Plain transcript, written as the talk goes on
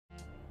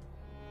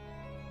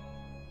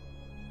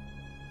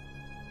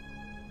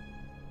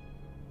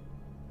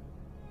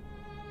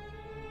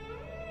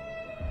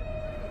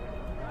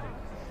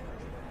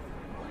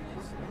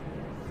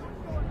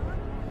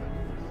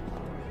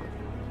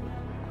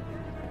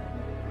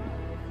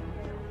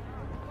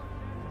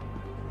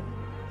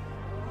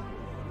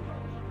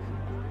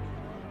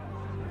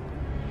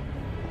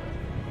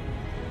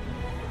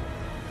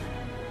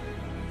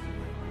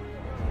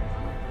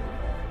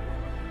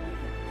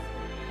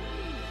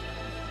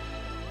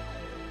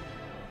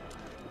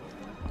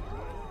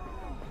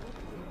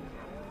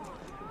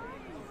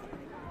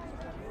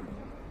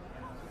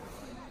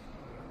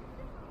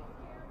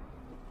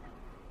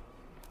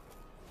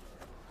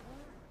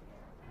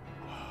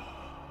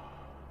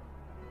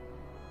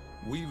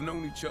We've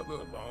known each other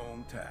a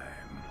long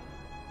time.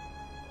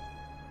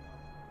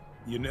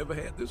 You never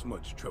had this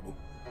much trouble.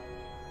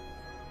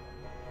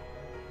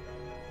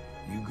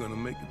 You gonna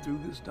make it through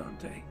this,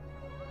 Dante?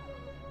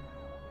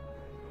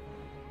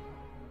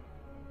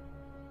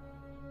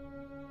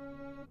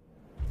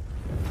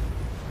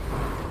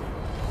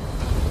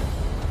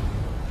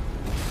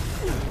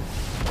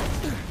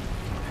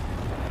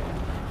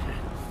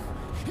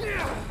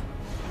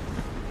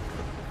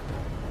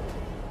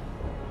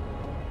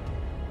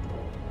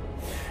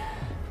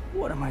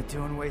 What am I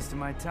doing wasting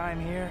my time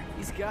here?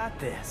 He's got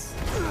this.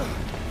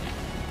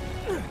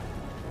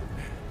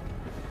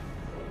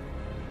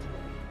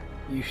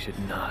 You should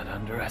not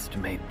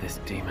underestimate this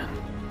demon.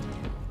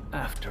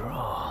 After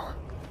all,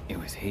 it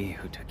was he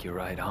who took your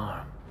right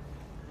arm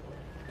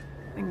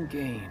and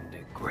gained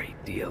a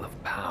great deal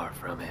of power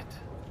from it.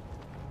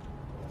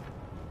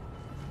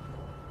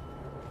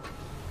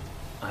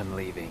 I'm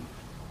leaving.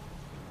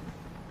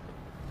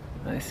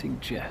 I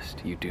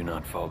suggest you do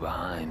not fall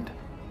behind.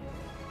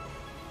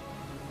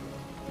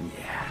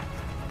 Yeah.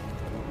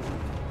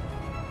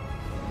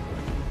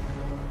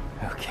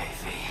 Okay,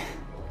 V.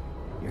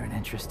 You're an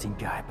interesting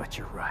guy, but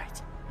you're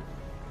right.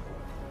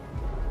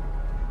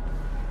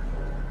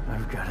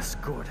 I've got a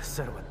score to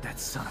settle with that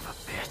son of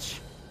a bitch.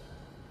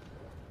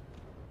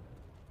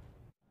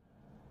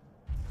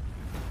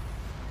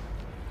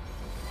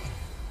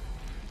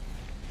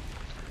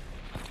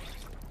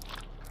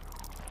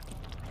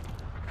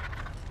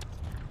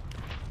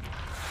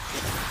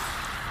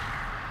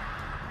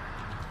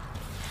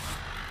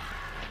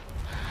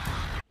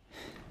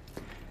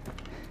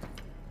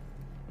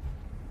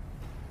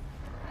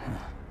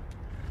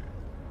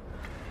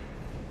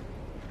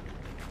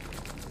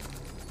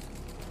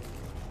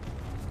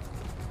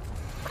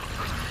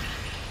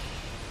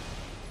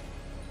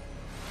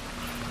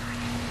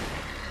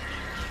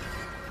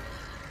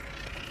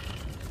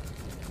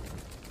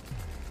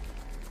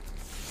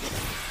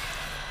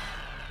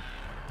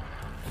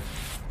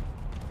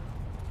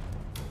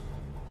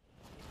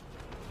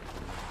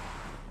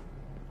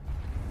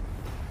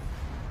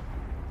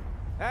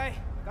 Hey,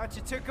 thought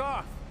you took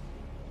off.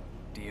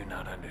 Do you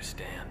not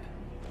understand?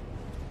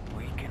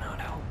 We cannot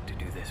hope to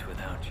do this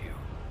without you.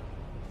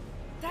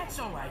 That's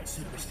all right,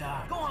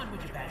 superstar. Go on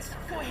with your bad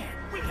stuff. Go ahead.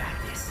 We got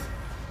this.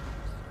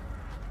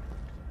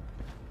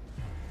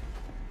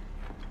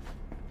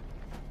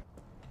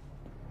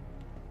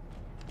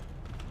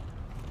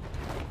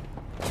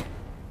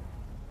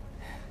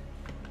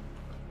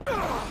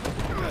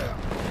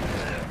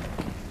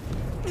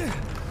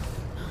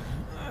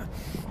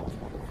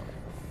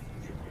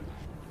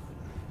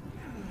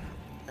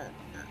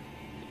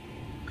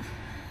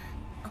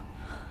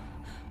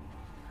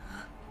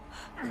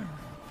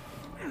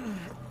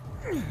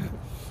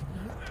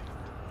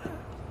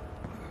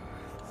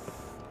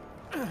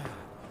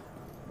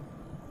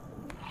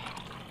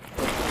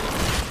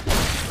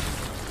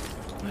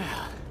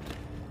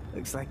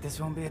 Looks like this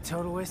won't be a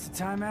total waste of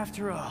time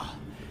after all.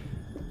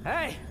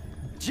 Hey,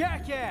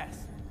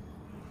 jackass!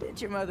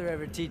 Did your mother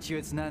ever teach you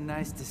it's not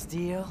nice to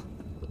steal?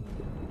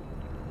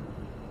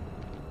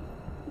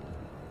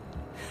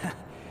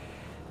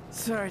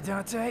 Sorry,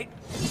 Dante.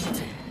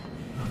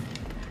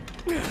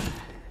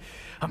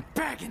 I'm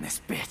bagging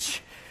this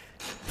bitch.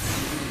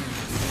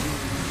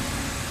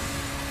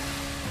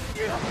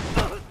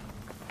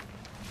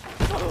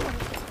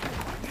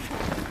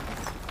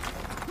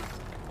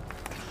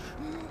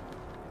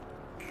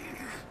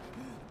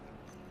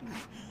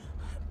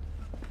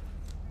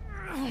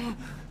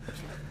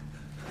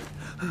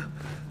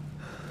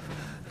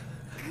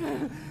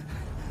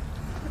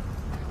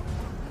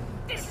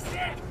 This is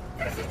it!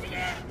 This is the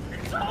end!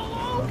 It's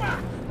all over!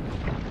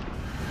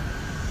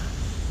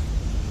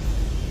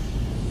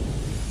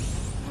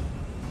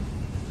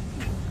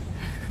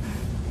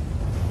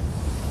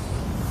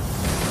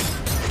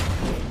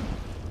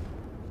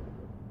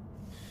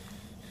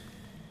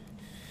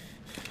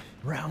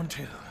 Round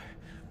two.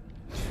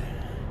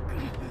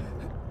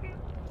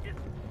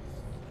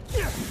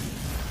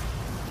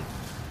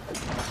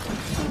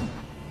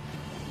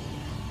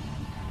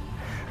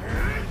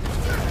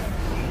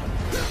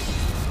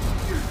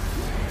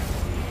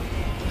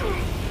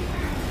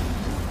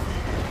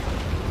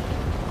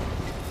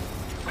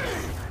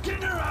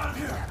 Get her out of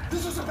here!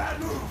 This is a bad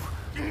move!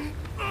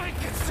 I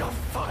can still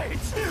fight!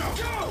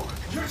 Go!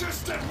 You're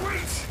just dead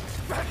weight!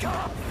 Back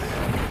up!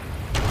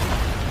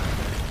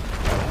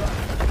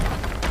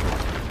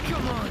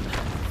 Come on!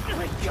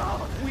 Let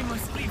go! We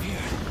must leave here.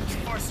 He's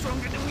far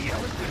stronger than we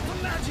ever could have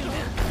imagined.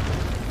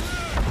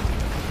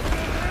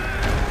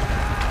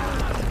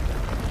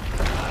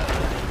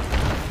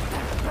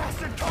 That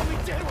bastard called me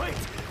deadweight!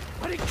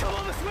 I didn't come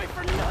all this way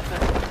for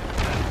nothing!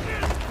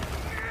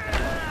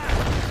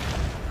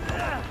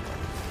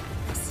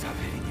 Stop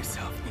hitting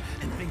yourself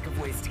and think of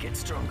ways to get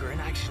stronger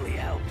and actually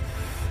help.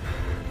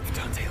 If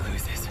Dante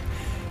loses,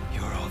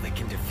 you're all that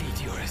can defeat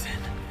Urizen.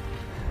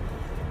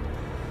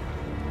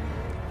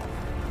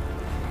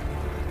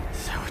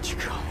 Is that what you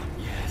call him?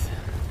 Yes.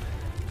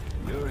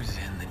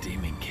 Urizen, the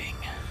Demon King.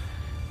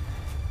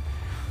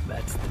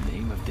 That's the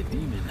name of the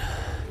demon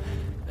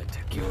that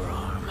took your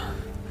arm.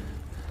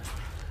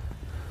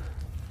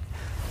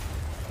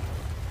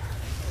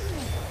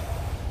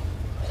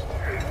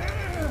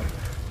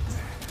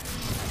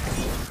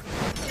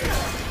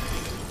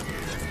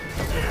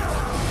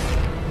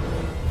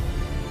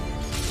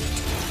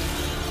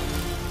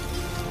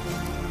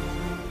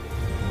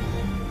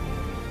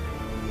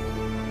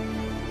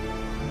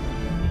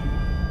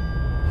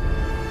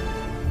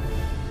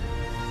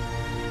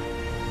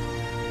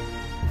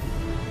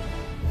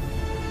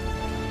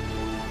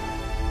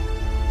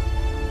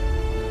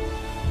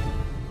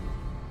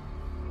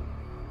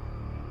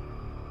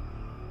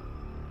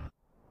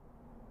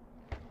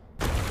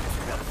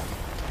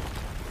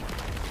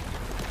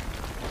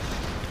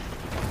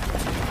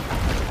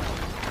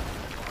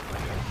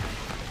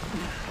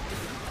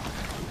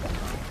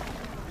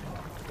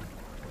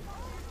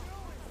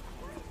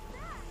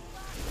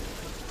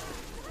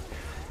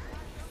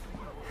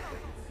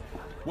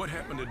 What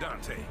happened to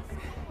Dante?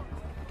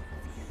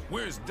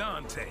 Where's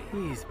Dante?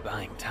 He's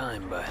buying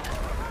time, but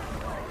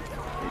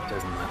it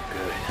doesn't look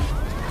good.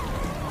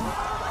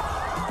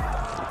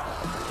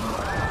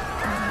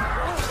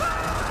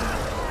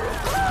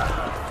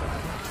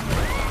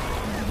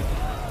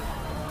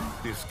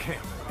 This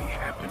can't be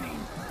happening.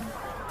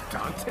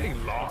 Dante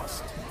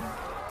lost.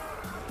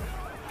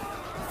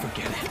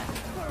 Forget it.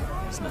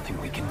 There's nothing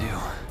we can do.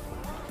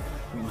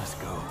 We must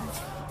go.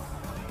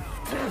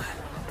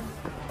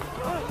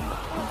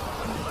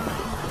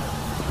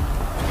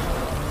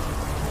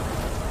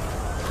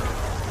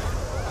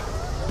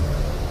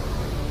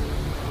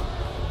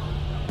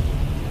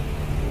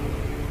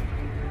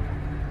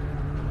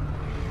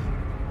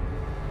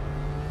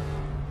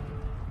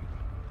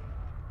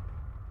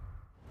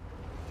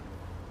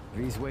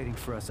 V's waiting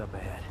for us up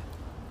ahead.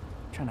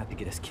 Try not to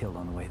get us killed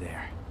on the way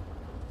there.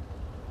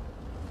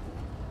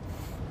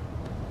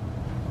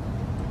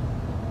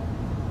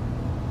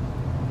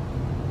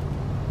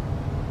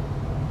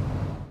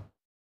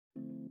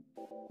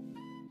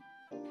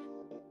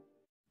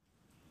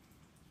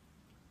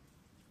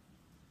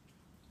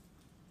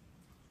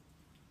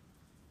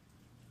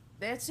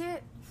 That's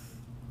it.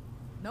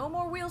 No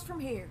more wheels from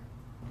here.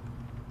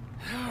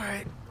 All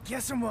right,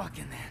 guess I'm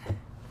walking then.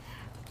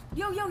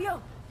 Yo, yo,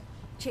 yo!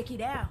 Check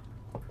it out.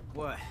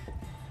 What?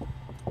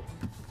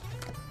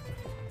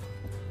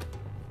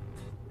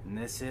 And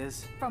this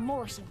is? From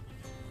Morrison.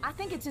 I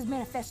think it's his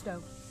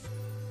manifesto.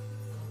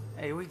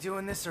 Hey, we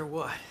doing this or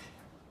what?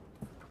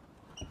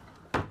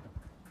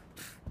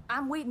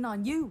 I'm waiting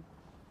on you.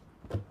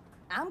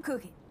 I'm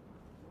cooking.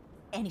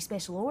 Any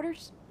special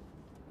orders?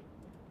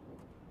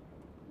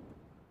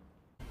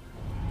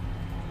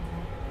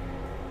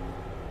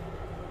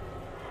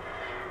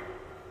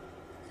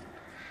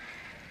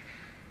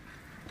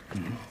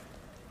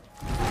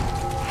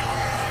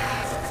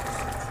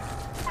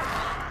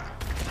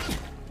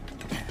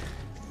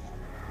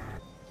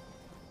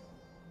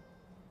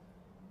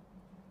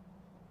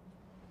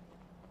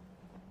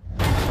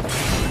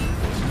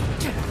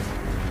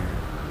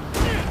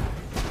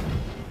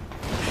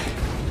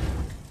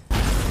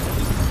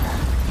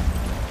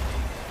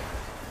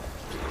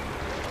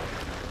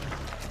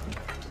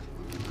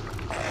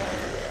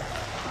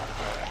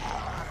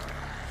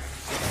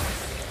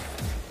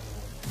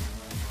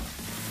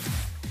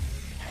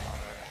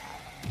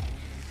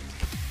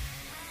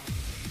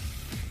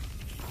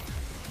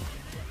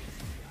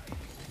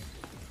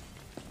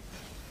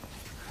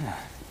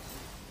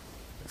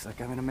 Looks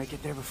like I'm gonna make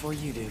it there before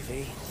you do,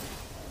 V.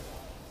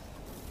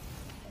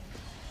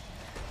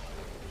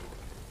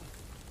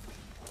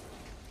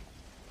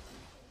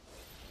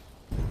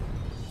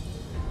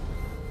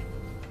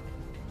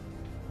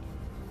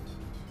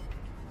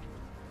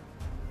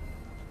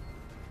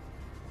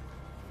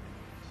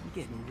 I'm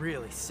getting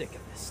really sick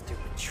of this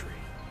stupid tree.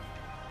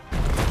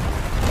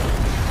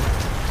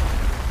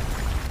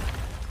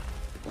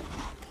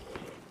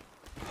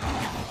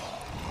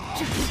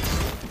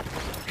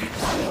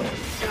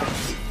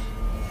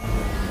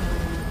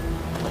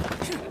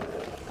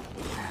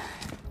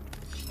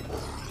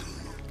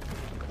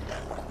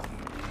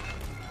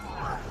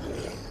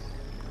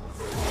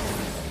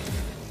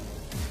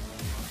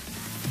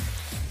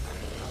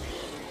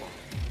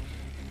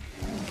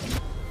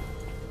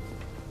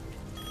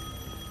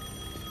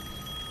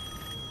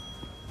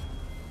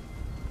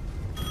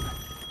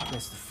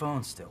 Guess the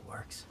phone still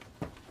works.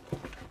 Took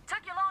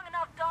you long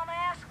enough,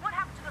 dumbass. What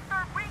happened to the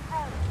third ring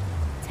roll?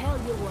 Tell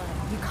you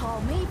what, you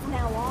call me from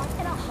now on,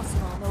 and I'll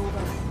hustle on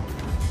over.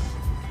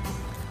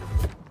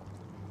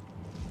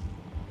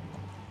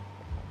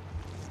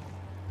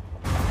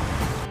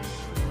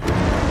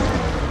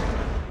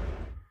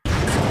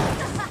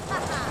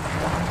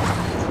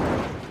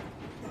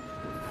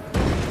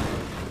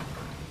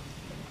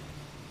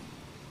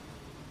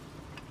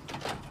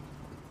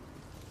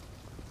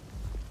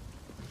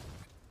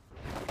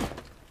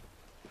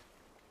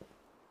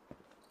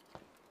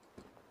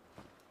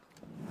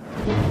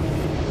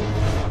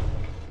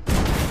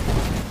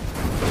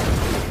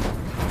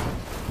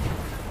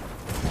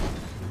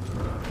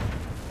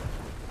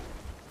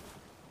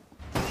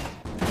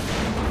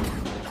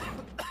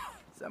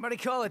 Somebody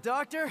call a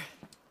doctor?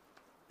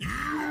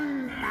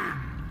 Human!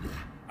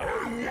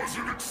 I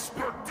wasn't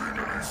expecting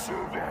any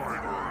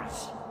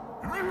survivors!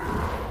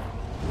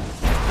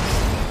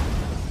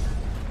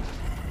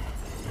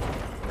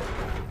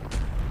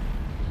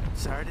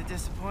 Sorry to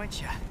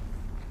disappoint you.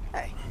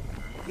 Hey,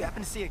 you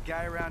happen to see a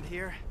guy around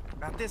here?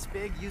 About this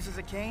big, uses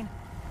a cane?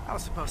 I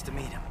was supposed to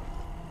meet him.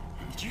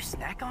 Did you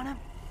snack on him?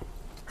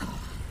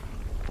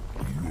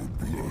 Your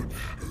blood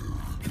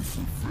is a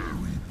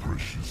very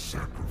precious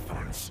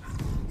sacrifice.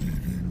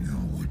 Eating you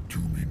would do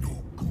me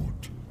no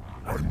good.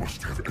 I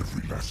must have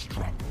every last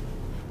drop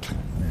to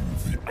rule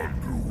the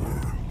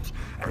underworld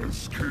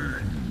as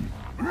king.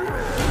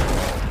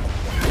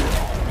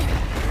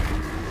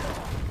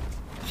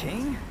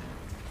 King?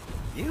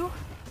 You?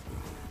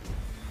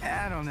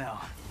 I don't know.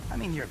 I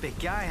mean, you're a big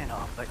guy and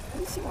all, but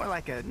you seem more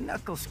like a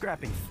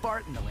knuckle-scrapping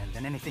fart in the wind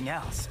than anything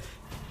else.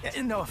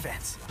 No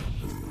offense.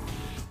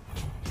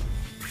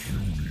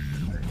 Puny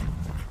human,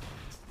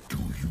 do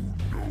you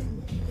know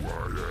who I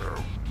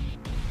am?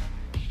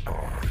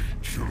 I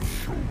shall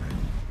show you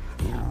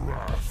the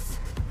wrath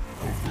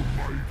of the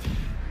mighty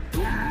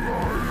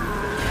Goliath!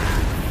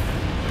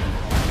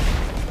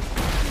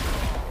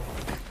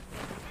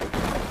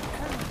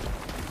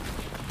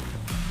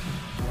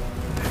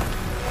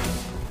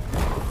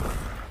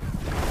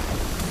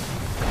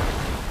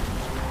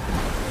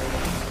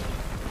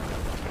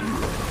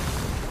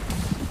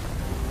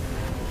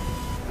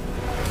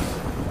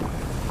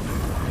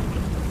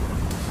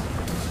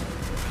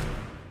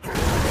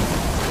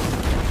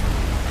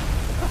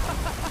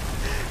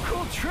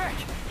 Trick!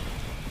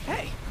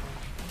 Hey,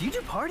 do you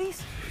do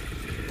parties?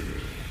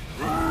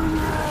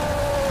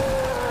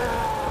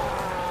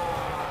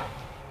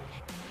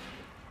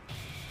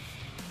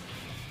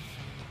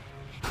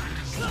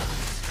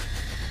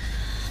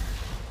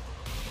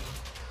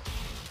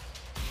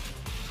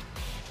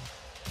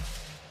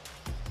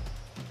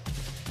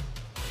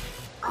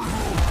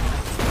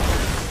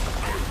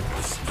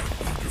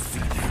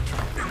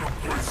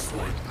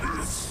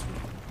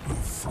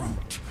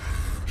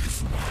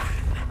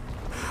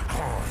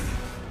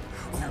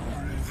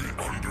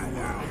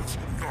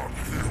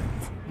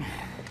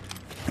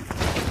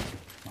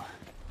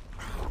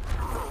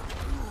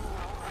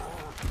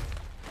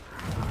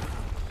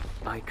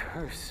 I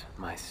curse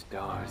my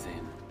stars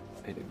in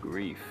bit of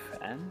grief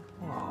and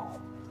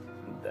woe.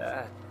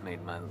 That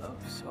made my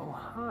love so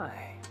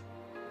high,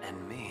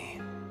 and me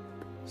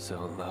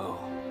so low.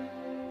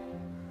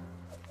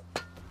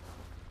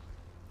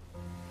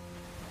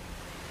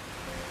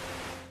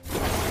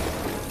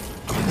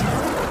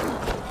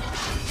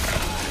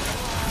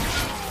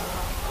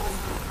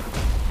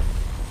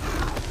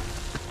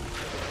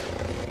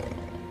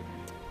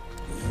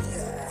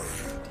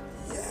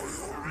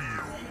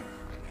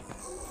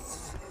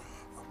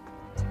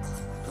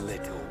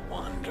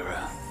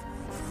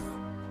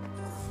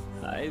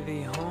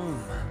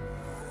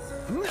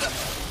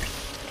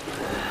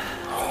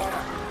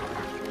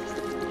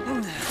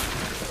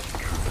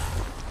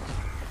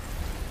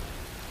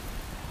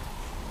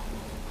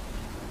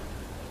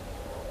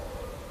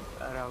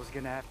 I was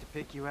gonna have to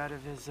pick you out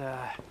of his,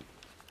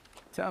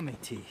 tummy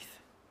teeth.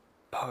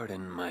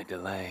 Pardon my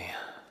delay.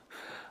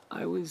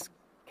 I was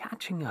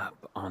catching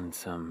up on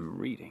some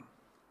reading.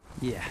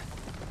 Yeah,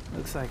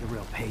 looks like a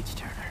real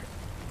page-turner.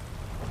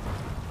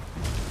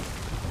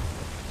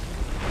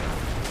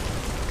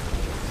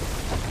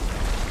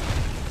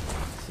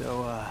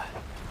 So,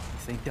 you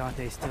think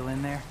Dante's still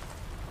in there?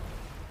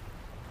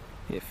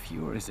 If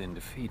Urizen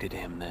defeated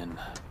him, then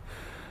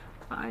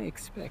I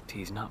expect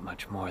he's not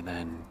much more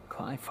than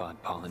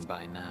Glyphod pollen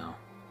by now.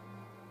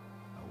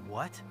 A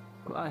what?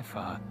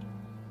 Glyphod.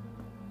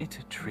 It's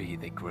a tree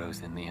that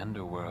grows in the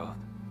underworld.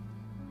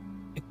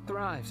 It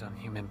thrives on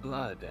human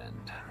blood,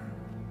 and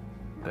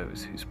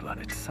those whose blood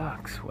it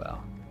sucks,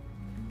 well,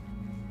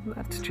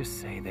 let's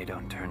just say they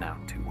don't turn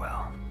out too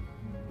well.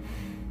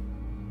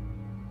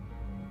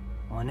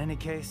 Well, in any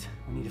case,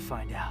 we need to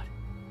find out.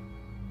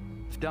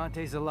 If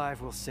Dante's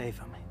alive, we'll save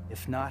him.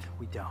 If not,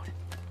 we don't.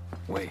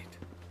 Wait.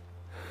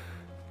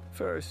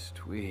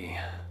 First, we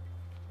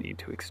need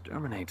to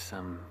exterminate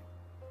some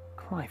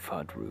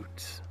Glyphod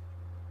roots.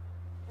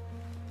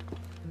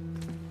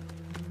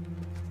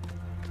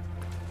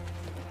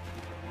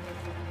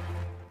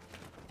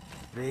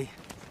 V,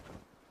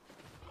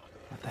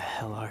 what the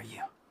hell are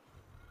you?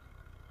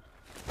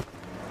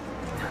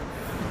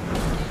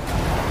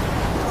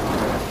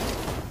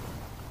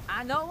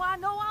 I know,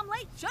 I'm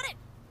late. Shut it!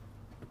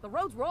 The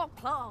roads were all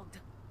clogged.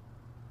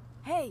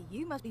 Hey,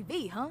 you must be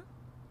V, huh?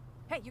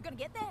 Hey, you gonna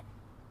get that?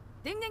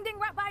 Ding, ding, ding,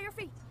 right by your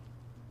feet.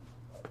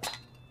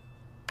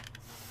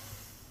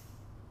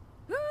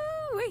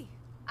 Ooh-wee!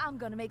 I'm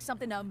gonna make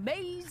something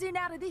amazing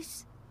out of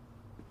this.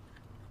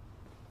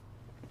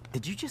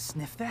 Did you just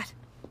sniff that?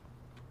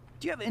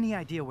 Do you have any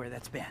idea where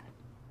that's been?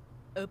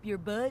 Up your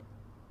butt?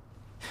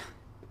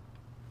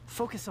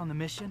 Focus on the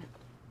mission.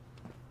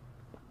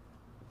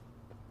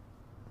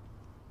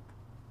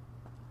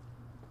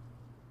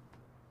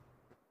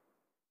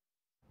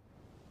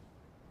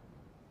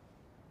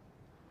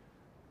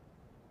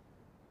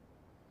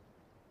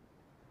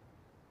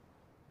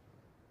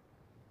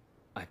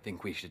 I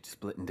think we should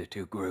split into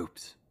 2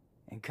 groups.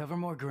 And cover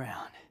more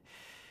ground.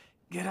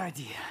 Good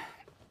idea.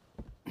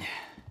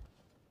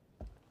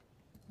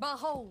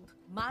 Behold,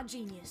 my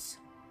genius.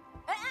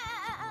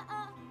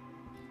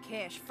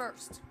 Cash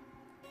first.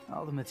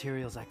 All the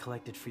materials I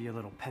collected for your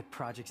little pet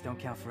projects don't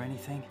count for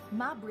anything?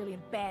 My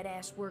brilliant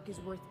badass work is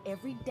worth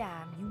every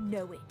dime, you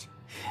know it.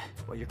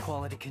 Well, your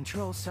quality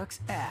control sucks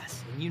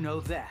ass, and you know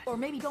that. Or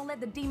maybe don't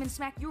let the demon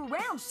smack you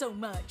around so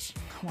much.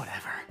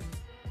 Whatever.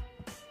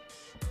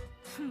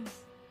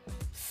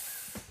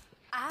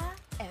 I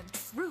am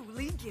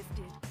truly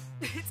gifted.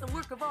 It's a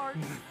work of art.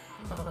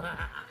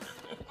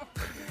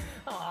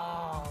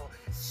 Oh,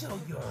 so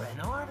you're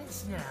an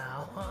artist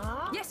now,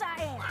 huh? Yes,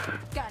 I am.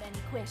 Got any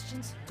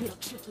questions, little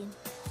chicken?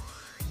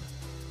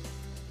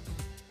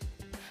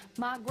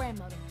 My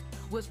grandmother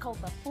was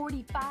called the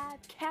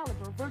 45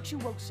 caliber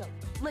virtuoso,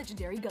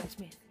 legendary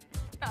gunsmith.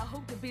 I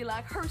hope to be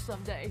like her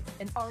someday,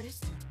 an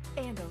artist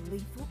and a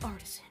lethal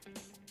artisan.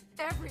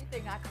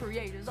 Everything I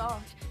create is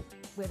art,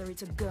 whether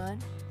it's a gun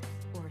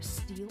or a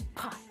steel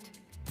pot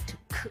to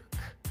cook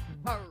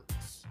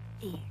birds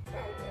in.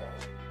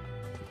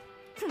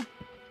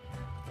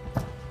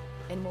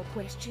 Any more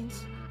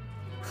questions?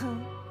 Huh?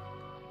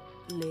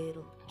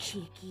 Little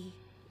chickie.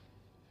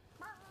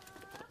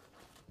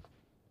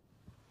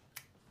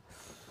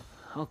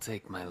 I'll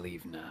take my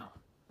leave now.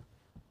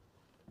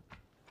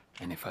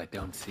 And if I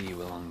don't see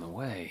you along the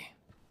way,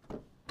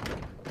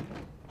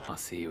 I'll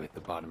see you at the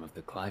bottom of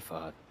the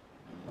Glyphod.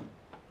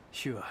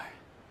 Sure.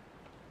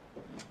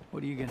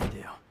 What are you gonna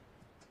do?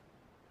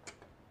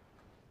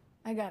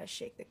 I gotta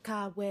shake the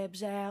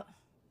cobwebs out.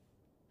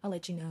 I'll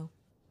let you know.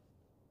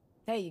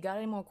 Hey, you got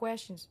any more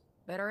questions?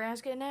 Better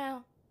ask it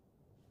now.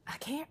 I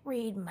can't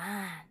read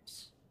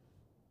minds.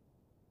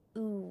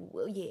 Ooh,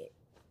 well, yeah.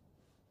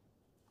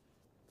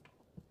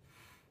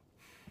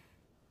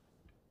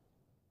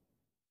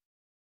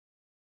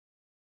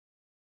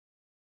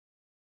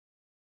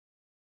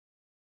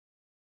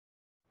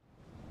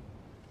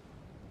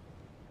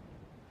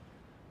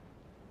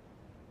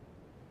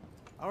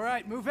 All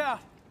right, move out.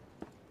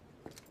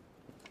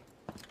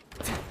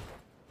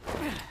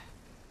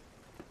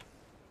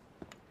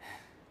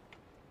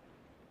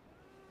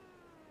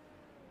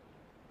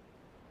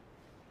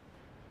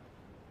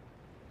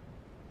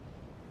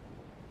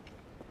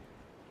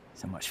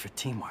 So much for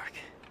teamwork.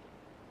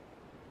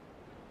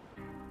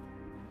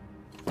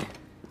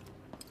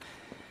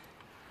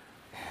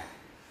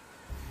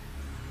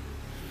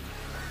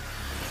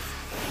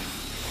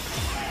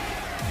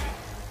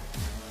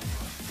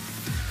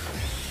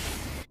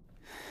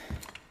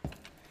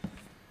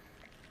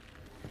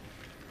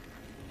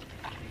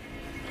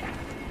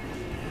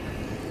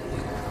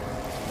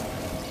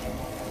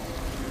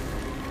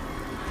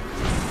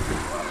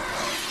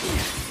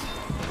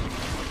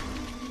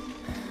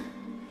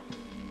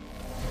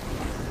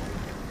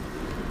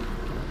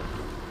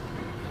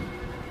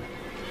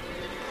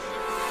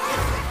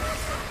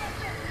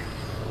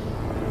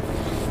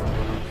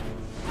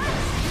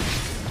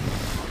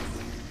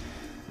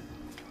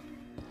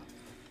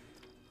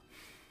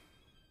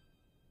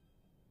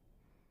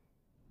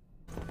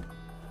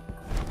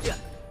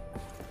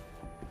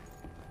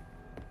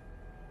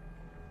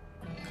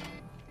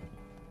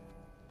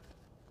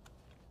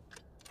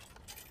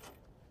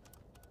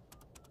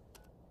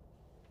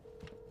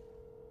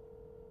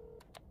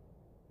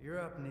 You're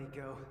up,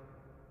 Nico.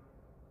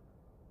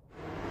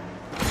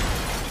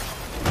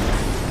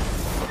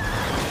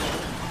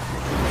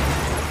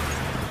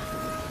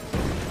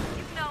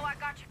 You know I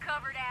got you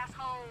covered,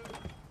 asshole.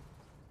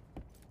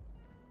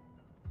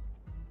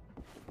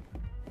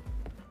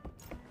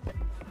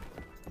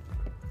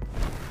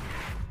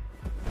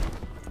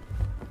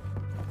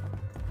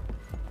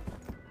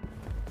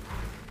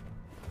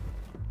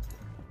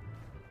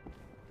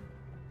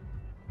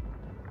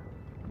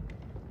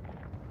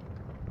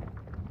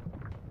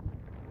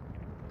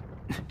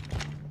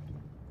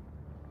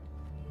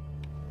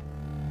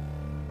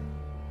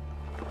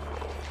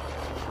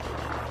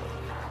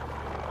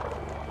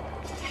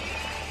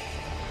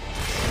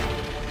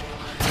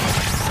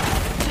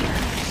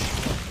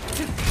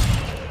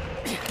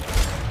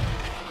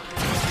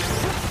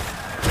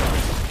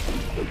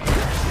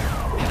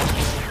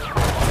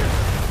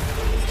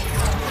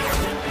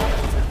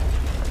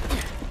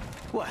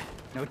 What?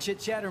 No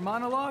chit-chat or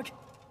monologue?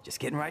 Just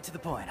getting right to the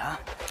point, huh?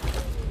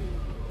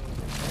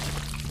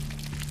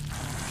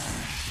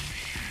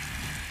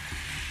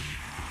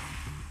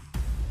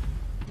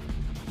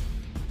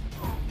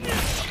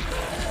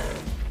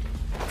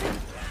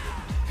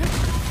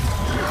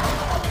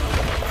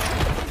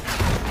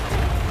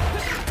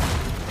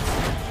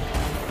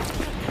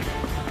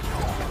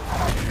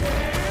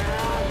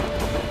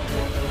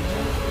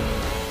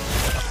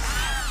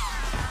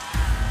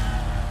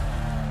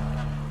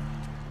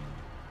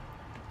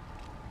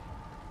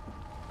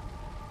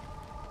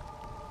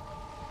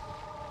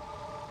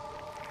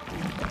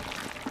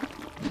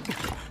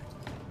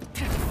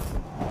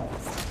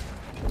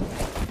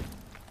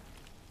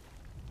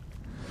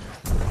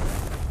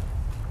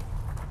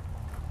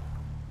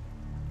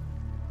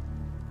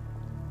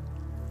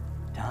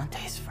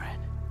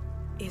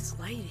 It's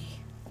Lady.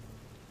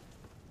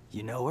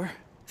 You know her?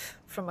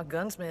 From my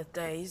gunsmith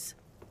days.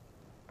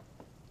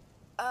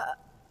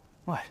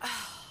 What? I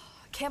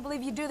can't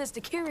believe you do this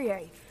to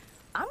Kyrie.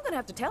 I'm gonna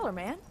have to tell her,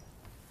 man.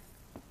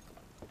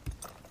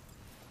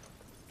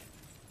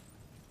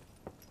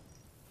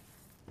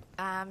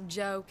 I'm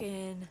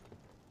joking.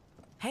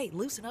 Hey,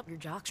 loosen up your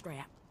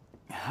jockstrap.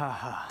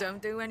 Haha.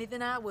 Don't do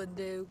anything I wouldn't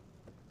do.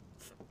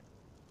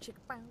 Chicka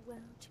bow wow,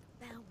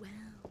 chicka bow wow.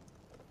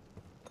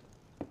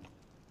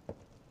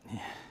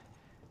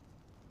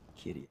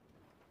 Kitty,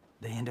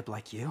 they end up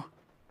like you?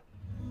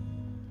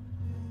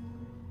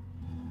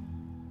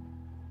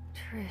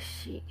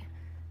 Trish,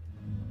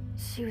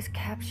 she was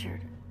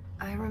captured.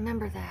 I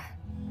remember that.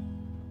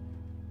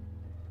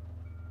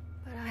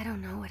 But I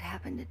don't know what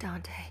happened to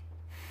Dante.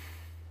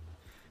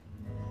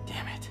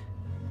 Damn it.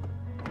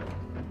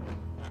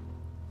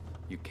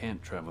 You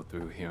can't travel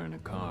through here in a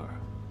car.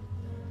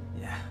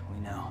 Yeah,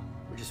 we know.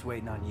 We're just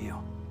waiting on you.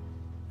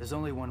 There's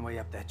only one way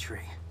up that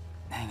tree.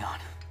 Hang on,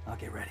 I'll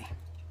get ready.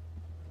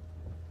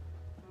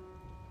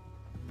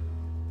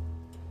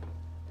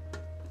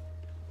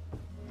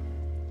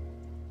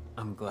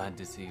 I'm glad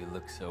to see you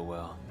look so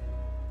well.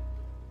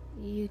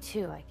 You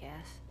too, I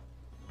guess.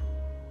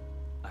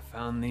 I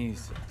found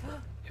these.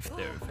 If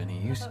they're of any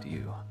use to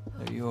you,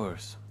 they're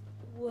yours.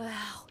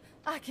 Wow,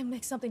 I can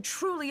make something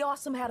truly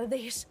awesome out of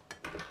this.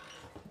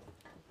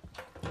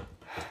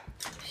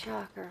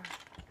 Shocker.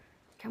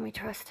 Can we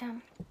trust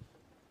him?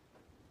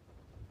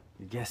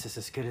 Your guess is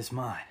as good as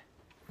mine.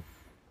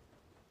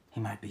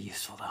 He might be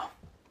useful, though.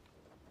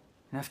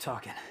 Enough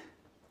talking.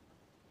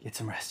 Get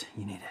some rest.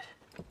 You need it.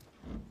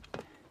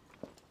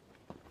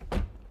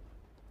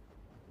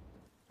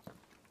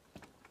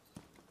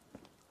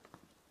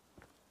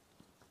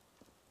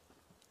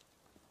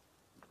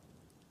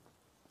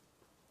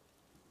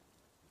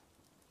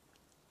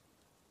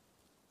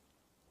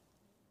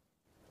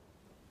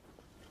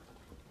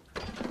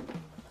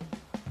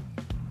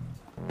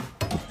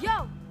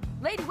 Yo,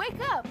 lady, wake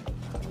up!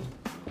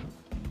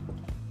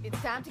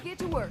 It's time to get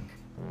to work.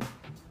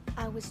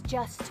 I was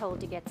just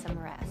told to get some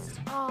rest.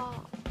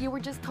 Oh, you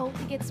were just told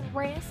to get some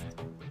rest?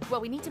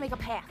 Well, we need to make a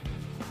path.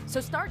 So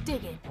start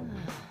digging.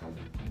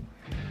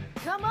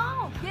 Come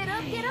on, get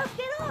up, get up,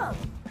 get up!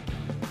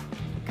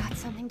 Got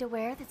something to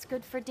wear that's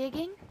good for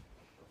digging?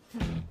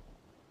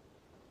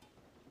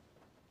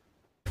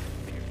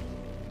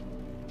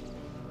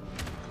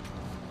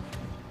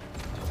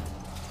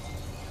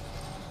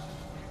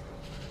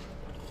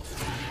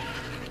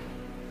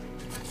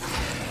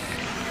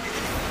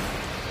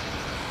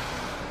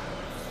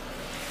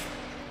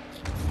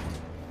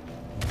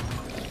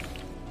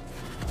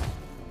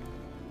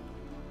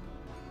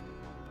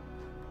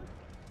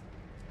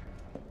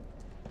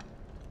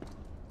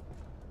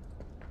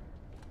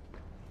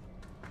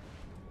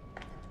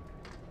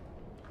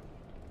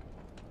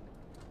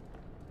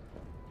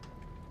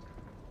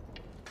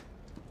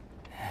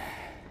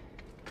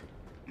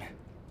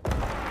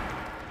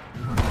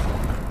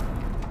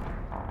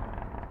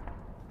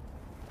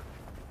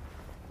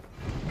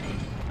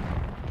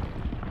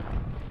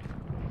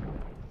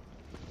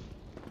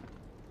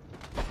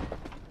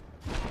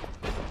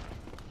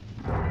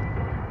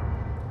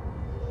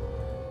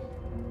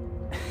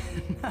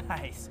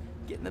 Nice.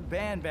 Getting the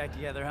band back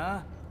together, huh?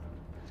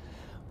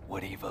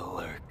 What evil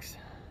lurks?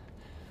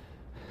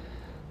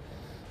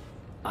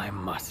 I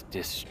must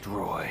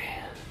destroy.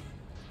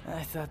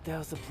 I thought that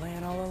was the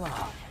plan all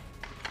along.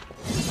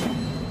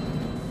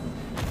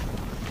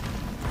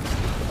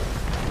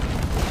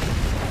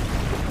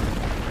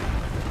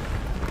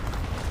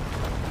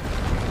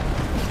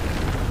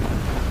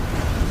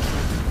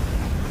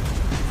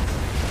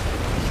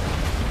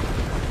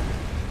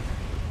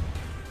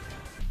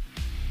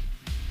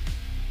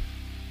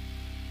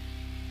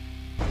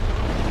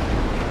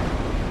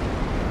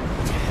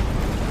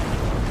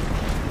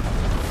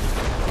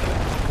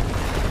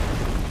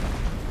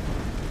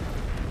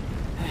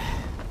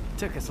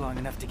 Took us long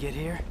enough to get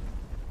here.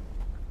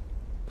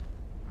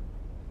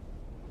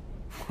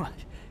 What?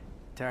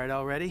 Tired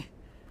already?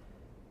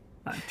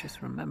 I've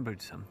just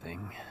remembered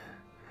something.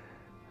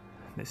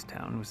 This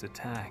town was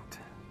attacked.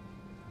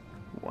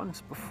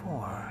 Once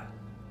before.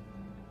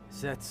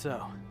 Is that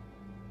so?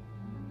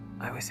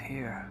 I was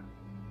here.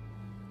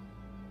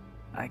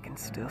 I can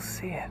still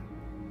see it.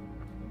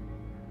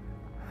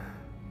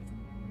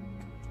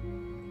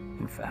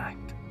 In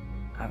fact,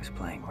 I was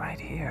playing right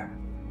here.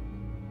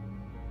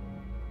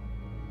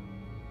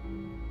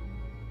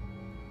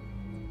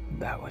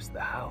 That was the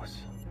house.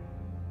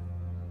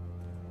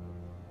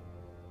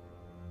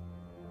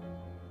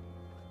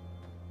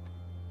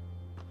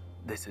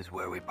 This is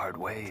where we part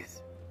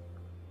ways.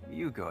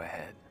 You go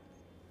ahead.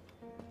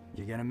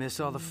 You're gonna miss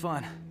all the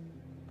fun.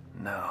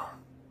 No.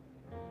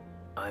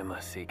 I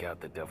must seek out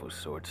the Devil's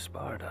Sword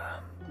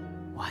Sparta.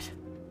 What?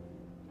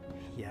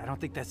 Yeah, I don't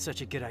think that's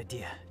such a good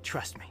idea.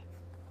 Trust me.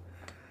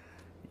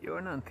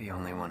 You're not the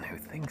only one who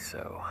thinks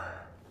so.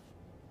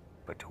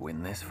 But to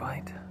win this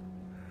fight,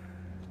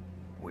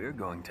 we're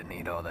going to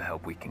need all the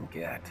help we can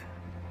get.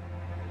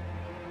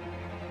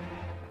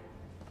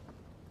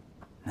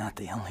 not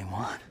the only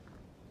one.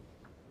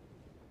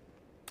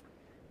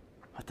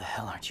 What the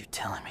hell aren't you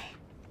telling me?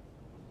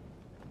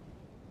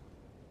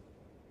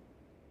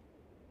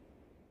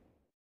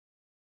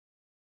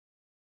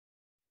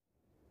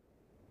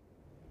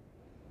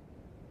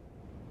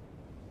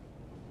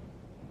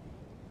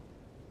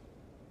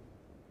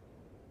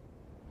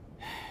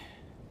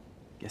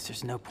 Guess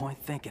there's no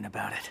point thinking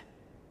about it.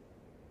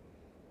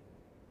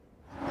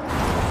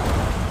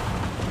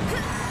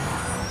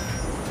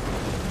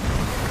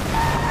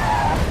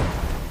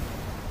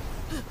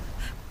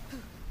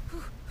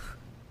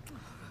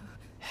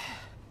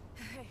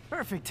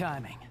 Perfect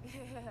timing.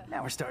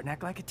 Now we're starting to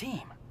act like a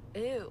team.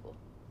 Ew.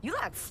 You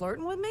like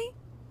flirting with me?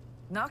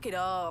 Knock it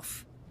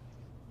off.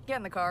 Get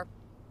in the car.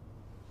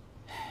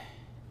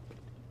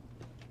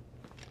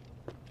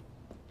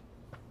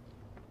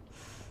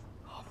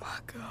 Oh my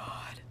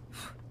god.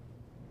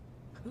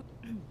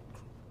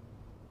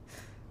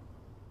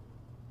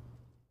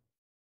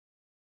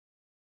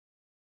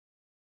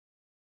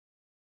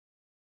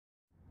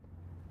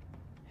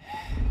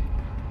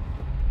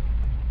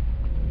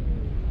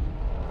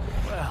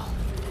 Well,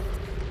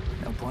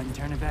 no point in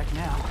turning back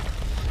now.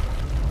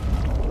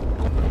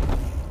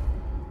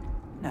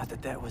 Not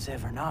that that was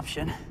ever an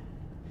option.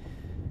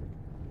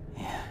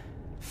 Yeah.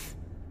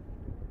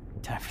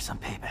 Time for some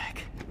payback.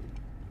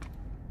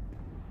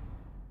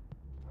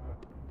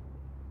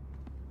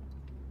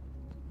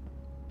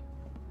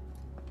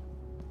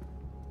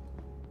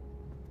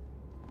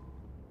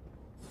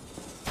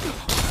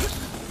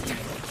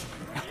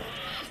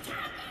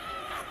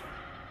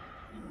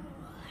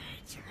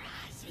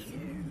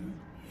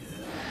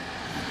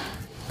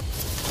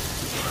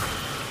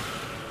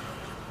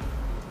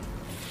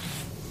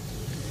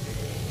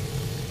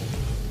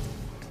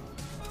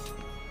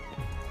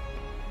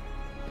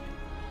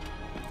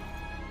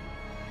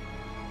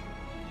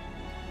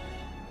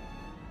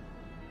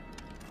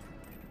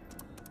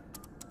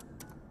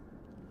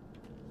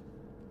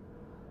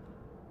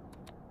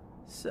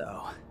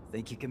 So,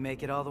 think you can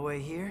make it all the way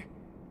here?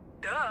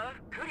 Duh.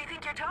 Who do you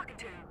think you're talking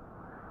to?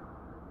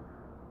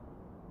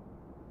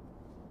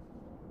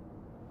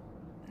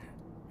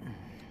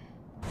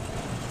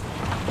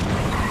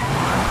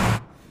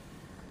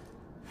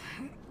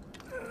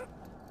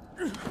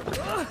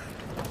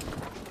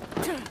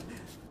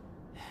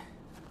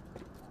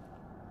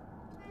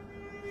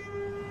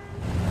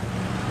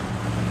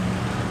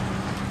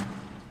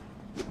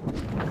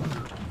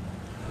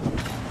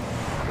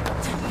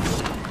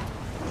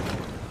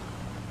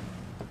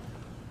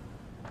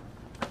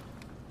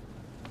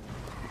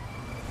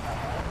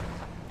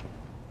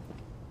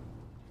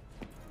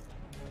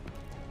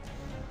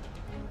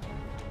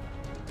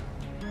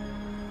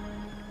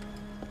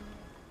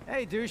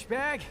 Hey,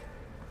 douchebag.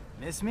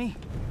 Miss me?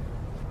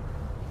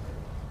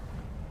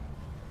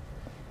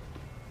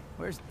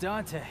 Where's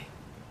Dante?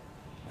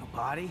 No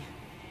body?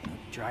 No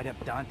dried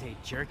up Dante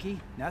jerky?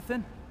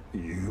 Nothing?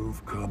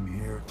 You've come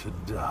here to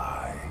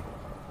die.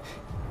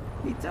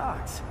 He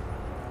talks.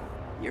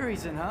 Your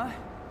reason, huh?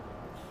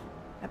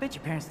 I bet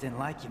your parents didn't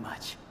like you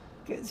much.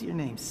 'Cause your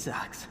name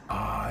sucks.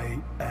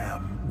 I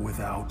am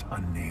without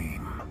a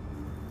name.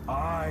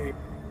 I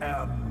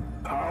am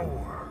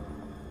power.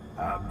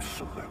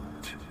 Absolute.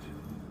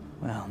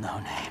 Well, no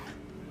name.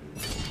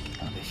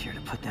 I'll be sure to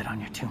put that on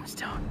your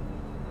tombstone.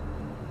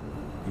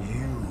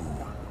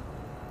 You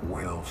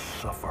will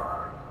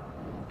suffer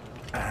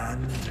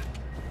and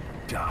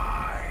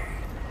die.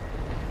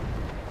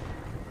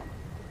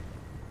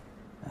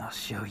 I'll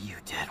show you,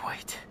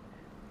 deadweight.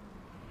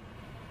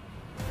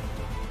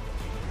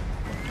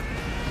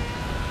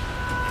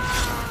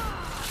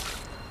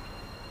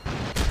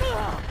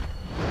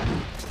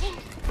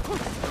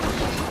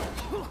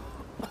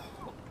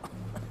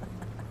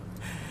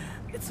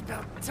 It's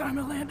about time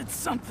I landed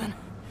something.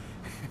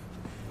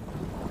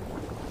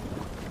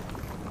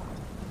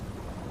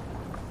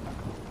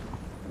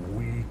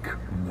 Weak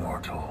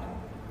mortal.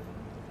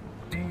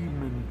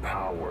 Demon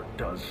power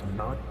does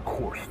not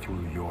course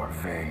through your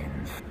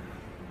veins.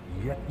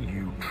 Yet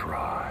you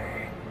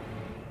try.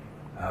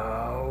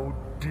 How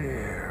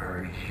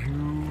dare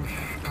you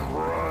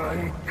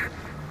strike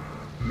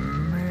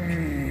me?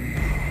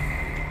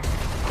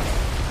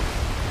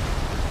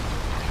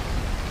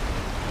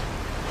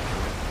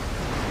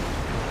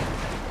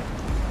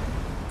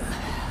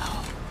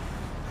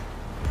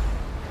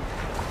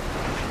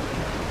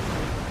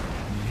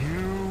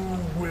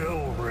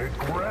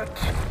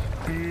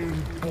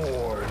 Being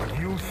born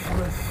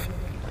useless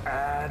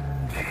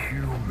and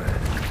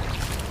human.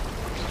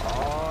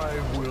 I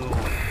will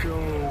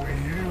show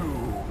you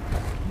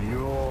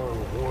your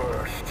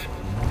worst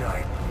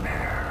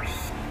nightmares.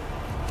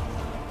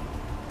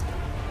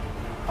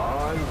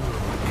 I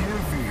will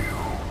give you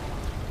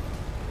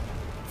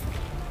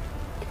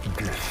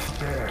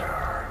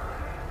despair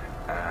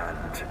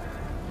and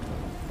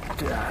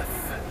death.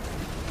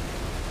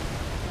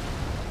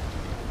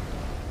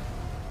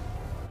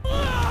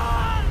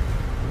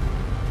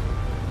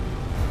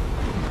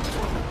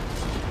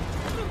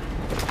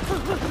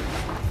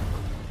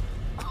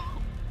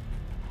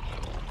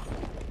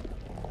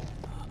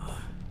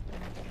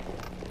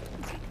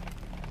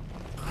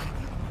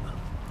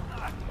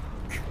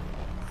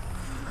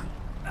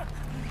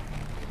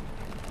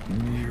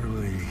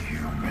 Nearly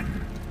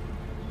human.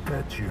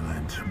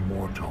 Petulant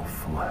mortal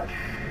flesh.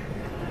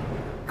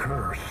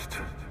 Cursed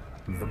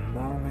the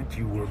moment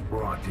you were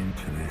brought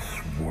into this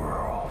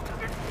world.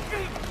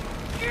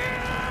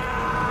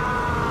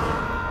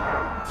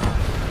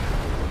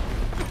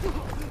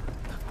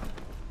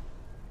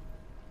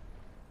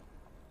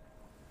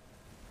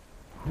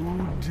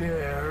 Who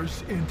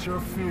dares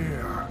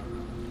interfere?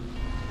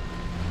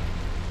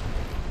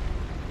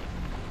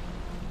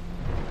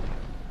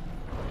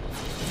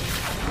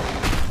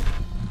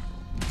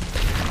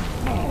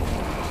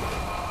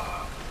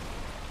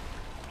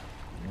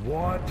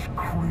 What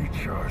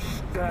creature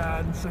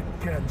stands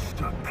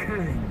against a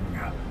king?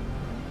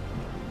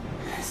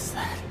 Is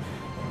that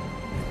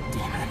a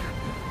demon?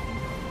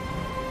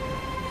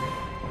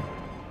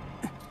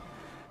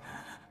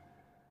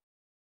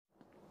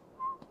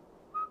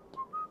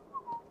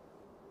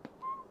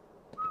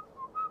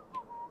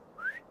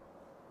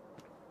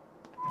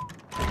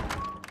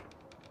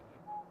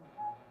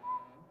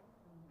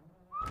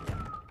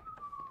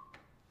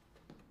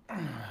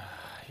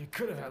 You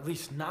could have at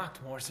least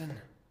knocked, Morrison.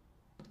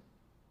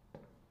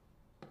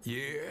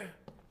 Yeah,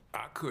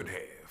 I could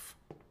have.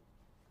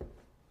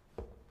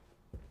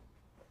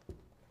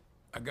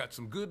 I got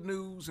some good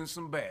news and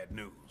some bad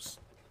news.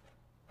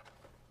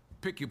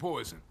 Pick your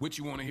poison. Which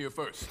you want to hear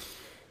first?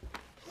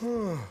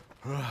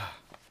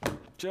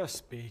 Just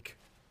speak.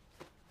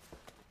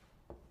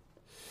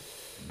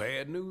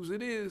 Bad news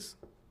it is.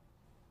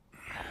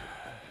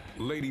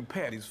 Lady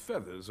Patty's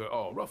feathers are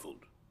all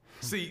ruffled.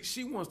 See,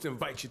 she wants to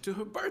invite you to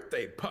her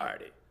birthday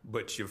party,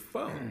 but your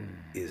phone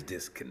is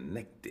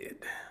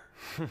disconnected.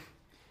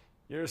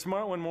 You're a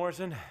smart one,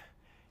 Morrison.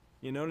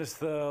 You notice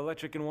the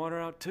electric and water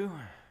out too?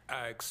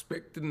 I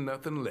expected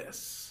nothing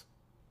less.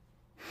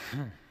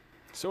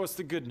 So what's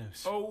the good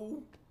news?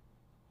 Oh,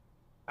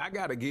 I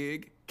got a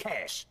gig.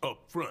 Cash up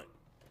front.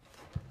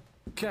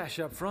 Cash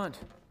up front.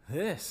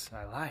 This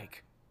I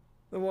like.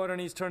 The water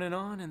needs turning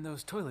on and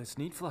those toilets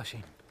need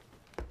flushing.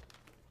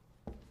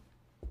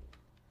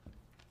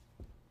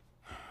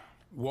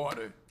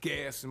 Water,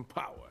 gas, and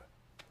power.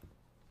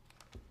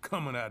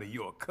 Coming out of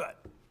your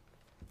cut.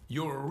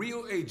 You're a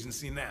real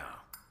agency now.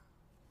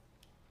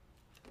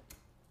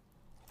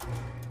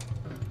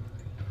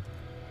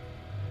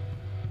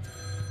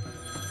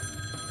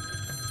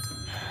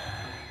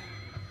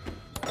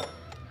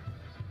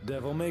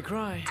 Devil may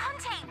cry.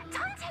 Dante,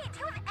 do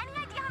you have any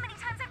idea how many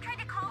times I've tried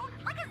to call?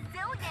 Like a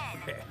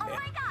zillion. Oh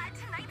my god,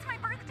 tonight's my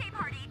birthday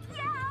party.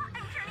 Yeah,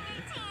 I'm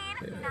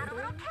turning 18. Not a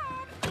little kid.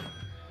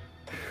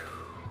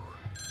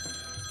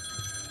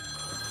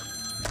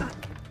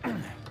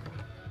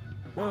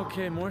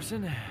 Okay,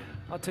 Morrison,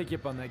 I'll take you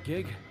up on that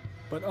gig,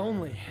 but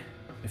only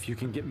if you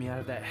can get me out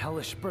of that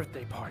hellish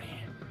birthday party.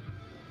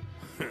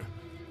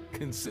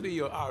 Consider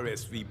your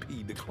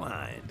RSVP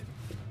declined.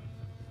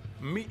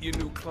 Meet your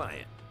new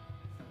client.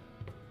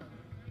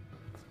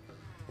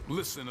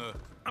 Listen,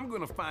 I'm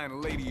gonna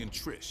find Lady and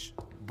Trish.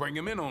 Bring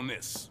him in on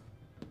this.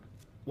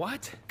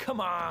 What? Come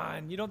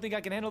on, you don't think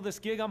I can handle this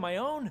gig on my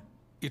own?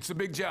 It's a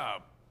big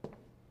job.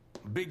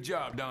 Big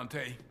job,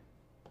 Dante.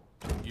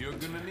 You're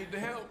gonna need the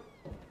help.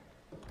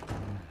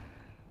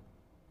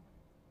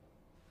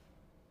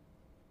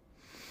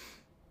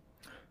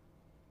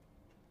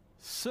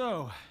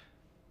 So,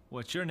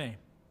 what's your name?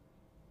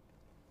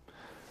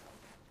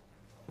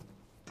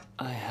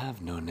 I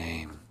have no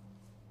name.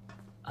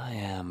 I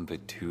am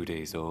but 2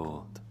 days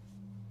old.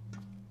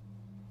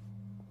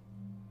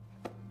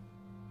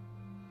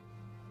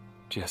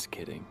 Just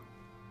kidding.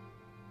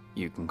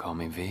 You can call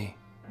me V.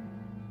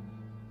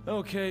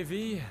 Okay,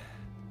 V.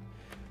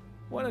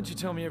 Why don't you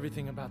tell me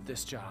everything about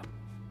this job?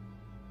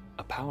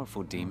 A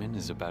powerful demon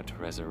is about to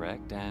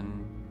resurrect,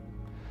 and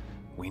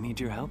we need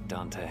your help,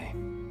 Dante.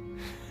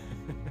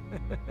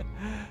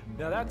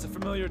 Now that's a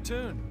familiar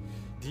tune.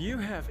 Do you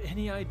have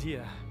any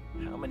idea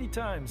how many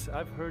times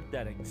I've heard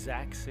that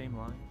exact same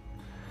line?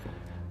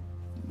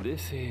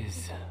 This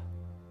is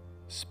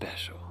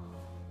special.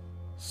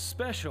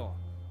 Special?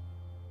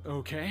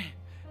 Okay.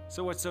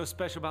 So what's so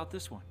special about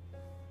this one?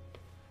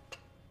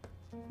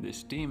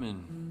 This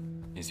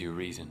demon is your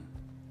reason.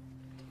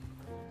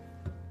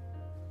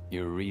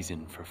 Your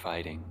reason for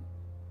fighting.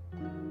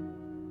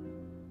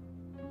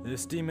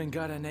 This demon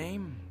got a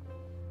name?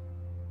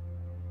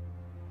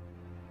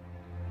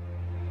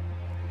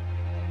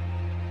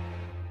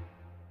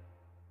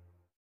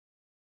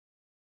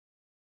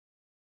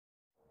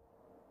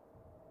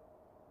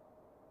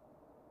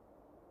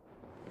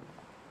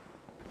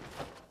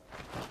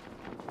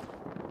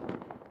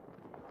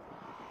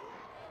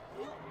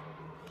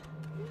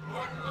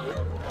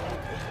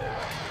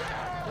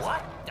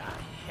 What the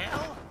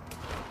hell?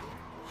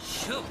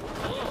 Shoot.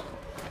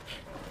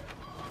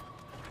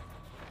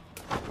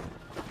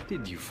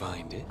 Did you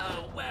find it?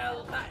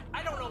 Well,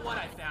 I don't know what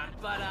I found,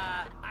 but,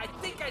 I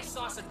think I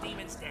saw some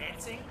demons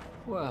dancing.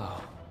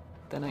 Well,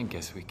 then I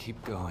guess we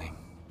keep going.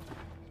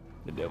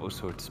 The Devil's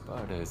Sword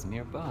Sparta is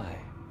nearby.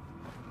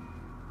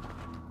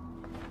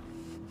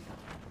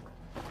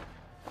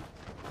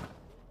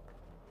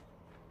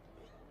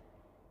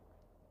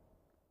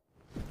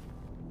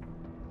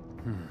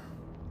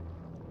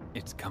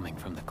 It's coming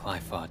from the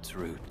Clifodd's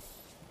root.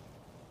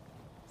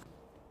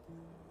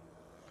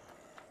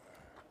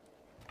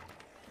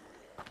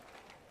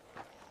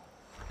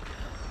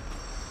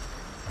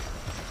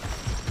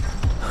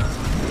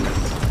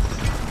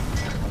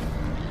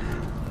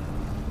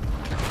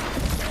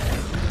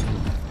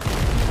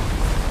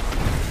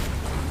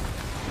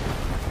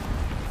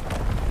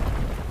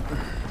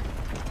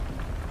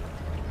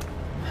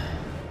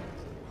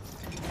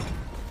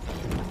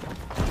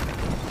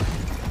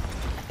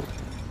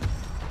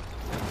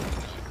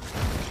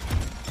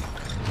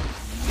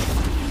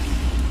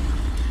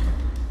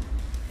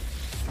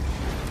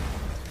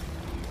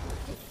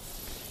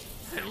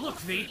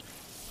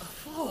 A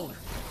fold.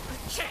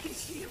 Check and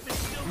see if it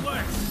still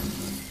works.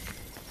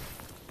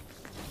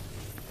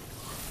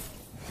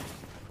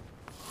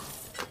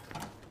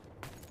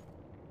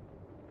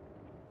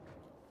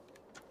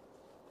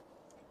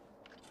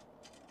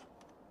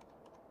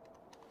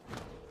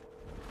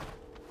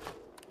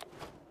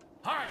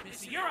 All right,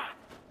 Missy, you're on.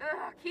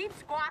 Keep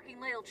squawking,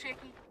 little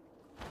chickie.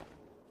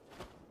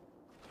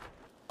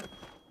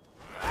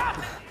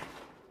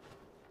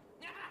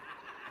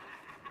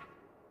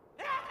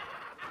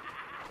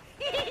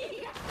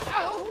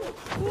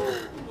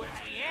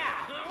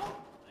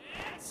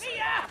 See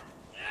ya!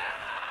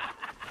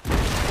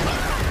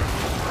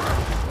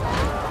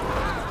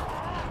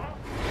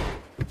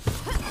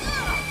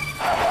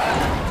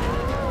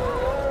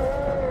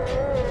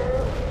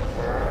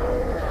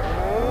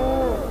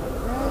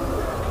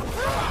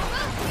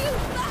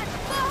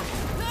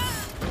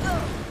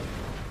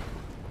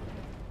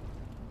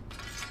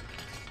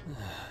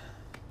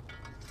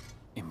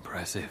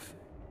 Impressive.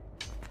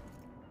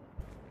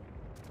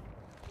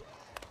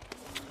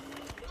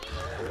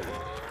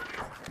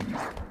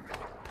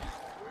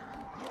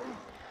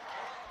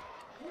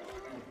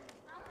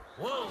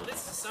 Whoa, this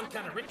is some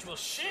kind of ritual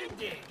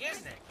shindig,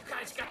 isn't it? You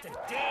guys got the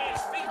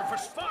dance fever for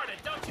Sparta,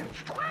 don't you?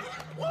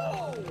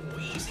 Whoa,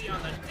 easy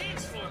on the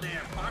dance floor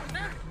there,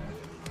 partner.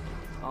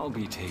 I'll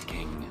be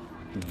taking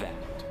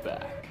that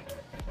back.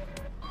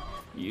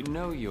 You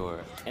know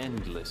your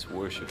endless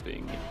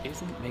worshipping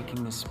isn't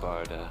making the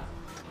Sparta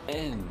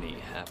any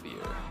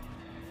happier.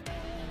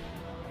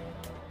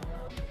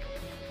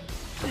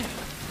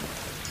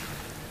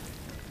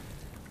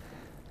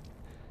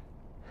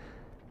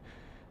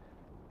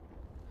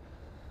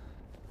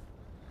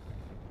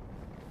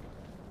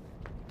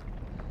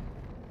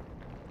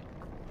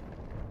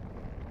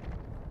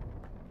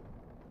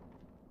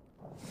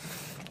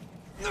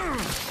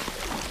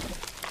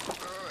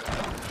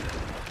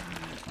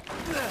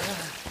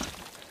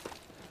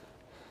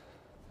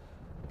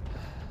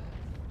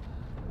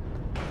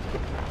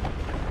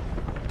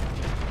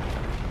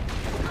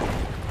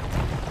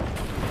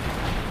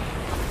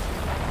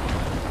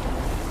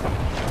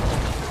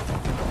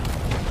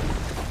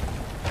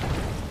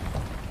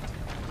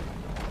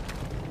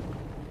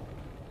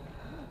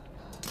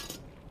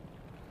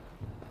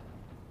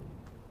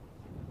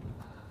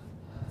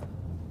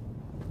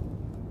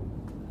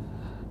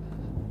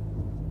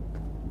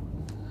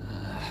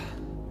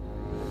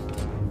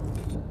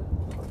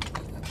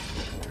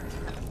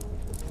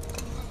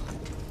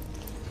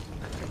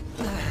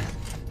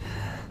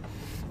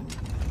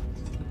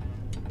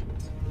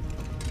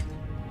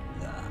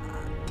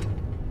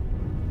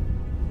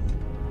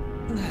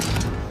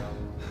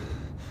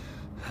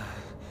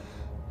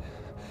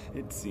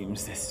 It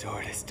seems this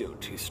sword is still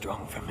too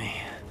strong for me.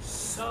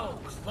 So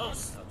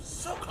close, though.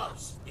 So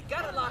close. You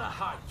got a lot of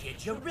heart,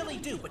 kid. You really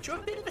do, but you're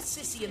a bit of a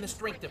sissy in the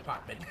strength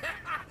department.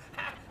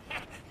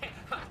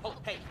 Oh,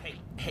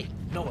 hey.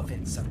 No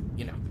offense,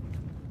 you know.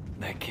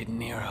 That kid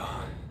Nero,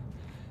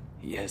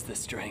 he has the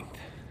strength.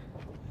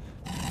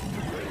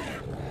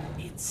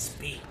 It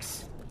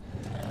speaks.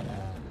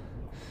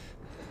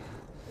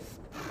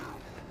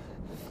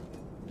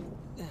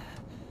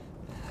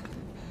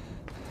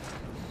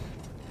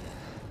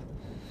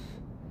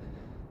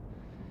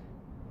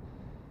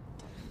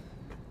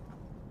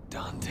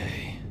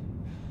 Dante.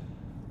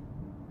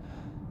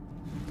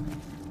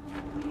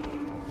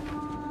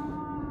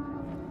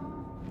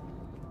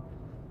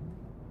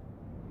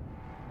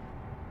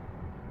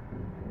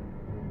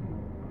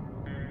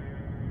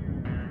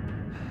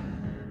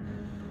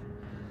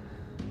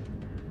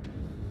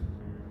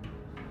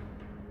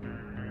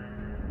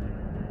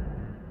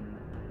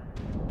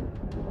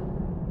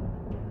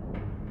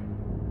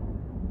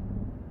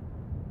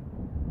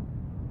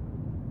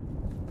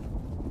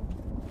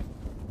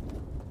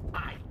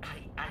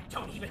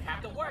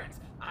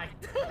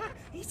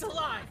 He's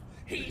alive!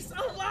 He's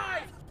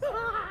alive!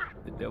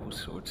 The Devil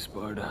Sword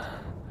Sparta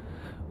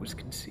was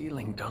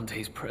concealing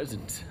Dante's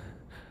presence.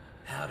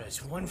 How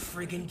does one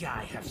friggin'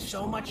 guy have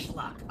so much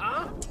luck,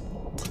 huh?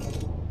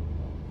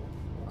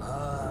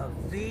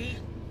 V?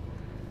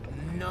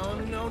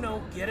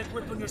 No. Get a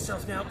grip on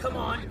yourself now, come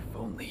on. If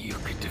only you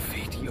could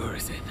defeat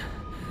Urizen.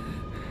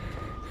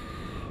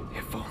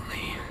 If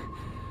only...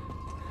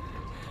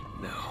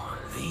 No.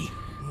 V?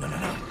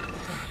 No.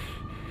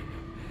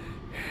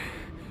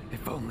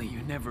 If only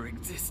you never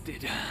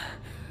existed.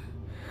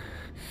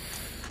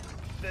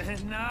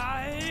 Then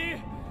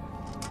I...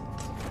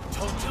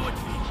 Don't do it,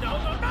 V. No,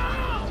 no, no!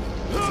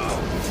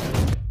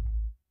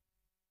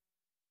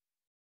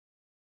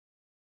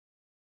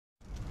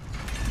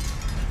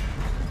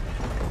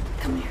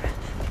 Come here.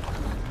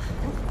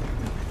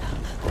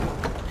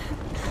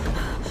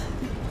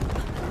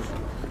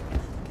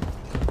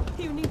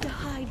 You need to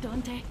hide,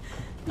 Dante.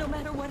 No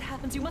matter what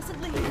happens, you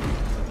mustn't leave.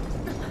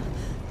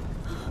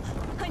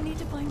 I need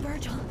to find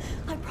Virgil.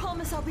 I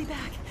promise I'll be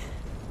back.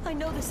 I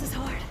know this is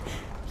hard.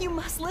 You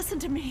must listen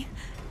to me.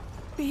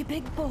 Be a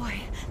big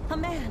boy. A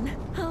man,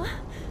 huh?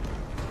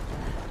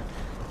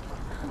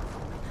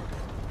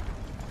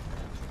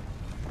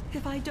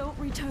 If I don't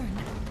return,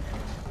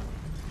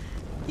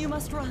 you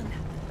must run.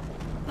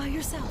 By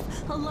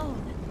yourself,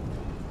 alone.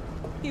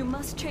 You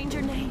must change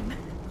your name.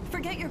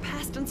 Forget your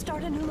past and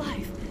start a new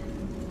life.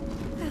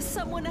 As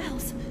someone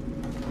else.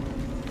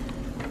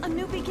 A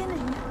new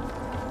beginning.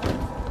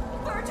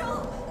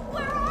 Virgil!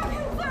 Where are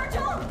you,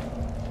 Virgil?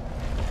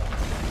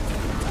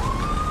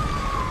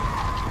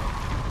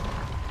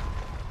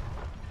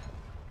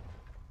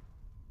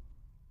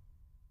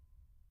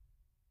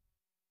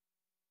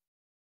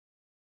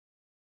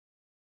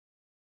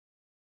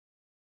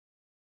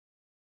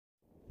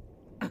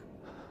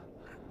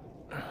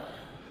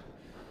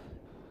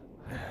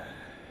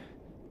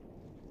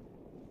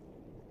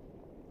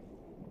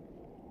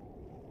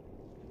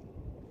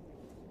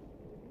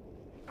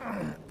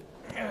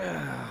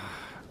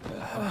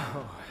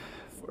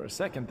 For a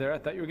second there, I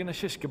thought you were gonna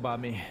shish kebab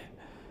me.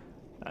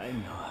 I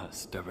know how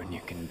stubborn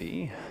you can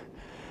be.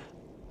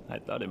 I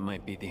thought it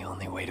might be the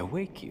only way to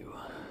wake you.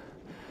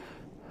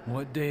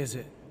 What day is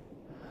it?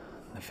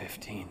 The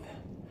 15th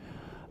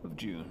of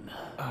June.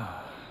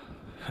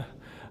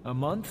 A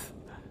month?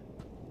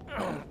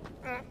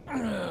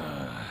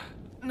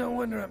 No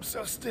wonder I'm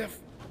so stiff.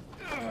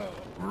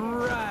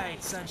 Right,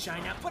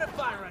 Sunshine. Now put a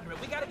fire under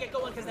it. We gotta get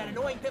going because that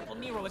annoying pimple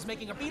Nero is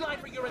making a beeline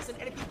for Urison,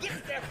 and if he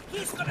gets there,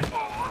 he's gonna...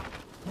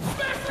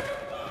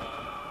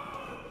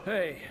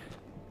 Hey,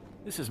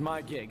 this is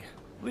my gig.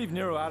 Leave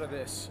Nero out of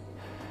this.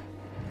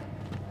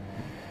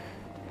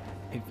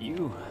 If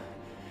you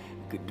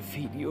could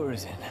defeat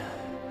Urizen,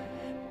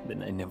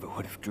 then I never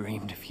would have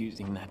dreamed of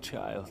fusing that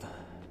child.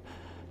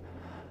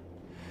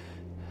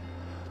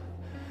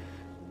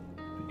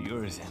 But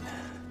Urizen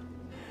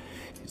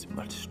is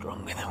much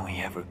stronger than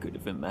we ever could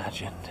have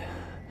imagined.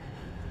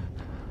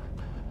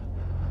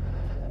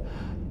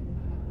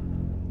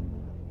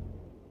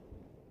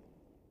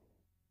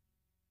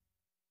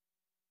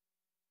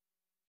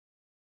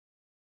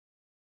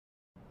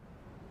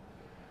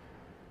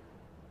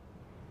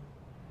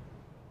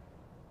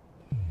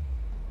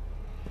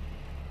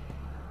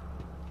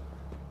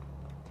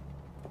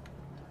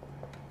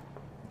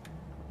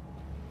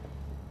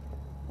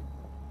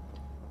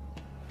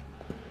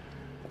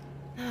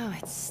 Oh,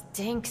 it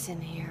stinks in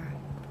here.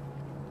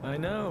 I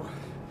know.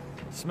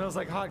 Smells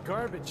like hot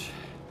garbage.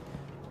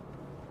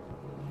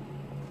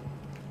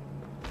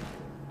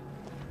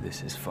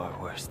 This is far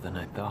worse than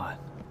I thought.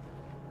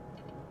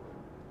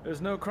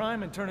 There's no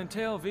crime in turning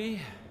tail,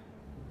 V.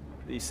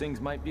 These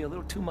things might be a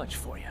little too much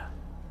for you.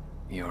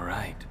 You're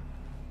right.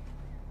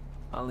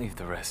 I'll leave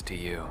the rest to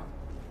you.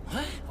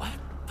 What?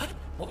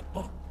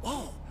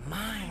 Whoa,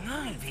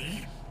 my,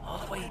 V. All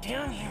the way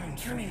down here and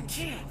turning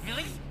tail,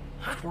 really?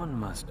 One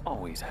must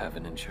always have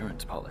an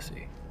insurance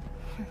policy.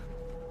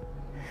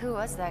 Who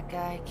was that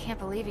guy? Can't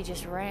believe he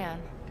just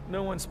ran.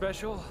 No one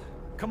special?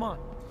 Come on.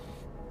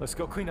 Let's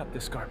go clean up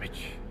this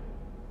garbage.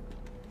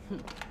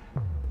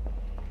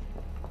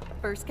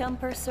 First come,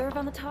 first serve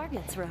on the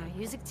targets, right?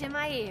 Music to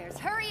my ears.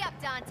 Hurry up,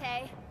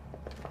 Dante!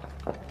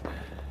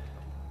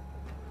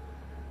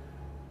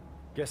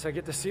 Guess I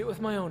get to see it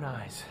with my own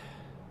eyes.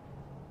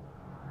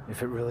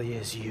 If it really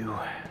is you.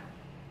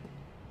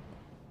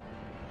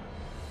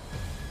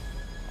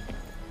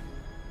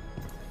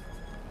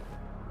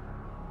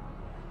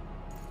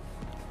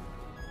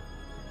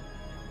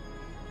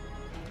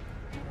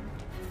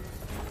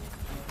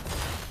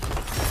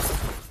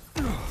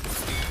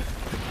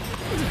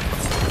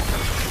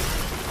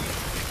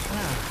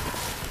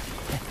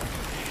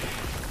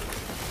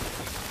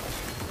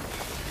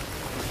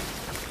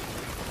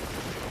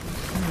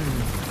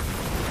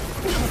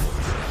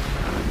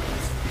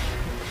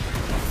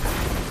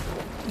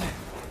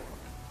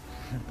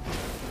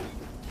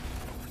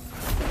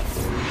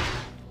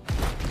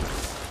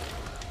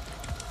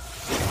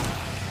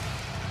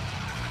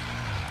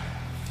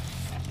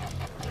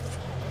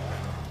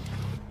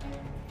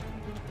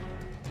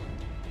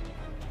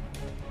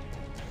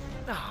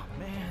 Oh,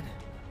 man.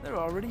 They're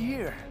already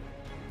here.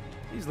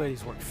 These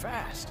ladies work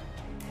fast.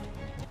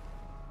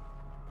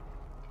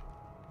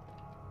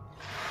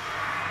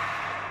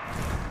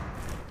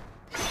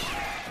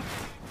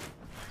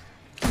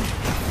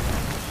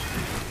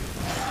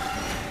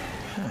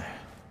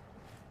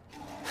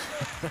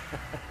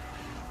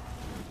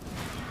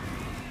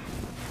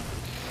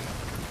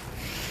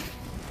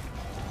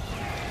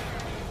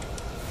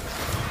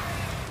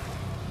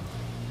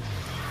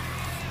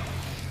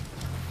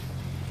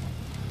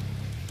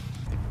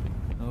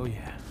 Oh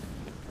yeah,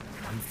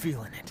 I'm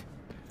feeling it.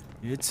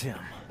 It's him.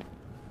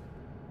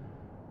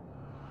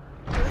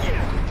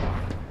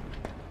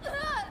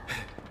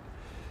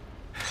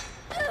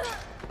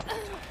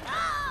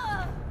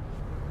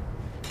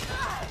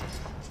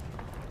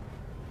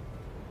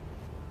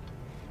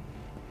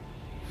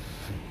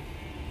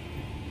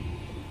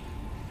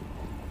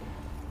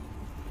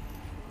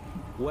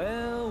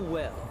 Well,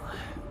 well.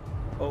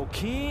 O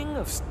king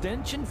of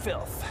stench and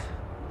filth.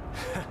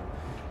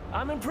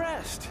 I'm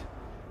impressed.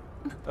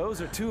 Those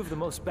are two of the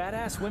most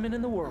badass women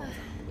in the world.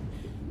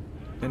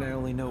 And I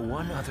only know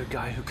one other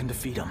guy who can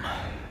defeat them.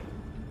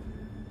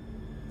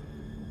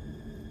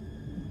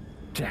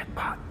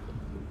 Jackpot.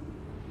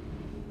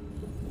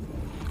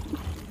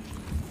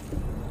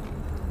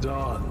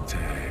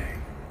 Dante.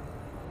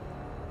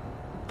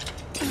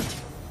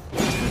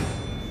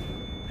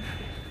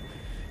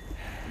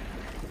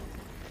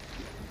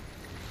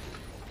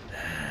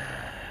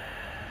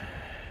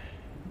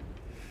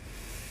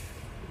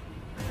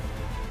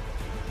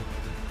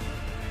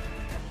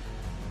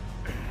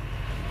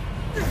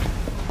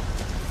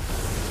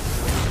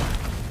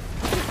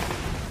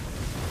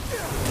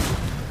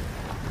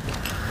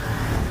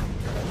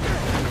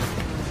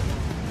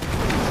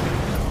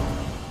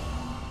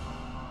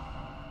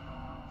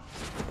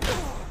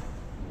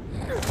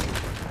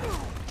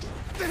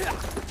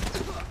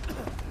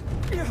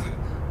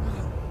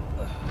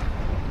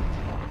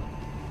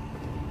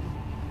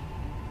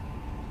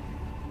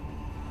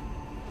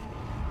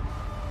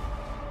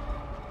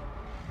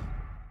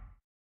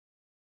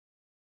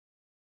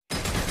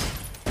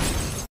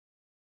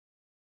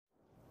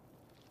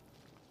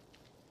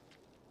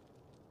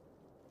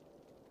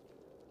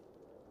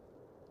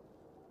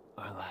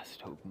 Our last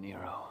hope,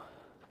 Nero,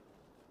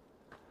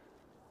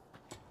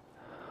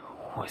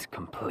 was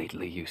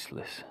completely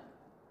useless.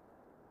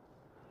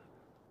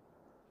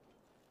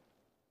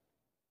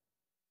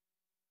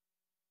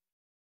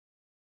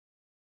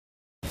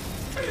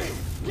 Hey!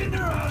 Get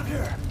Nero out of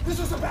here! This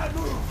is a bad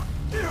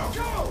move! Nero,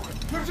 go!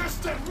 You're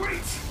just dead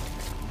weight!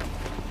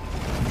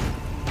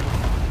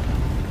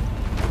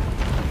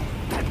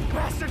 That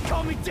bastard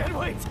called me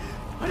deadweight!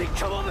 I didn't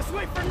come all this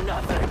way for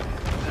nothing!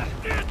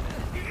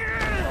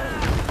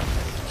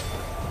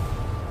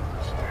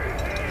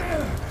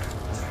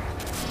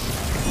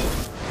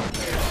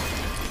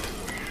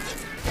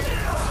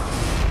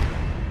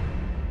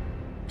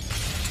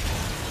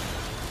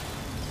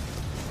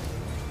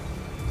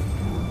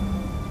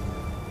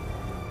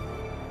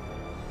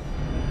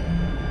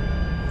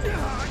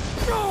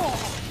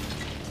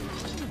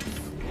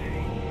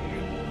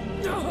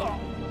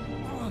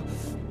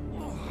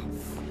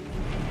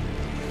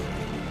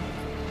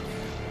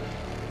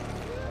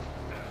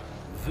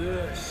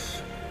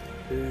 This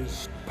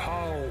is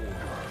power.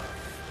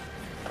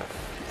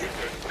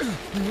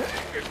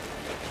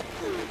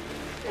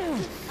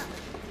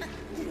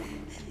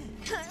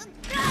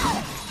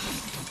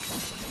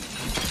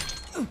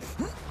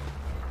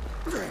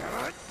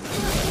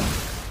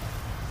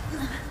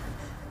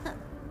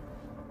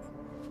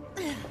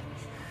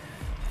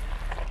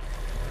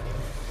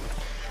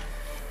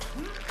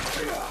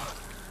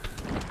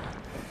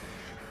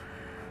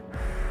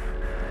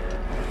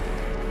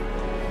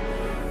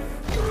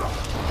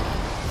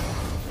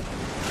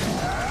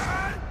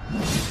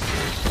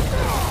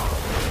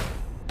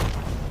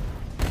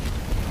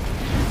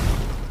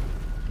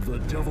 The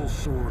Devil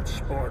Sword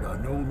Sparta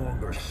no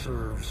longer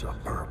serves a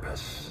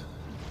purpose.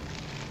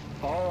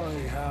 I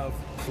have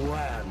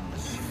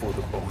plans for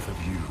the both of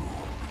you.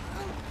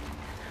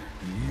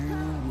 You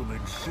will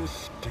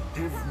exist to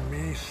give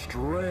me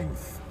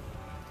strength.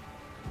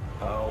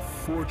 How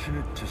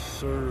fortunate to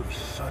serve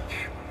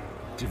such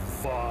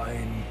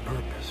divine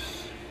purpose.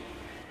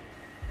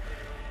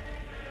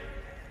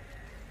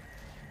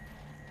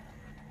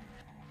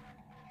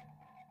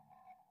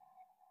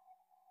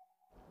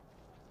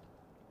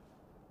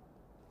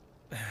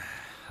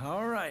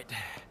 All right,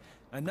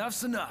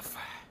 enough's enough.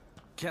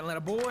 Can't let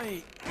a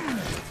boy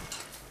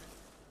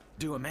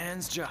do a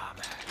man's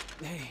job.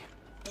 Hey,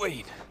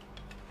 wait.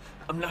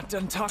 I'm not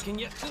done talking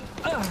yet.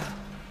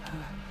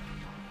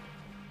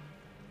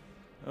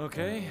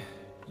 Okay,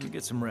 you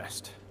get some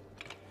rest.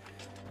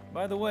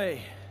 By the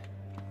way,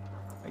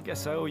 I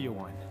guess I owe you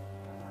one.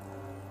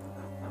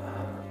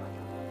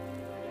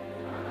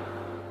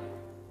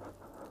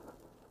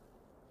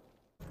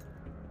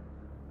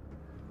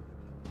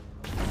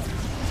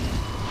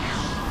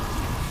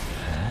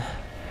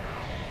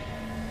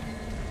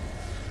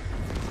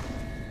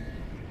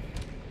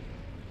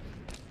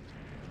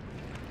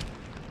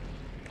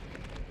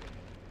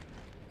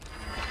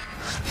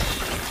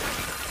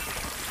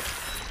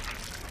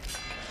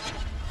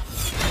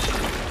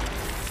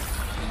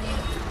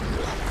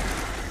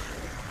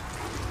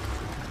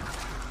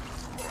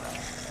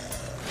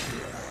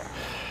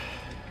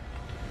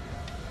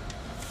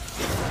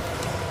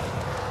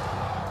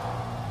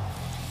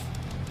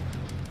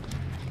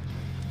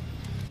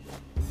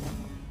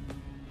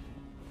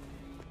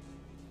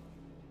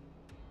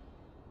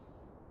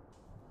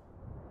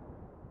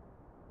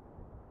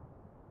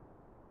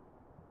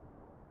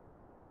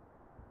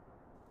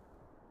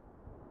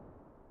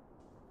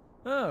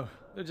 Oh,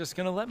 they're just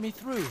gonna let me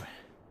through.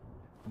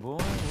 Boy,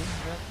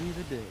 wouldn't that be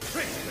the day.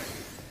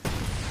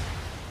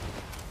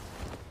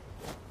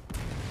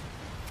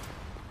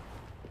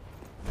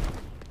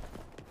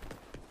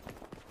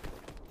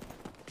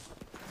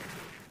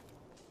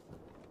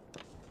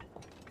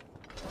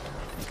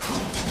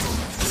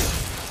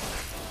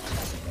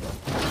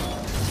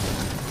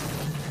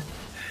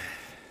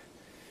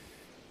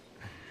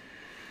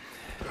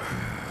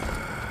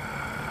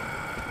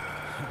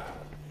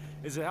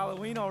 Is it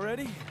Halloween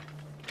already?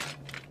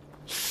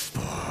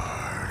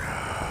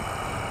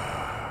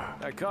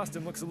 That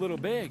costume looks a little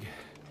big.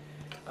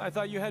 I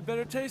thought you had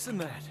better taste than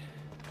that.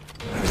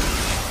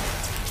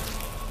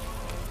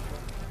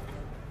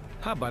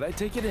 How about I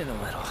take it in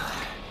a little?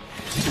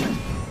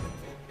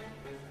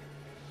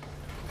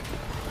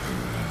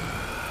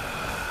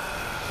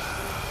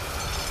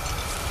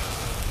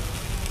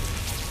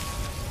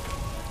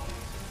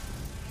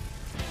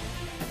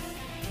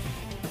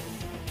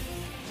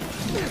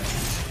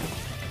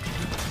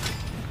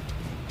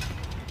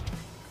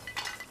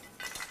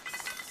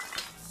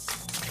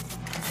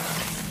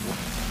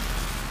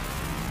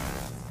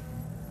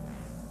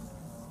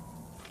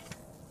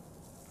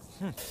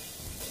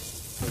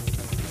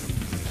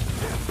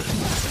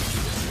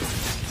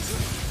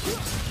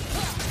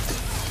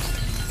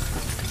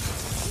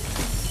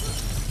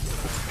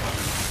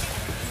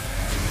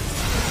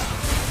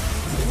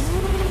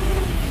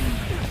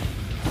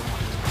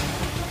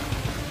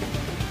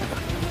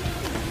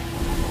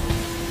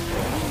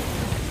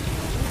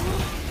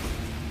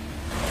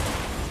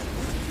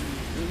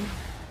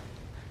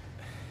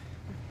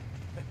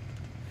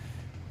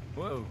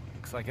 Whoa,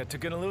 looks like I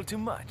took in a little too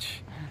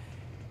much.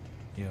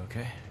 You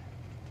okay?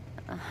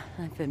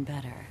 I've been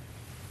better.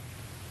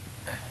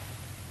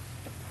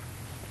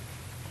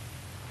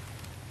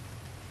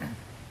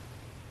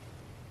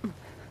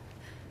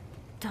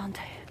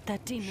 Dante,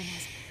 that demon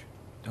is...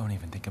 Don't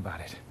even think about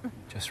it.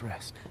 Just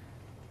rest.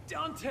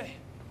 Dante!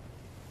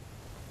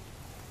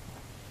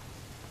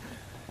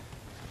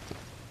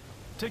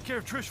 Take care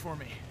of Trish for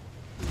me.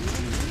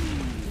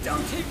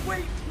 Dante,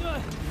 wait!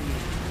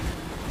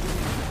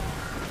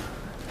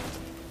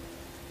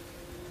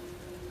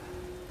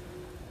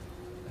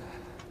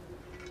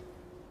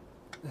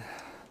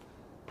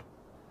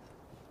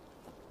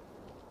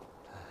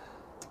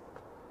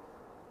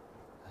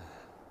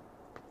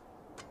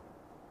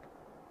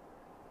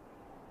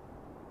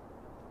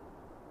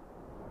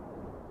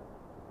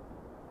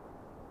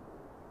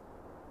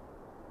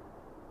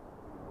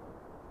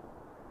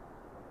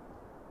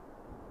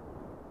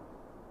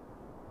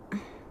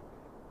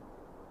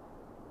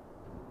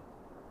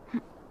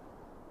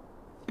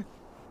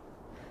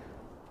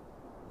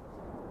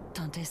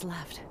 Dante's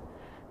left.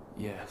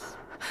 Yes.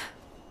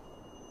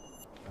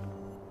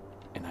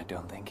 And I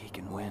don't think he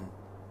can win.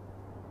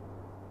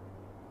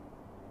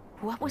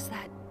 What was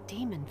that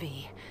demon,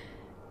 V?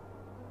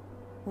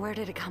 Where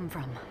did it come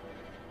from?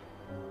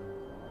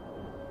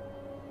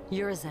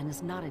 Urizen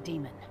is not a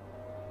demon.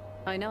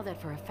 I know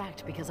that for a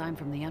fact because I'm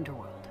from the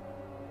underworld.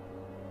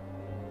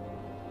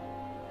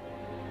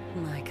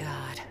 My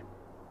God.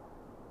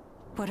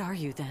 What are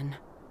you then?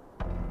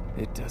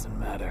 It doesn't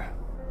matter.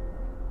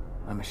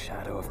 I'm a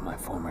shadow of my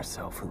former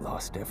self who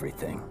lost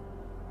everything.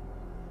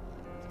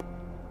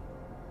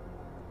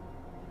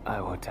 I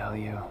will tell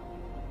you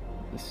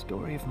the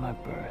story of my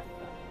birth.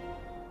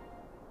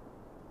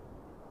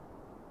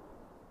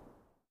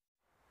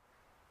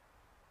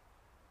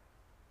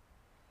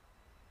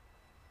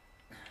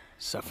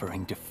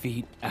 Suffering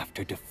defeat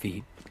after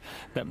defeat,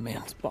 that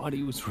man's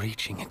body was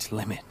reaching its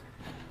limit,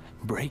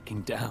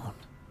 breaking down.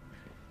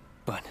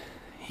 But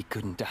he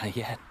couldn't die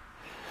yet.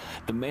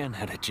 The man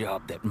had a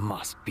job that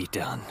must be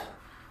done.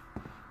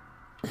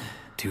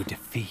 To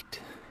defeat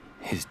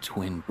his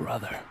twin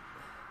brother.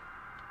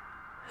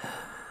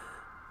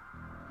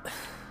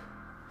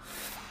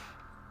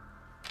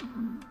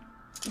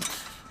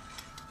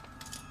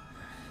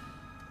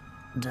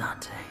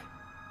 Dante.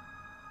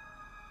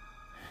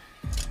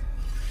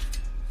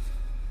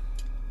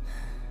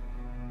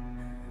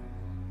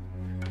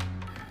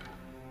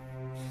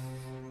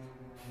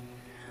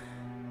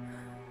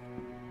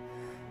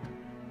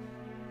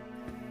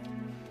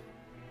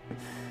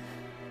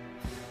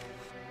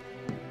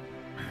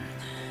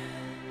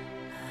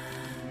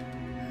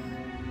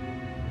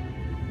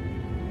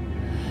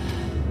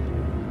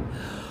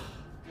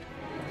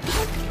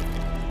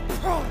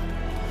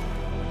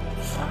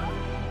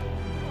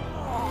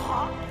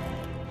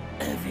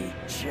 Heavy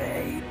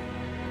jade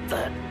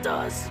that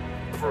does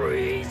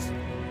freeze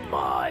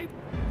my...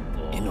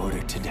 In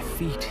order to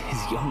defeat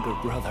his younger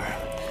brother,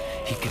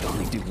 he could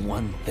only do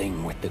one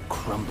thing with the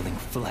crumbling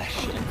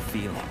flesh and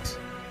feelings.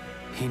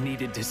 He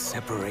needed to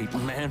separate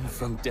man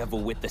from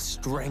devil with the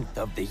strength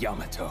of the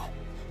Yamato.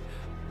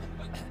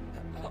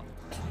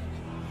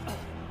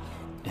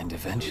 And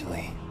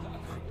eventually,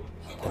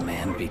 the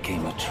man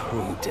became a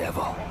true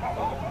devil.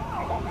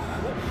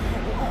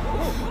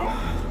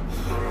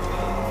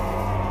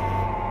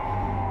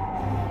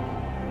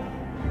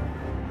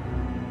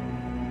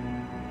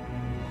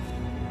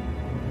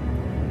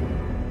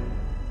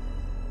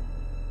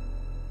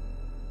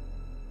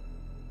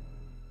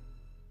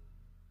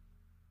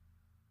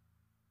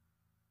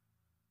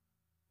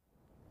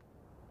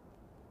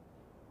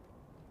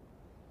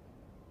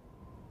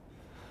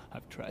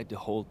 tried to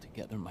hold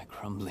together my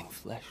crumbling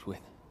flesh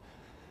with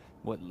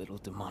what little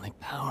demonic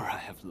power I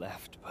have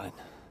left, but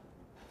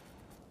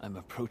I'm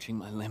approaching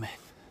my limit.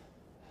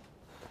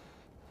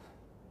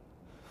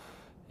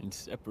 In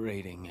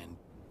separating and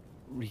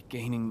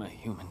regaining my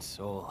human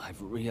soul,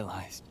 I've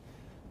realized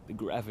the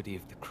gravity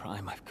of the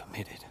crime I've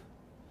committed.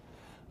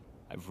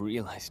 I've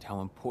realized how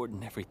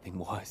important everything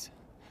was.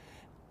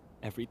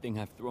 Everything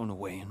I've thrown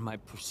away in my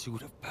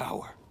pursuit of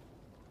power.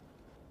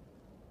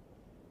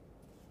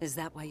 Is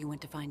that why you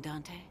went to find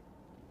Dante?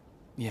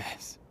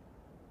 Yes.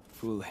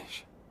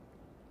 Foolish.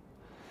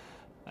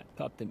 I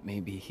thought that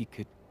maybe he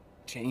could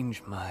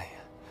change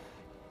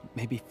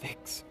maybe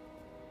fix.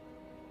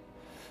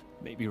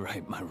 Maybe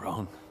right my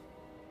wrong.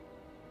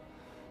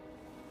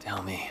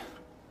 Tell me.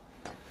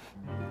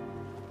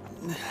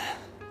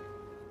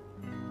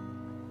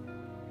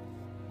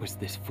 Was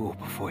this fool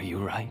before you,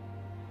 right?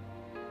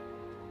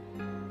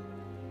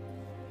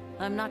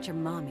 I'm not your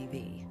mommy,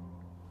 V.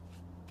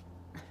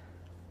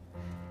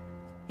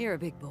 You're a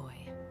big boy.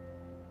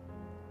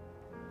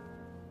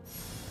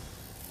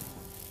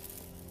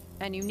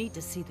 And you need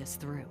to see this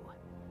through.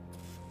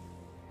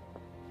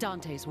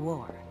 Dante's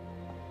war.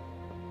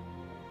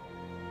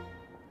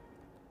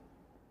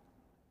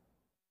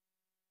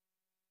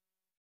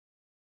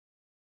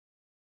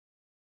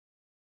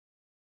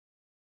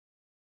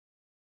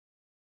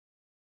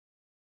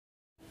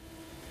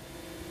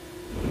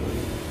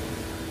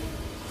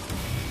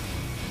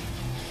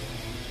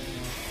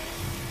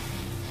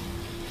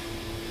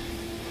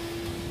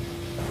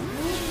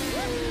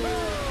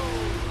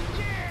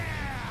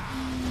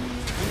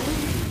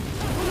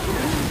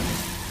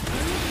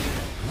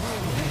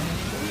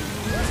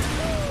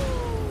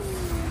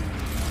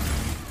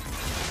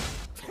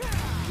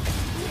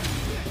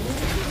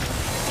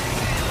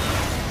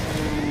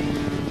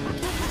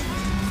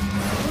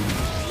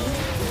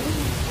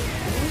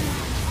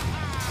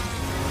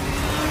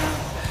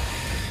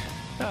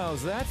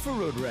 How's that for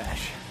road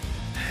rash?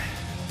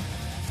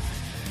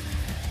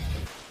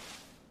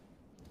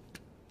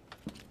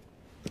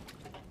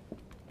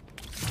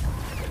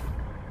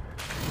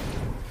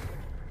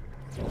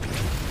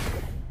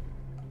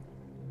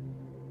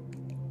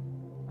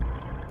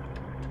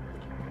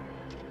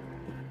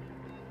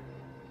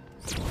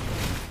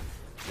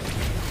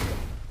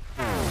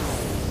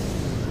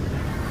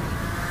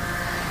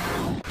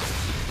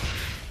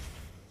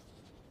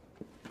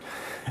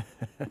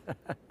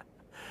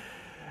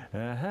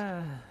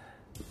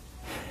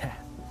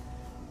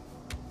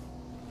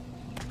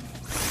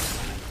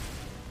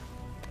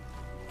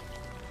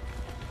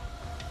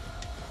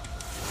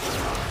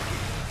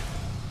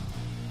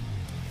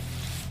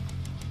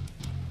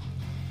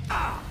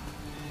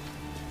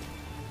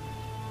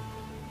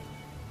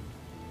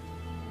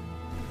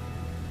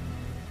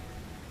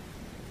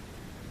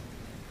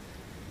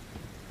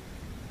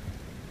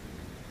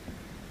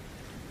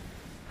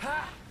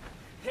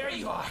 There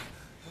you are.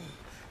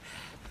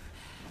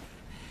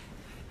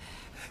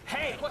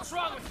 Hey, what's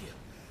wrong with you?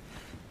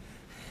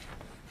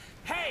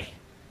 Hey!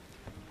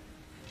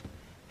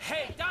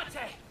 Hey,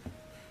 Dante!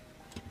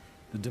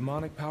 The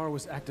demonic power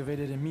was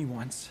activated in me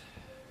once,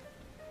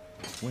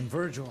 when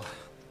Virgil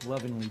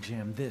lovingly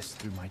jammed this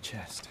through my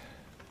chest.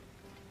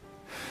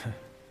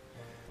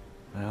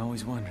 I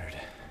always wondered,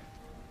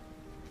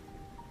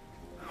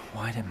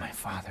 why did my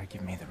father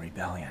give me the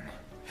rebellion?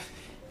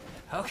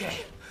 Okay,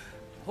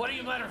 what are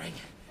you muttering?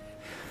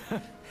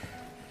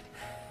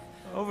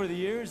 Over the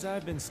years,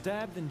 I've been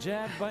stabbed and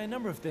jabbed by a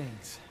number of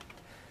things.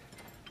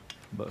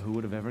 But who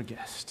would have ever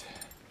guessed?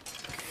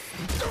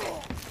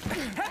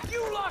 Have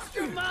you lost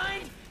your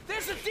mind?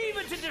 There's a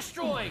demon to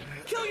destroy!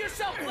 Kill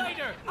yourself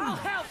later! I'll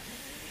help!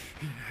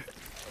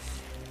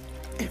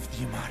 If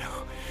the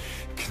Yamato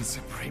can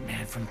separate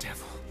man from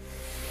devil,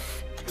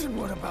 then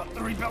what about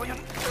the rebellion?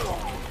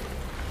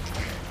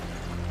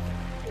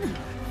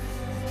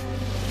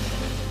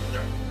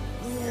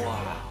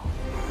 Wow!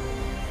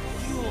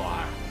 You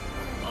are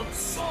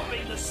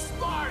absorbing the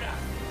Sparta!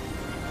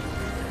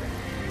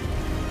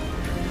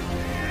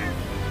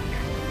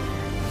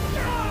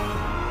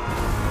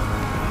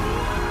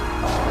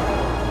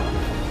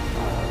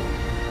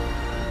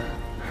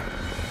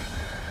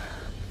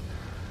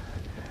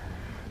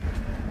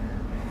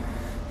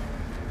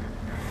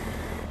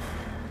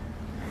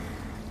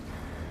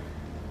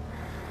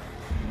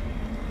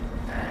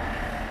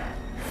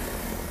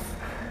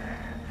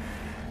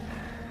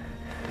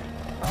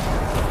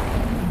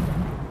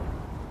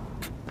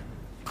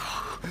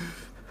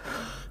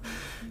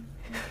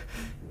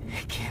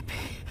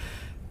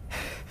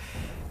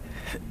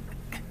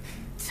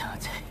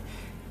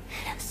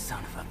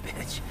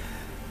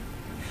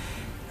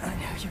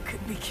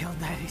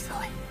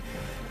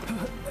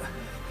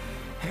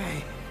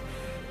 Hey,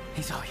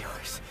 he's all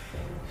yours.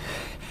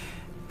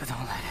 But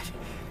don't let it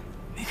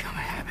become a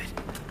habit.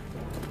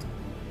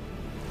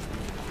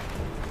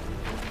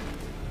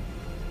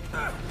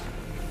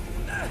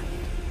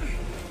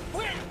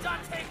 Win,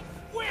 Dante!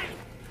 Win!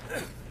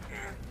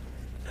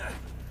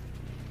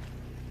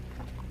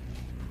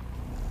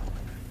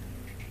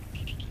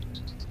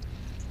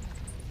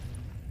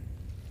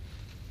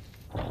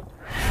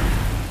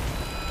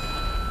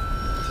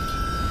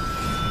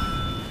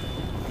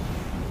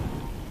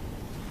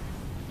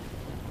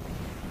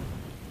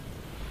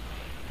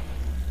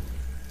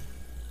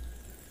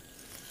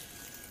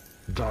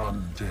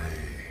 Dante.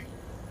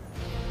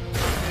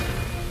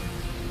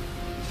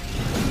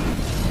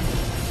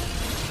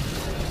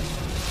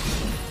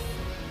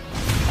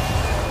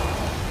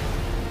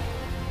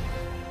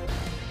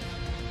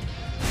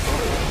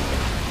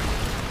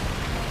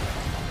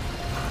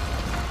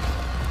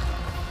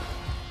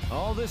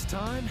 All this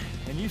time,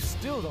 and you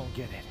still don't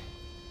get it.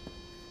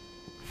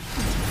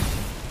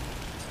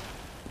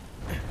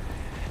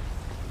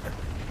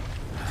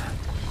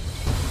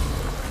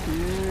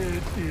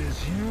 It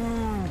is you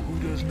who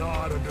does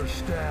not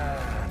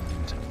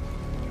understand.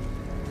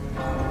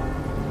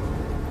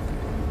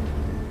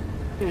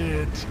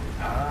 It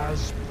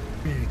has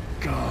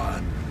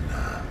begun.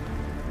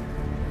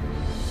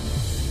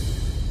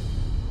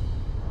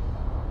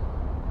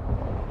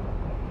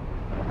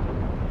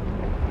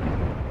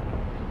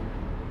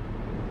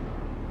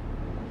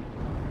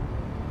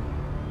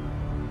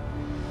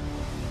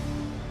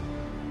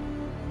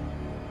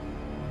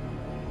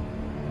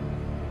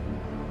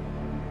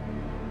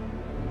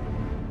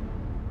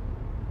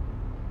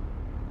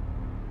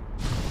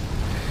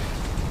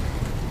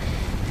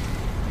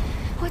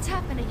 What's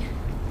happening?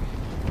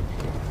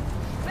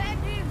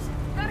 Bad news!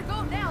 Gotta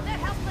go now! That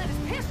houseplant is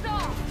pissed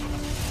off!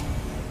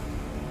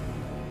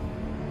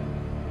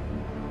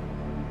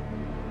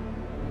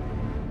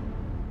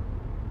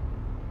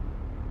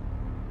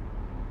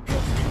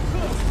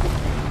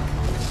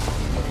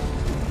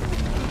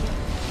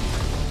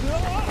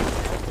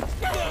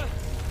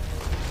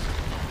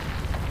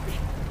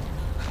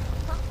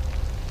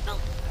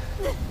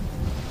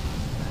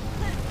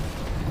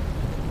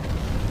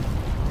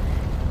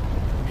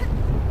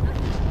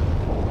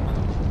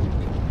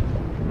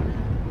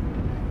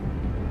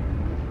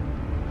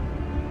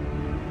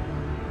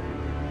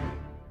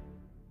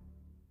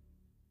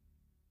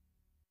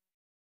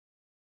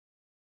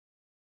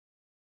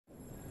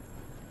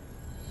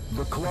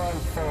 The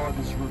Clive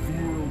is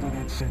revealed in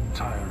its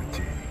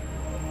entirety.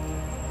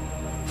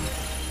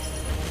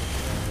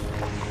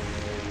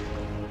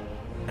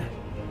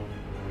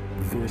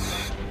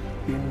 This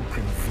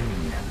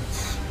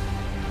inconvenience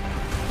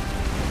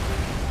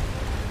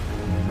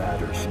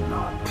matters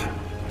not.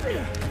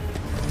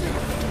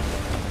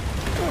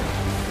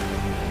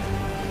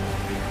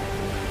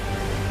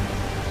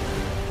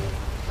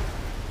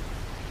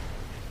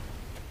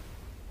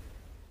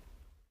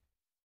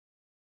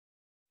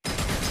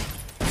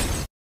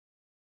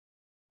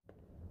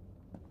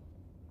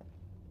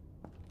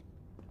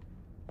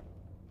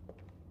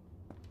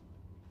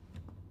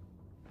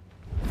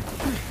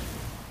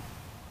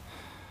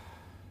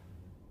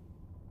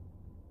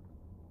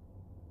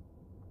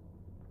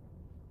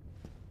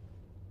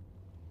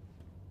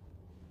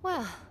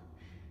 Well,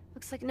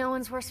 looks like no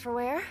one's worse for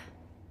wear.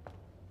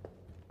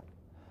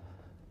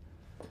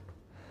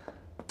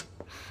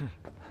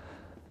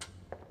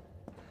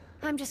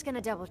 I'm just gonna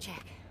double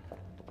check.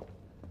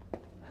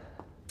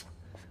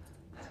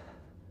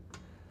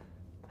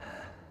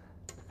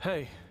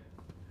 Hey,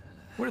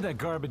 where'd that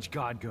garbage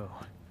god go?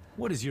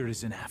 What is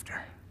Urizen after?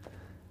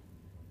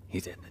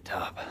 He's at the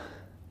top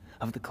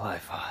of the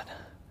Clifod.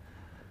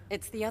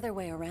 It's the other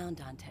way around,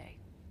 Dante.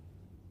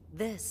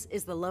 This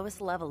is the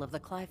lowest level of the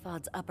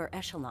Clifod's upper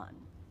echelon.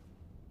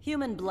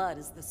 Human blood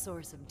is the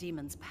source of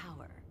demons'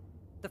 power.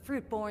 The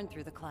fruit born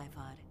through the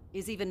Clifod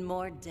is even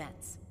more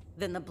dense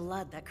than the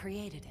blood that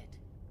created it.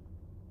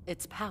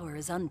 Its power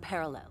is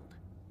unparalleled.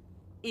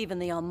 Even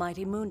the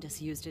almighty Mundus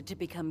used it to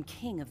become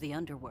king of the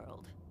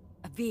underworld.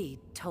 Avid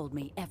told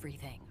me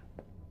everything.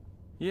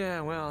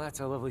 Yeah, well, that's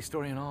a lovely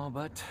story and all,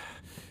 but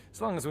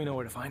as long as we know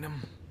where to find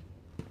him.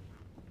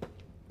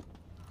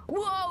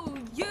 Whoa,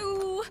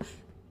 you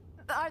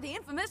are the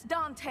infamous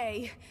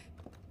Dante.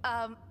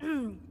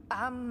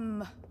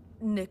 I'm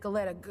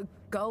Nicoletta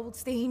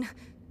Goldstein.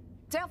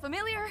 Sound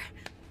familiar?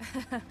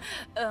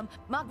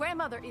 My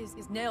grandmother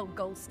is Nell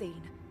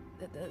Goldstein,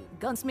 the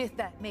gunsmith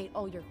that made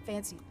all your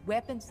fancy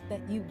weapons that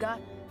you got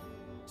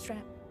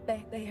strapped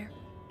back there.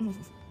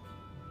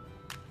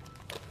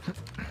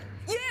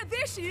 Yeah,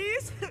 there she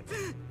is!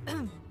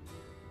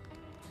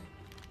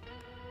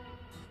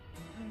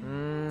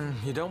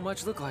 You don't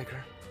much look like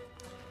her.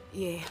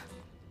 Yeah,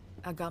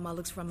 I got my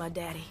looks from my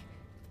daddy.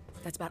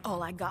 That's about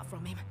all I got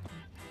from him.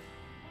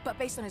 But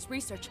based on his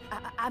research,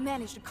 I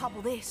managed to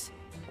cobble this.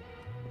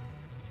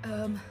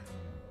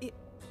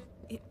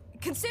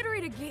 Consider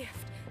it a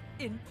gift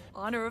in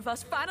honor of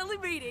us finally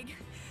meeting.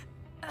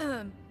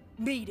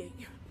 Meeting.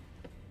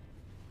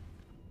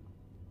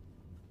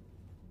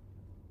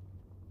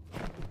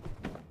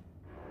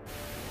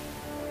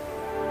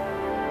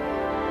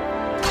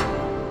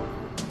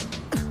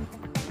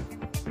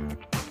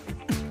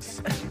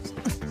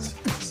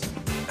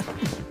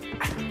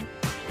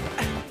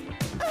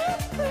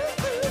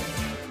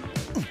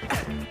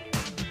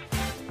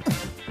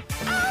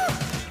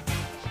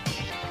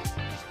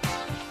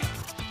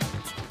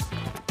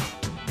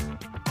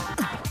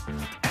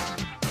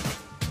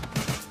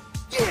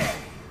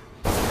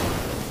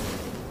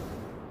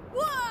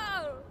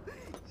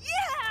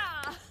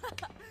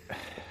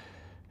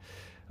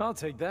 I'll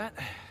take that.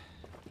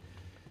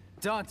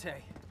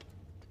 Dante,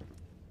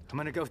 I'm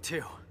gonna go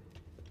too.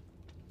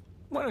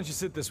 Why don't you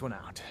sit this one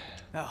out?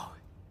 Oh,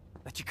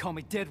 let you call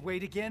me dead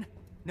weight again?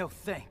 No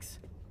thanks.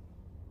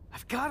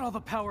 I've got all the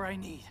power I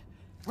need.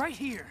 Right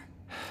here.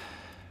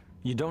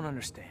 You don't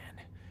understand.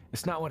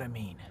 It's not what I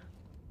mean.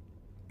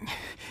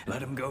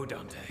 Let him go,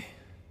 Dante.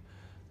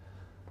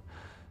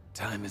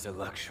 Time is a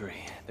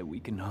luxury that we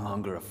can no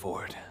longer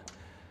afford.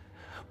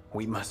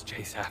 We must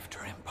chase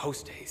after him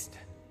post-haste.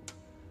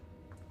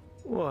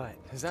 What?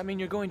 Does that mean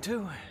you're going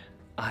too?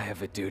 I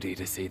have a duty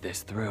to see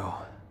this through.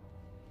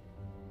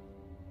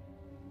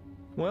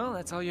 Well,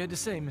 that's all you had to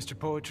say, Mr.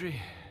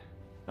 Poetry.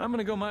 I'm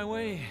gonna go my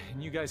way,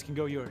 and you guys can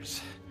go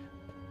yours.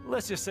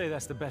 Let's just say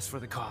that's the best for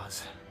the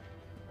cause.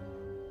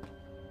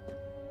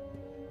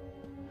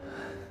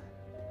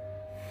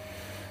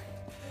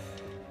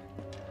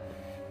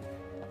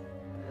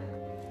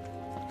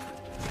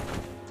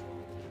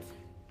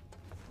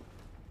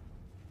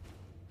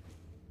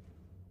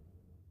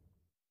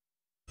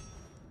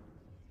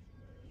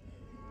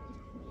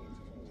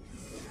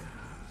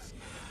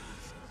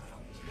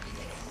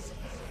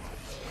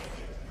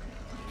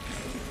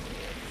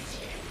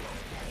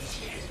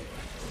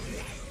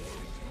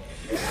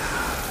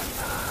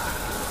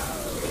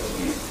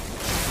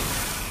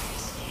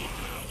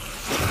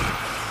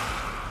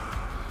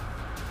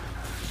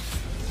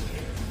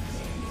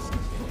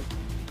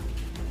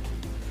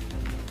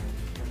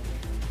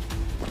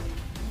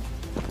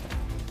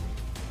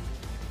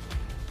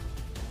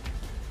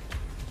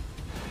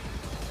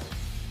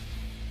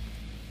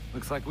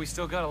 Looks like we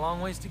still got a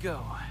long ways to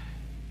go.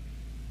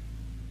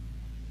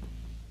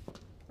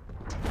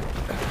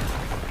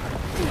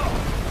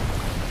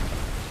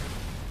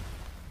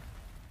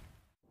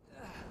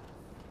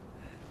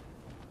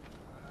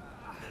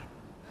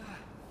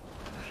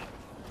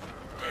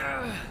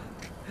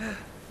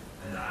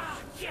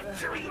 Can't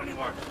carry you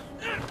anymore.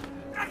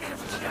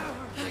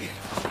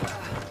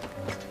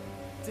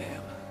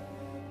 Damn.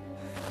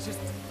 Just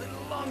a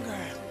little longer.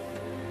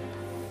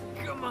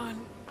 Come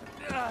on.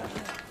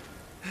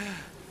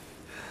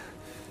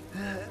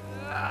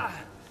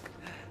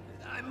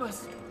 I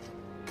must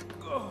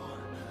go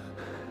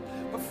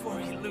before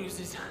he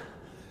loses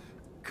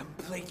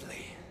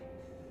completely.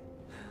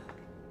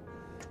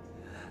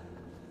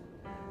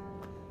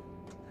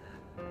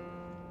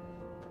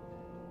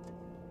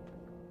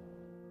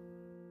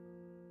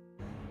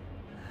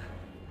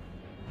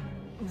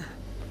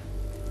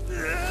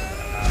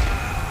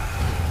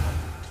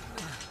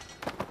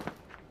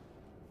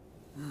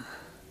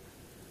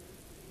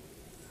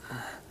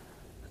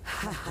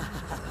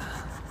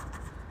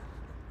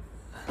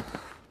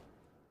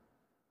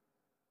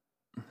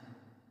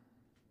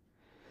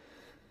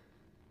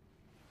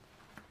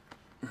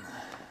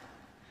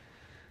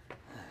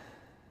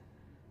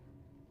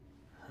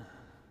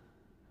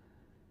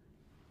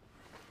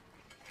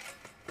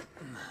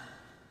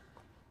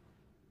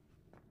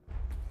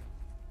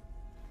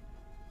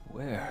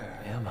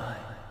 Where am I?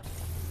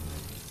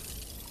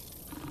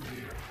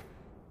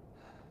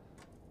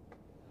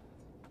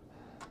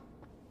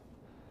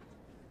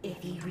 If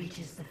he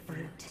reaches the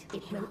fruit,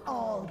 it will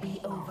all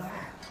be over.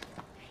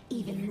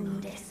 Even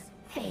Mundus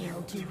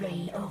failed to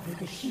reign over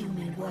the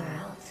human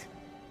world.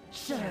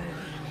 Surely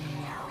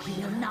now he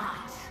will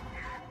not.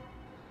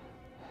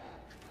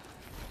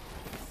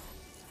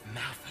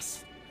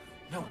 Malphus.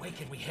 No way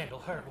can we handle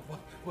her.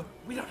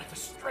 We don't have the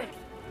strength.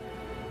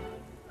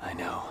 I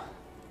know.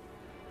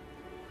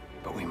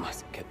 But we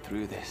must get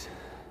through this.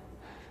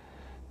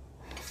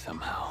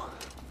 Somehow.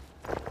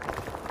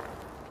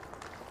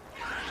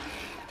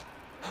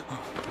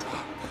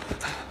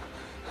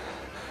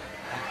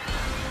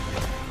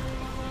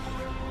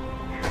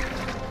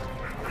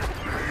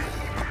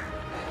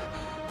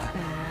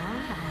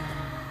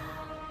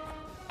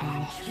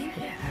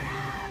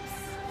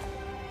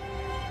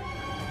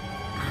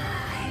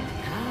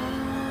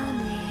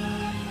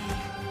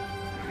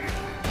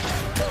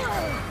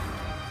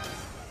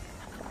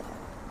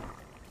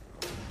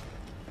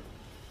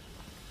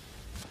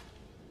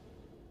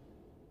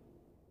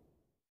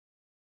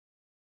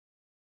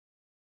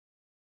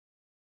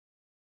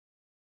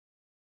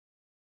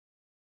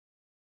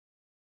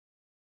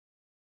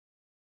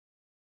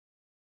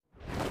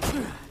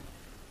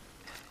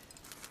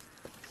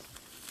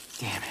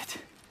 Damn it.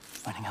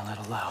 Running a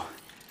little low.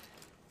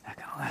 Not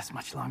gonna last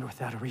much longer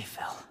without a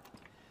refill.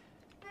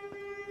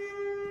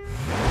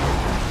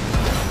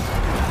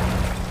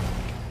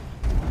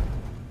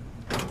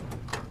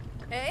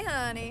 Hey,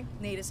 honey.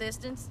 Need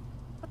assistance?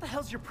 What the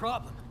hell's your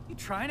problem? You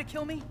trying to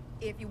kill me?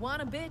 If you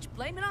want a bitch,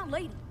 blame it on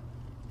Lady.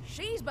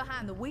 She's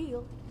behind the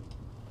wheel.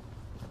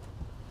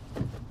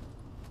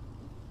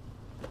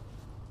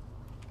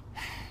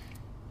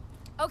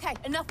 Okay,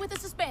 enough with the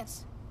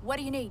suspense. What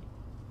do you need?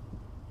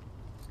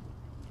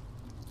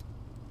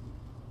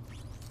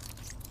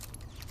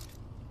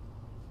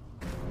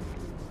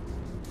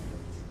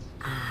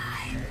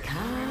 I'm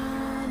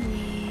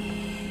coming.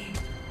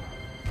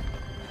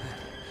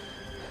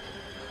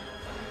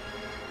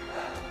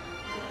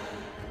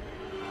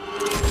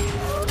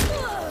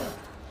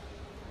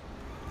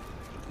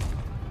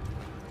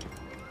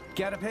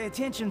 Gotta pay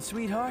attention,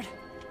 sweetheart.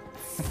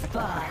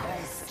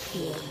 Sparta's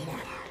king.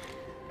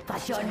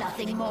 But you're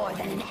nothing more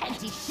than an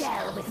empty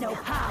shell with no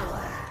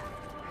power.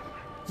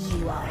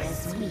 You are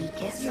as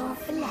weak as your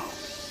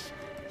flesh.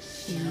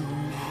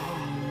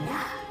 Human.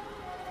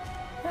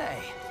 Hey,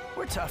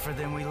 we're tougher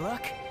than we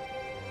look.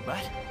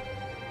 But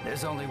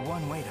there's only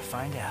one way to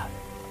find out.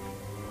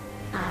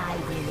 I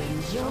will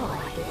enjoy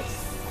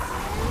this.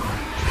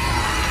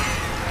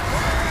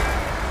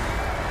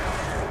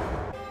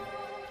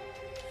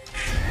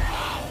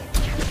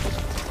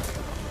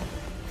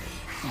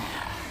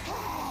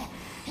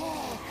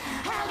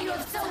 How do you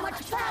have so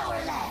much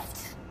power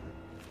left?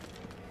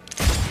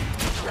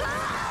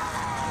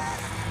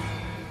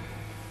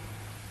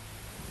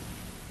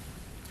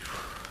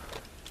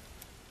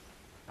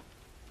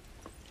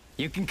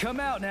 You can come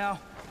out now.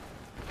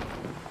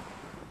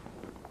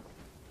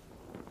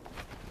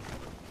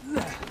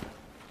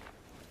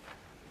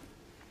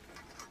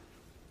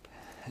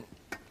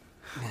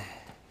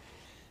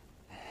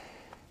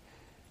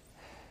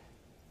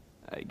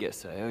 I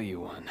guess I owe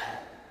you one.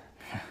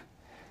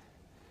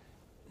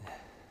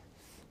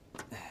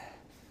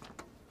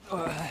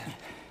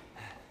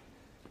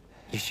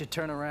 You should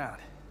turn around.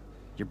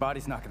 Your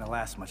body's not gonna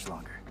last much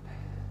longer.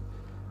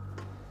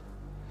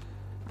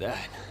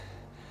 That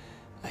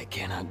I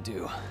cannot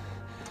do.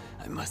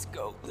 I must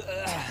go.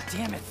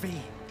 Damn it, V.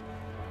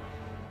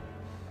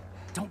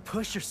 Don't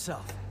push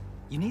yourself.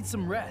 You need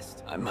some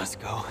rest. I must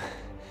go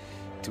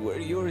to where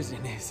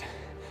Yorzin is.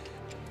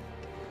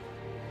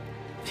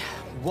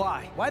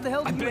 Why? Why the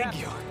hell do I you beg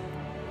you.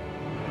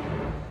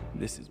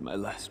 This is my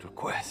last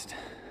request.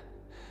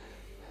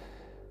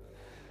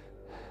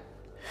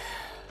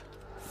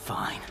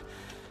 Fine.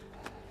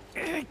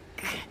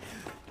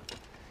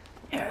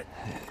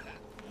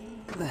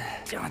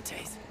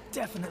 Dante's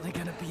definitely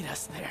gonna beat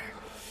us there.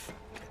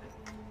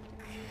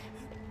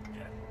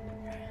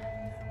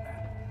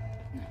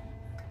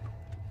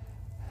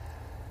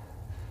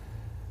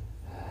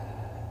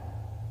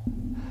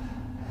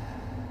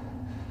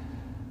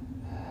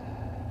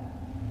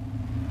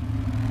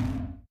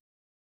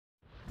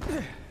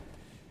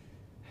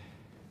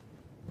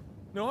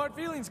 No hard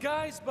feelings,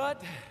 guys,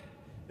 but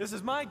this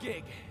is my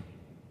gig.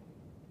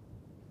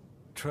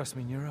 Trust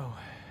me, Nero.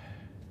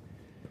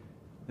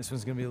 This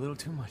one's gonna be a little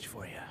too much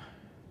for you.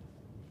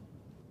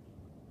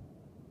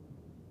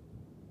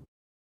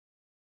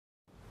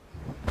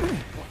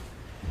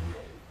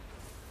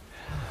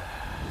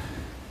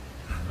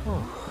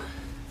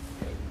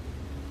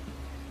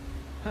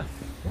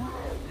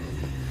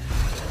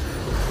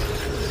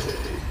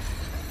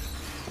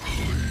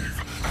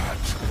 Leave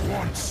at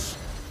once.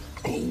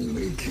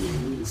 Only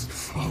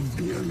kings of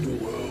the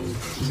underworld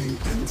may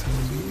enter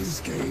these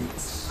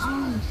gates.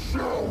 You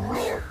shall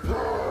not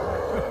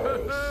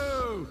pass!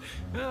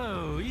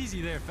 Oh,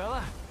 easy there,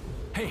 fella.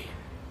 Hey,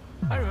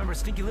 I remember a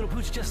stinky little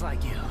pooch just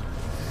like you.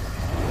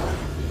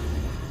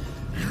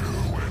 You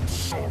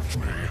insult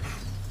me,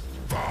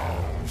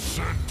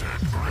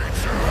 foul-scented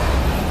creature!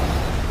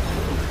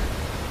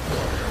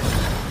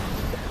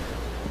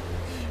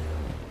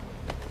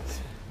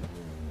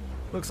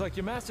 Looks like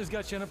your master's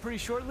got you on a pretty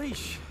short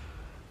leash.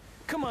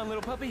 Come on,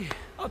 little puppy.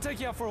 I'll take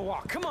you out for a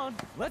walk. Come on,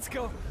 let's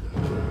go.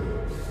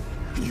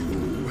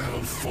 You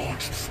have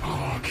fought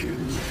our kin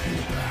in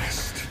the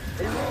past,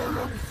 and I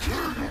am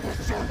king of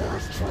the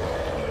Cerberus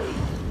tribe!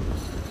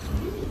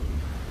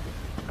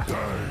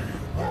 They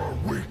were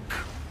weak,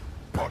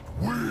 but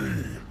we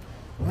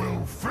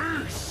will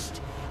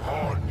feast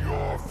on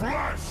your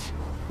flesh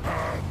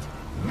and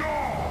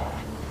gnaw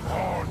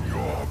on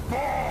your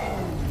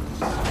bones!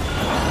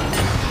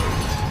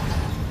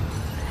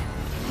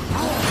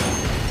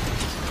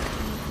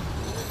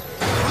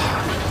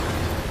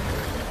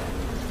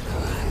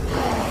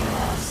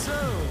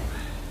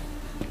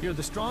 You're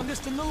the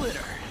strongest in the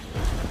litter.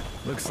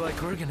 Looks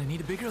like we're gonna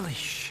need a bigger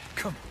leash.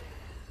 Come.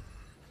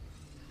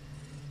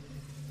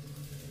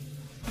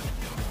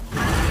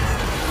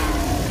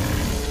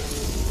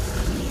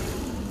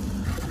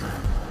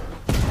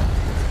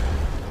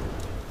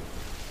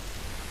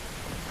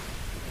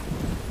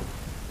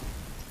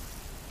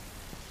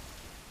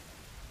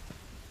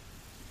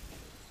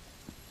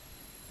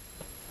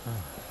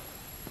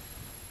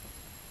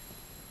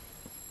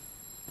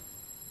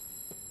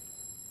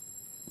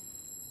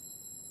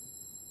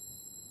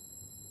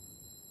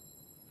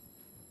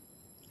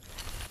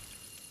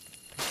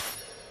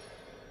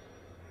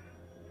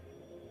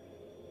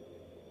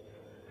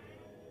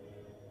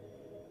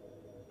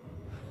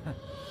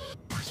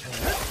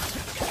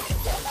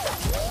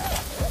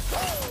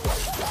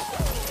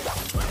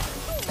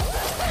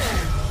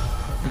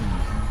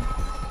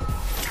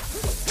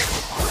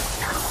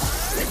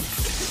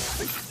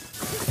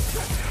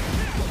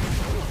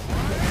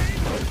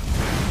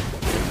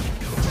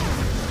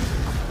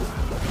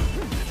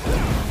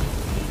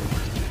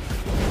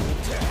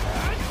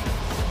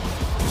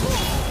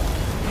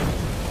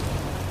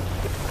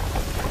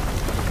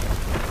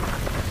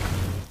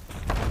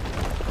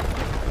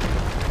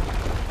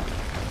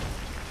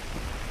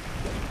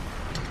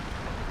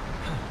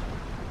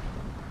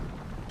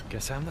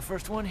 Guess I'm the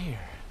first one here.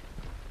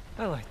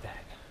 I like that.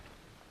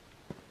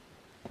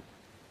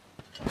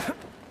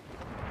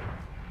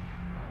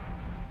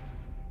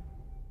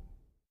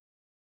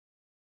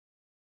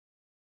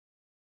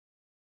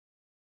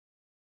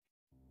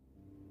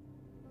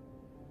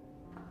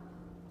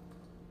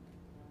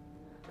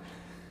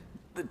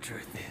 The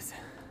truth is,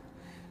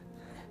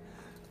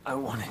 I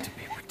wanted to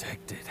be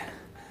protected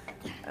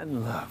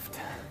and loved,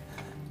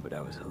 but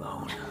I was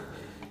alone.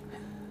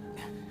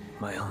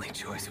 My only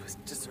choice was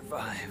to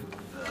survive.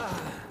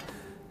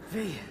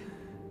 V,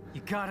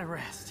 you gotta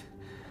rest.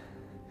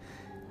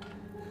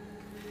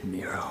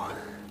 Miro,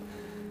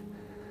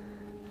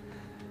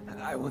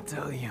 I will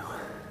tell you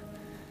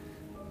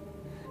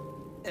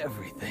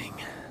everything.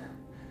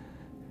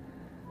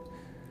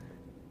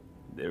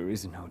 There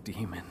is no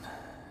demon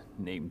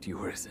named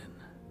Urizen.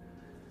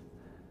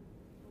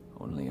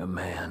 Only a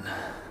man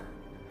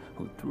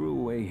who threw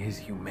away his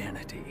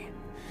humanity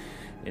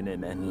in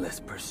an endless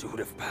pursuit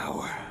of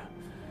power.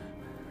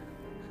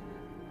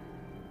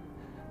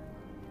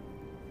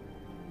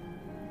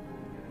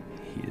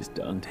 He is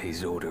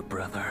Dante's older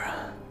brother.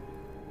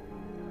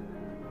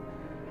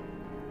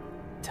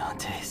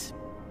 Dante's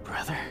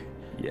brother?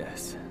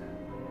 Yes.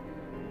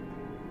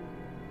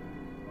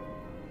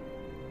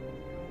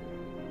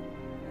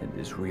 And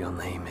his real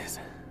name is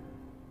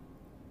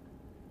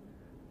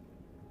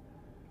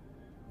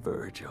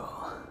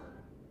Virgil.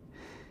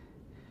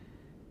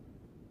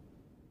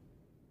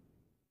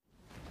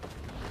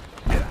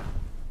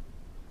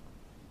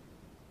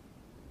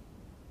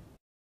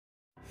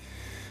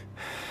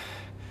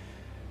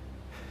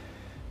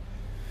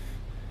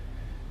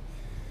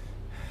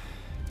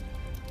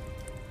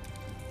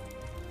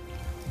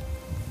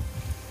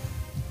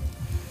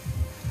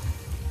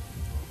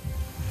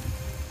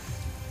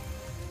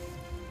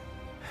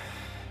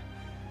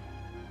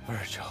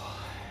 Virgil.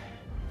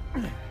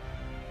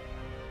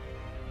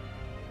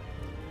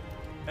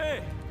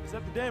 Hey, is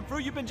that the damn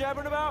fruit you've been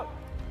jabbering about?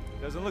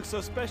 Doesn't look so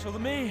special to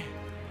me.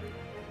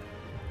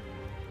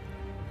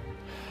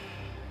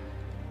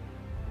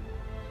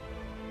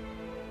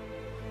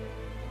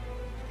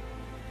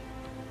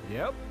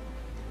 Yep.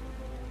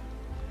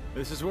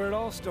 This is where it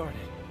all started.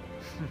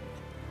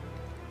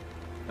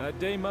 That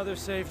day Mother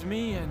saved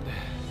me and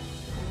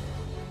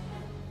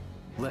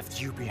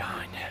left you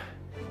behind.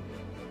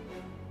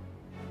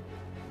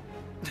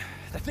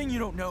 The thing you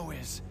don't know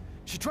is,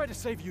 she tried to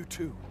save you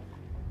too.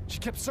 She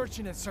kept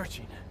searching and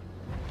searching.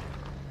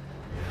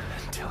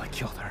 Until I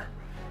killed her.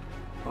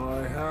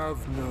 I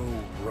have no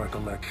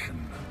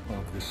recollection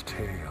of this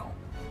tale.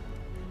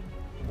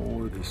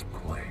 Or this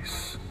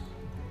place.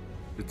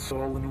 It's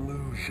all an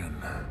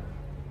illusion.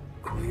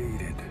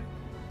 Created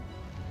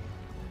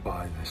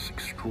by this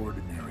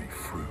extraordinary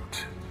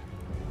fruit.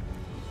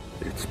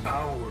 Its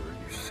power,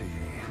 you see,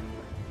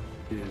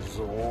 is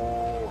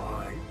all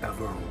I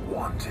ever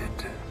wanted.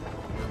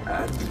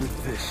 And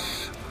with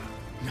this,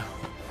 no,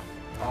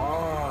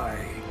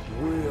 I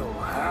will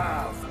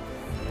have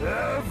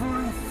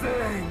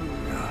everything!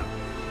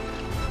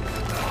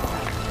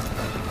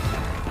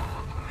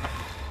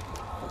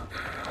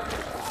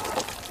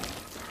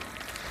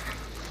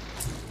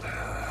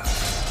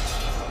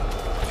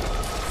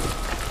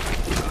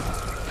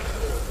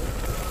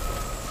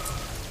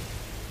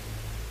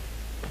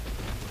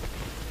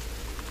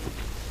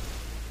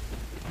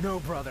 No,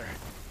 brother.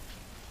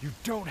 You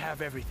don't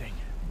have everything.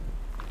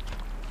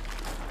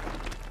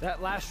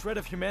 That last shred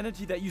of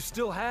humanity that you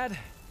still had,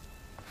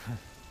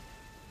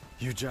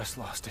 you just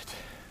lost it.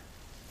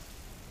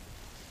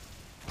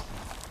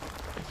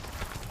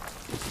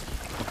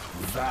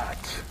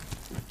 That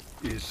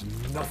is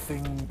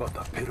nothing but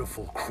the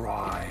pitiful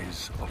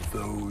cries of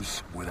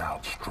those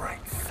without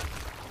strength.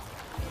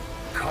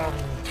 Come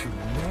to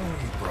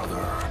me,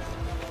 brother.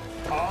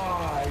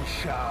 I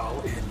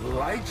shall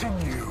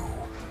enlighten you.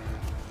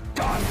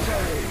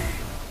 Dante!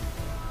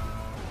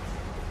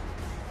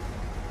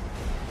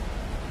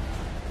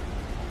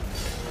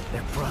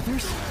 They're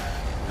brothers?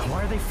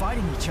 Why are they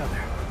fighting each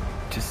other?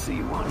 To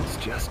see one's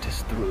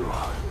justice through,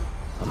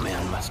 a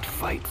man must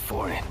fight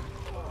for it,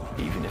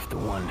 even if the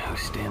one who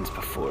stands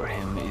before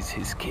him is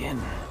his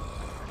kin.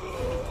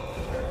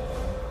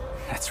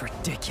 That's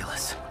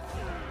ridiculous.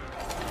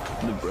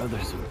 The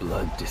brothers of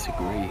blood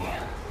disagree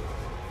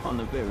on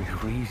the very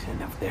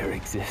reason of their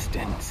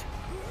existence.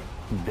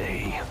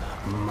 They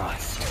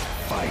must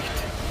fight.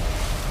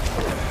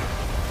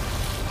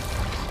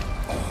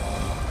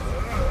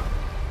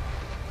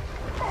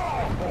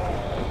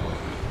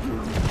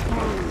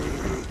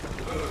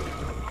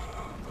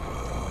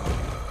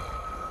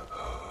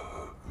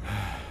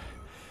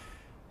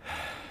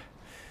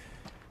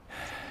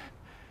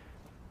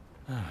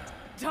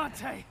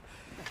 Dante!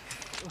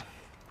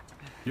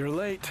 You're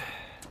late.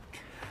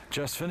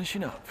 Just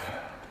finishing up.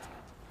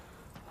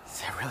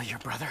 Is that really your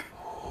brother?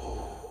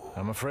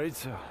 I'm afraid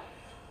so.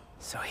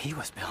 So he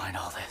was behind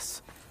all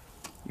this.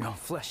 Your own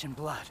flesh and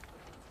blood.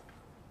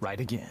 Right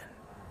again.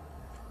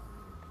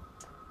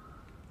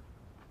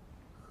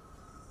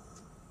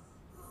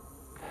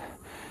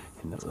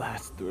 In the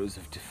last throes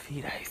of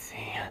defeat, I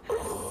see.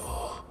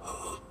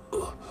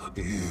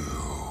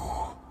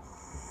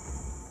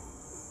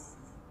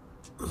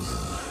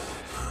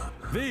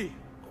 V,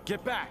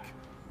 get back.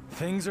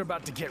 Things are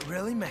about to get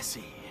really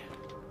messy.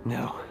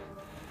 No,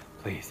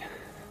 please,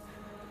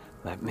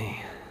 let me.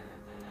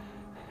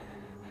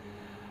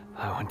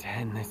 I want to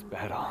end this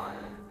battle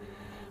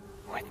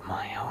with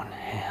my own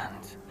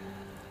hands.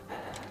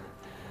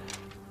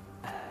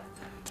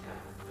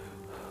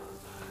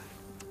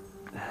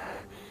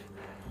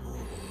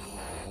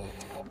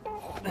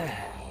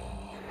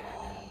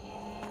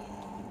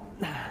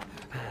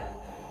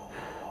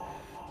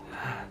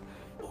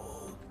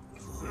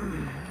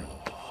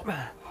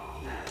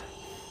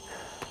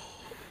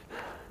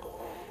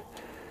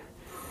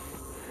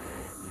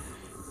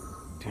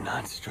 Do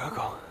not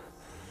struggle,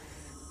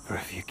 for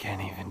if you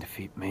can't even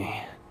defeat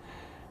me,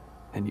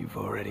 then you've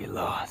already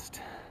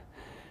lost.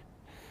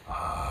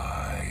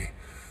 I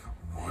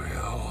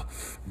will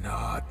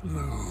not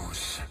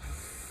lose.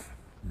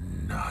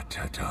 Not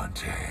to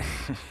Dante.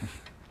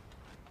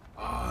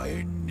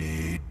 I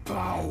need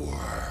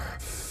power.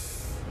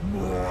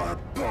 More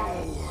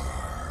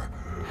power.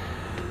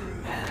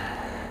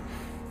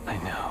 I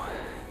know.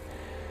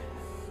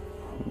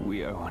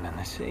 We are one and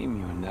the same,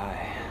 you and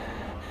I.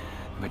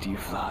 But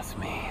you've lost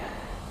me,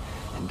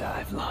 and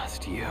I've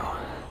lost you.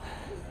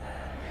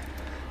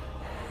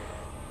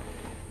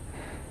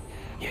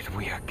 Yet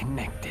we are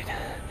connected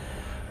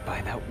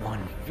by that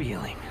one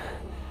feeling.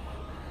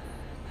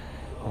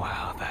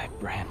 While thy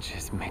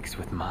branches mix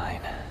with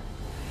mine,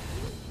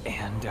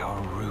 and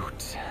our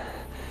roots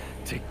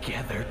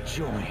together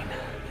join.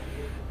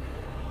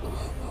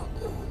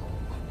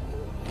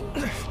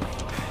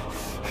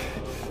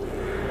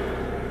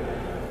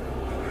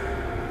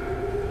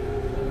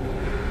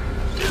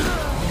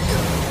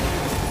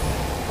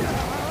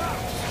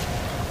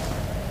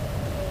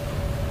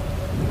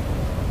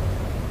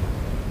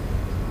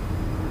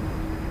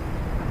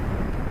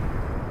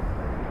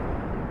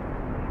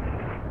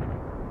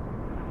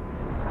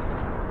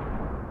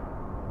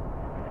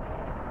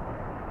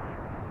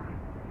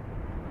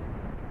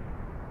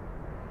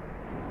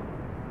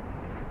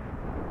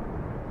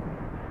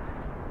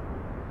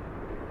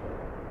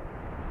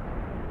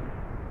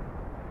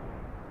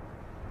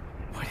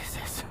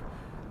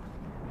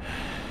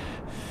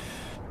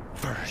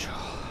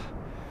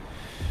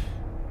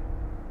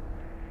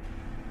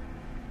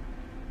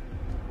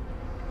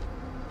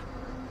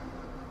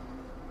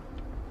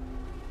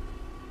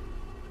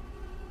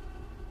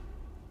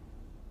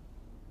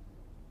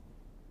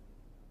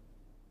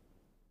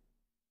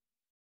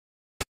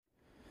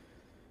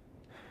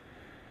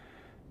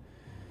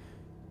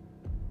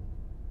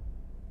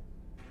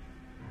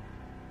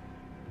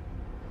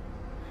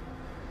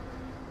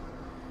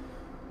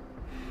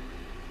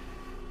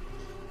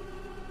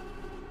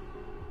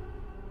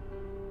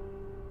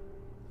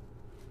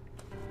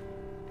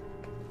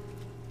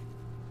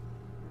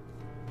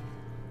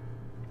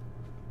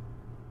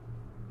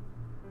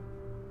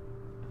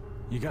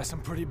 You got some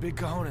pretty big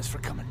cojones for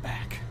coming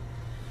back.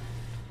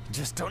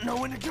 Just don't know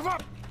when to give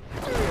up!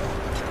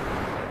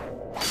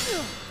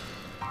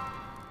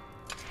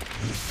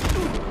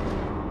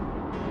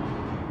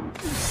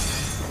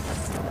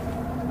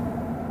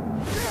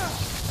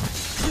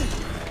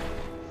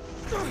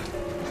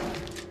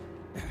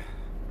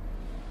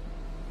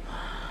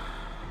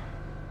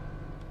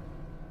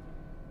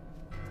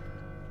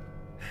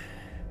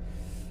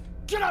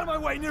 Get out of my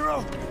way,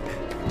 Nero!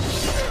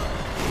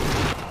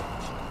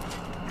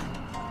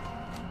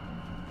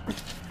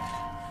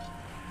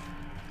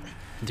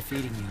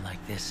 Defeating you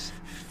like this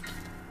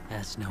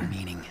has no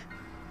meaning.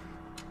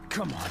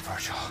 Come on,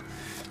 Virgil.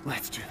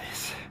 Let's do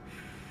this.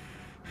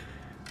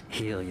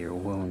 Heal your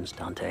wounds,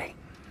 Dante.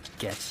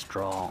 Get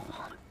strong.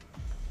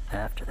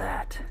 After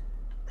that,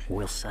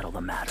 we'll settle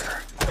the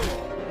matter.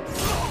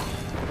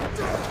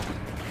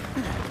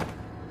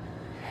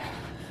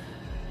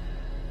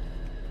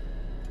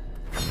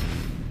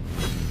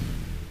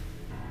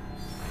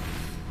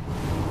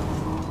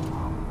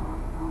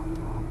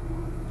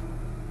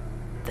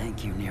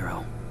 Thank you,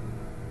 Nero.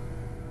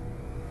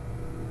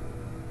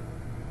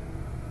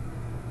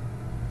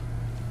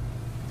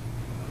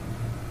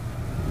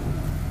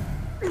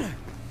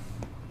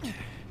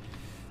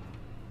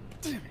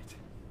 Damn it.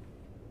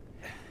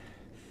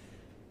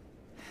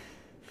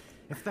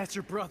 If that's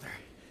your brother,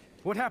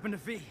 what happened to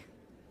V?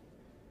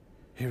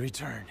 He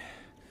returned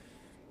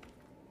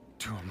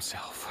to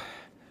himself.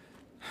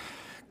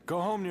 Go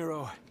home,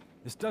 Nero.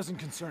 This doesn't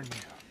concern you.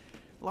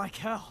 Like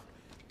hell.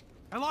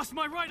 I lost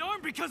my right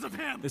arm because of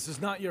him! This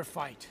is not your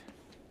fight.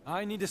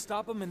 I need to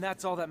stop him, and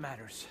that's all that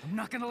matters. I'm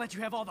not gonna let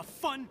you have all the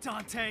fun,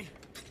 Dante!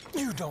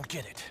 You don't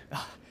get it.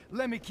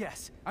 Let me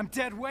guess. I'm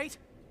dead weight?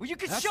 Well, you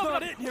can That's show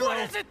not them. it, Nero.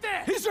 What is it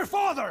then? He's your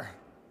father!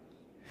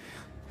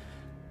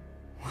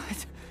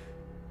 What?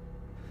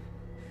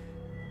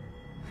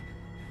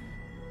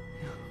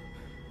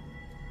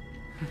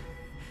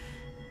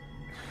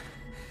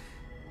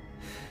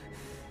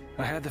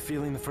 I had the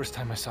feeling the first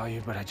time I saw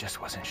you, but I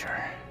just wasn't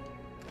sure.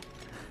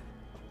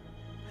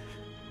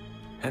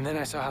 And then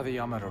I saw how the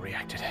Yamato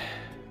reacted.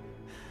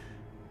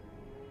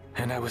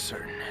 And I was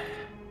certain.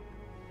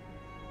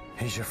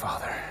 He's your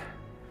father.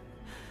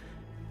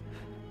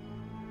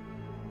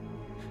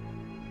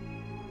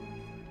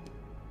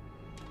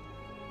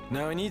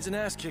 Now he needs an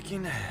ass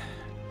kicking.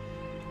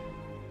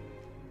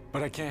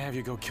 But I can't have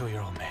you go kill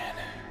your old man.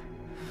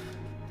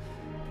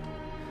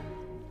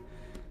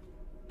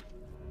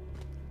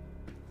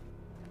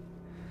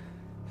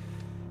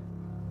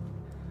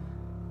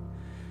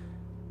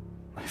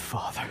 My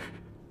father.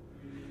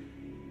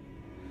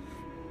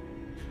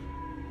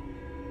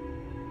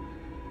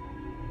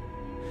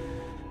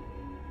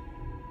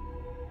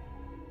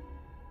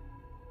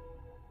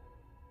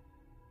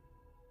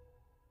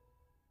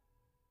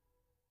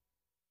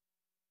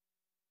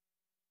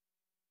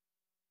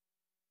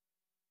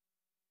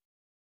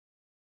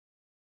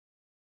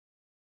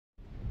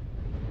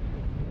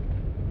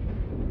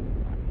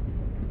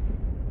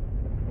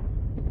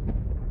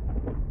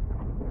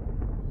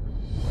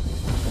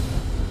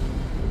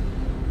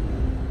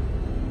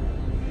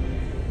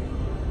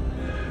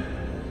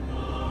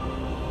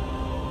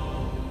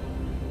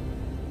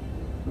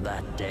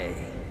 That day,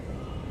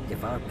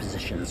 if our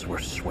positions were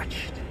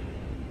switched,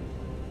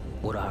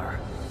 would our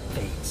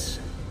fates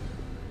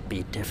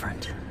be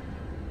different?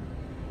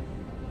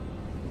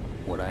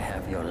 Would I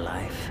have your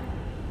life,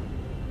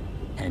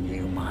 and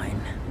you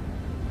mine?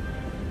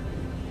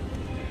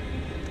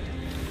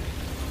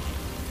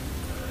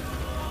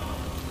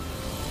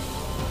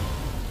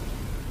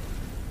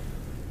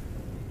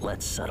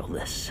 Let's settle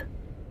this.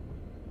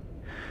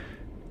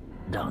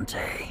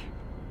 Dante.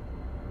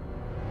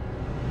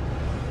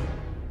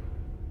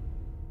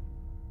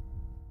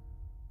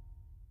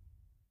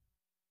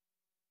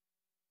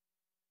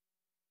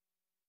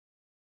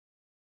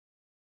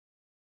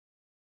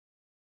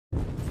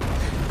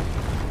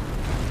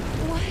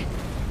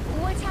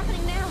 What's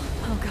happening now?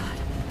 Oh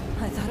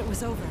God, I thought it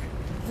was over.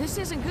 This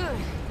isn't good.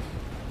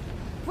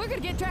 We're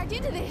gonna get dragged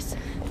into this.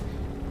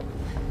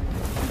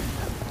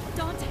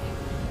 Dante,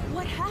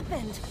 what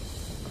happened?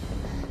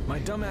 My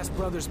dumbass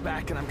brother's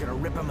back and I'm gonna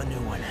rip him a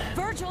new one.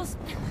 Virgil's...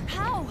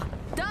 How?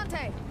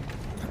 Dante!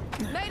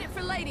 Made it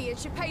for Lady and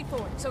she paid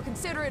for it, so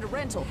consider it a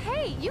rental.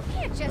 Hey, you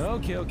can't just...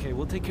 Okay,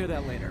 we'll take care of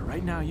that later.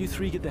 Right now, you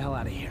three get the hell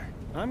out of here.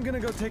 I'm gonna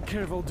go take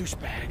care of old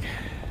douchebag.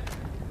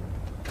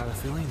 Got a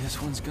feeling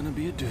this one's gonna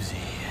be a doozy.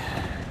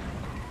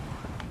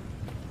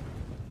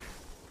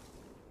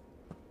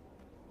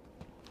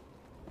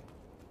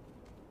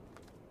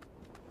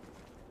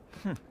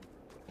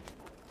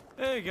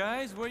 Hey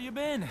guys, where you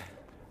been?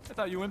 I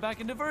thought you went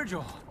back into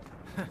Virgil.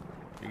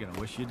 You're gonna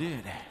wish you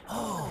did.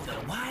 Oh,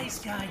 the wise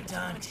guy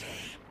Dante.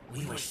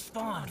 We were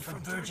spawned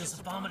from Virgil's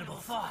abominable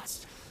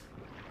thoughts.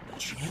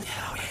 But you knew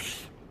that already.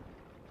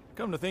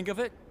 Come to think of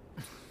it,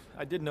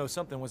 I did know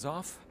something was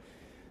off.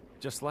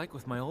 Just like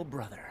with my old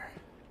brother.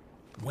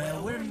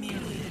 Well, we're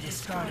merely the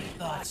discarded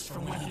thoughts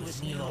from when he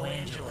was Nilo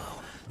Angelo.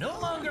 No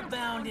longer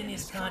bound in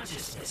his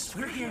consciousness.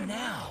 We're here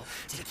now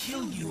to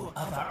kill you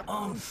of our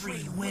own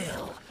free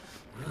will.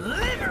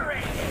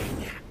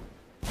 Liberating!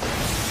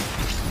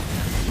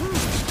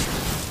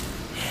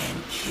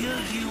 And kill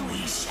you we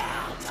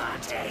shall,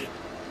 Dante.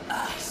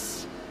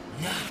 Us,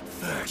 not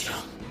Virgil.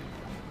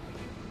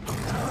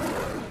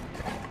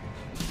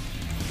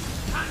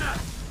 Time out!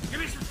 Give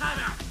me some time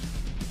out!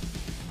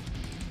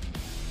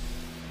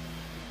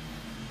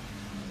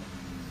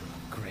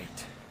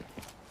 Great.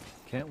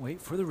 Can't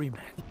wait for the rematch.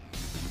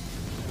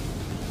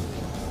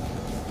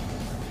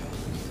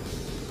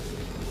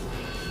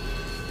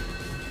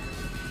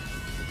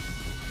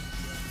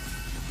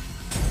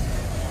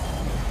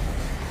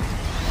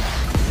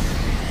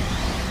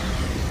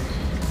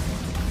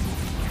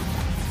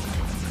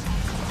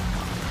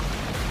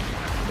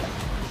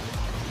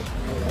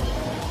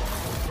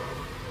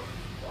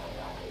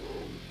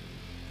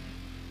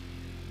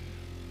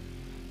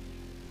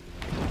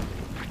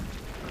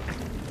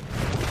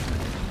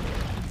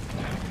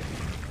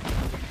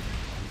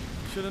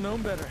 Should have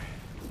known better.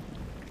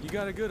 You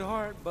got a good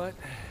heart, but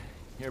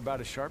you're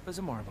about as sharp as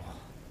a marble.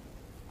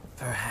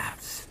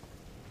 Perhaps.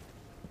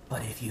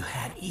 But if you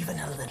had even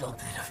a little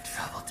bit of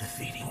trouble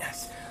defeating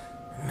us,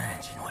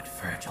 imagine what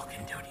Virgil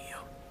can do to you.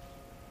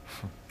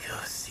 Go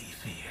see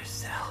for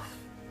yourself.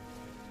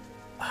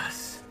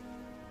 Us.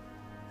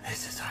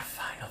 This is our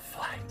final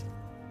flight.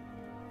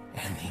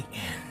 And the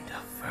end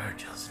of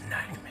Virgil's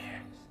nightmares.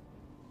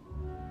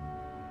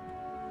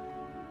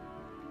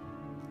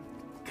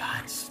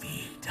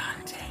 Godspeed,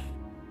 Dante.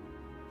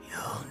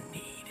 You'll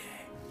need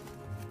it.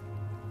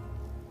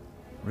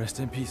 Rest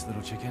in peace,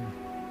 little chicken.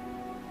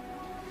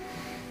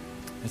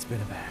 It's been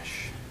a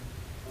bash.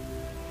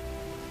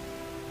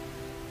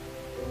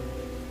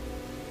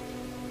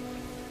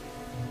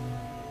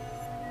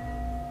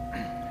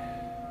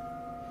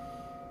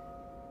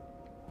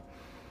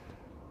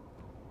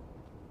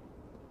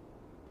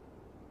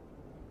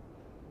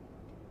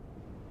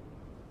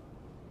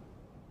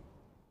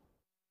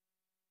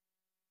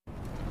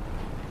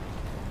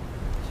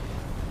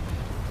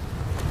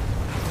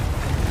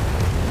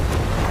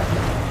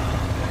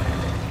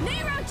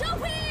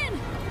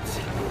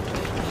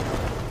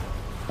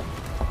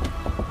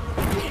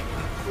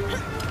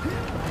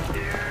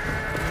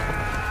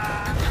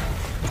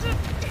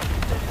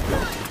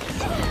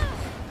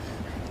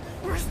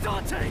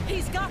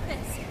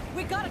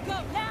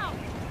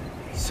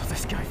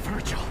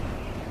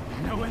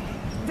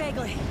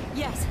 Vaguely,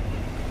 yes.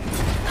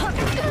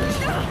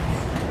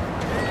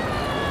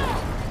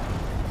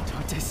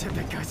 Dante said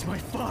that guy's my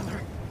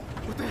father.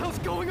 What the hell's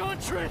going on,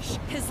 Trish?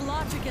 His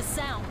logic is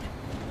sound.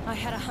 I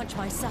had a hunch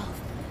myself.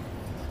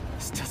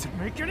 This doesn't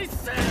make any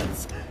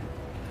sense!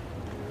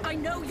 I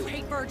know you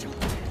hate Virgil,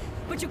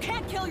 but you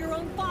can't kill your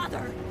own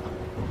father!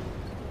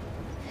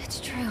 It's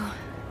true.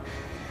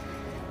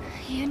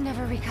 You'd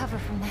never recover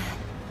from that.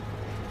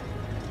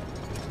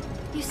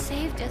 You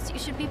saved us. You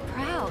should be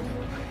proud.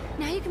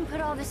 Now you can put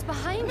all this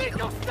behind you.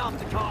 Nico, stop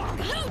the car!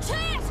 No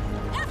chance!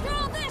 After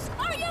all this,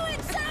 are you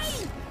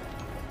insane?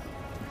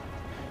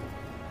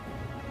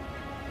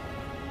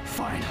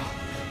 Fine.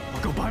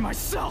 I'll go by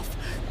myself.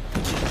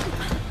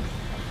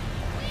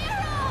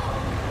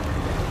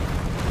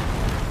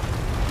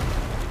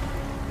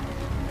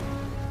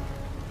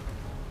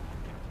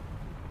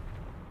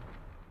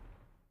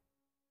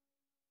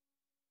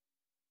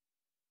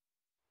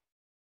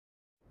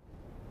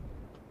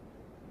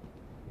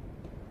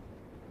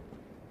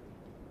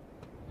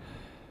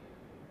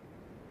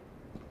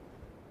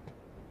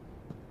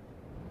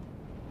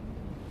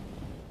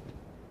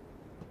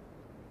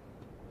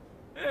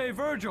 Hey,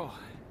 Virgil.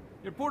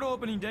 Your portal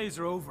opening days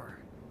are over.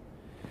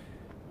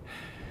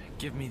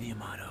 Give me the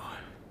Yamato.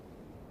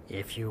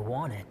 If you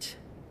want it,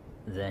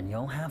 then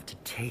you'll have to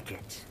take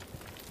it.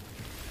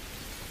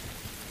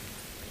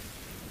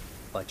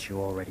 But you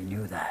already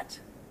knew that.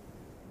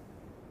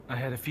 I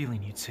had a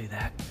feeling you'd say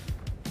that.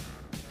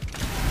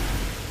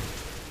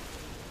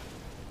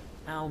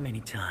 How many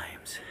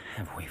times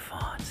have we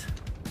fought?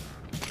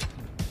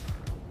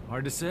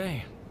 Hard to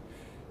say.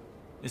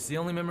 It's the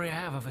only memory I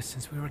have of us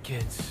since we were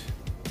kids.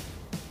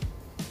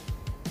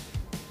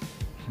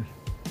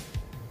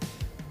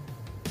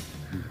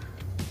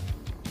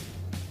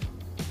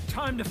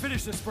 Time to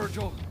finish this,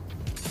 Virgil.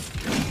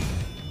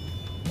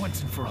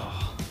 Once and for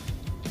all.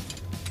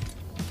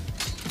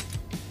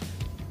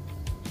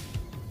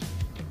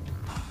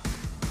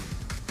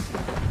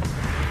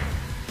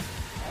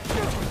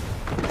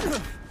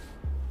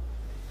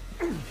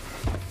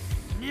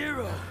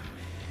 Nero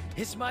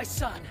is my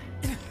son.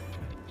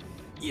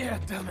 Yeah,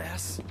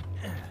 dumbass.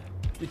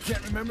 You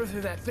can't remember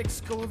through that thick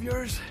skull of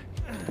yours?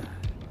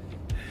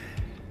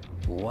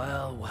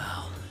 Well,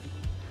 well.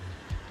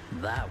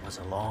 That was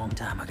a long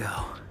time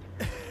ago.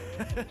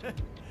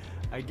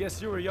 I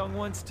guess you were young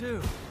once,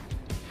 too.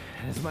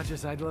 As much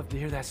as I'd love to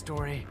hear that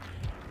story,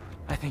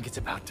 I think it's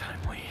about time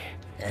we...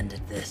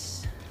 ended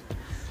this.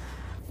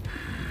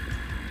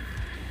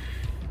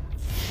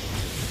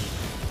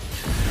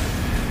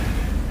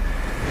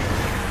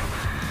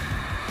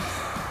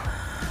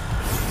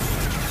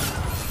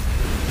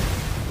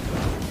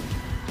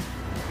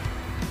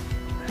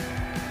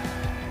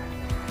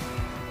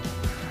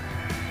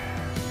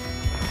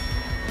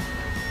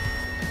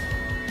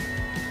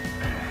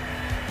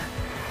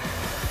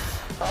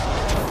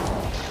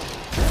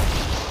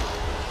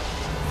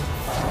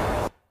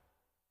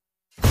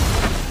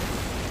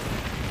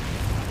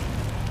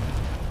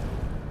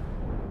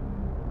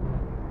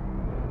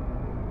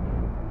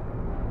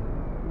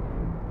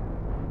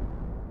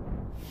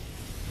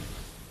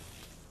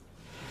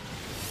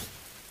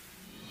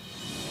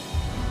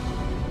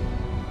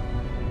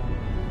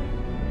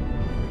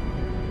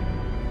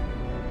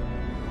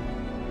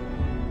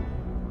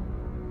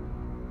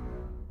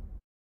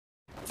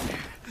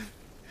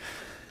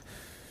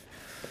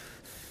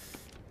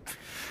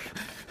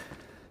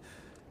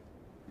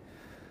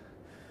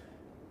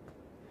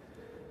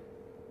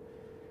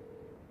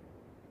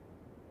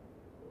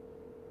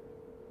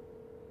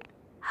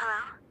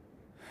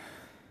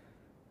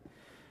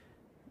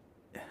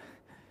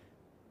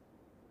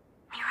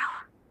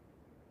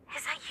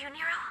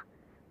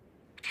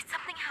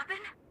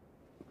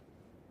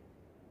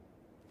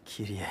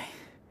 Kyrie.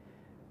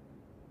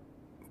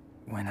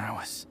 When I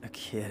was a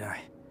kid,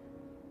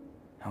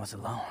 I was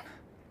alone.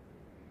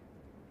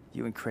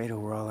 You and Kratos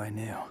were all I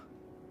knew.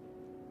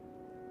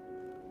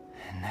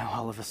 And now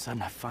all of a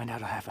sudden I find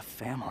out I have a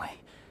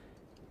family.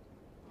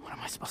 What am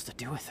I supposed to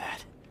do with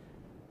that?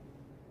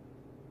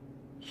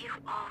 You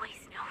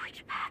always know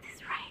which path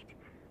is right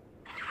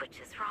and which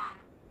is wrong.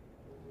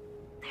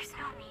 There's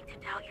no need to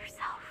doubt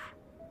yourself.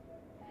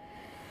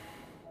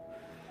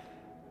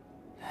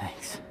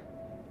 Thanks.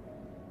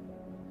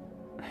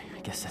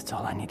 I guess that's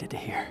all I needed to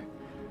hear.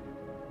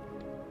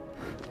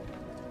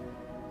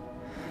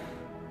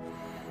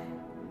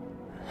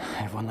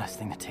 I have one last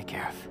thing to take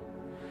care of.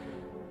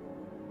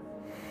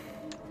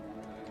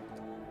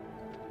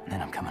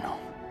 Then I'm coming home.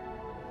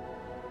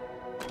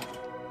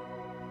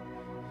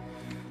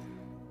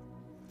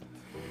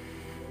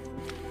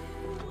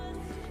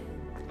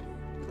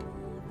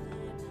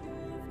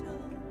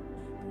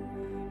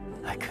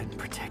 I couldn't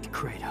protect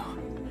Kratos.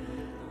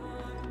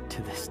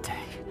 To this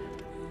day,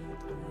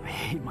 I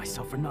hate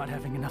myself for not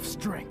having enough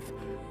strength.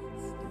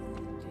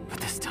 But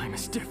this time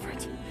is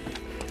different.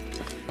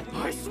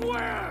 I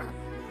swear!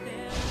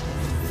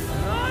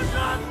 I'm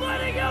not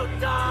letting you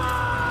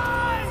die!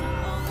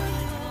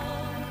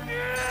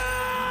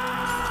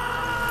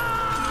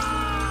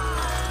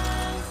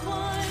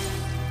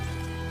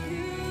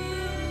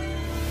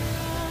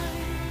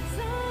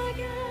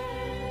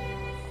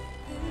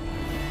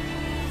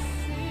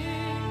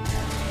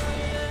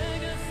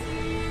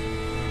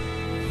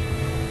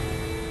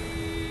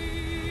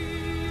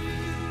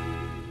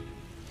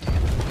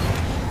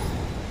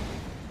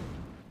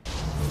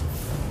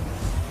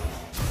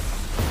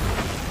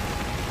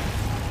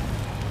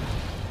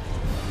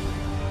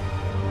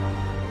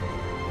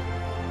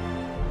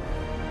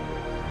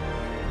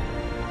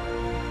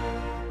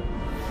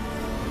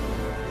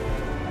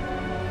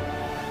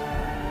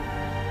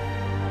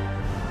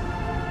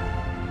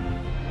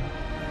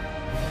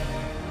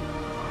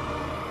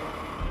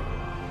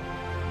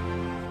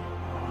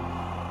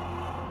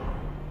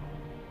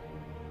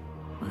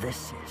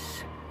 This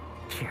is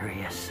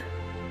curious.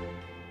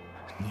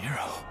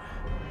 Nero.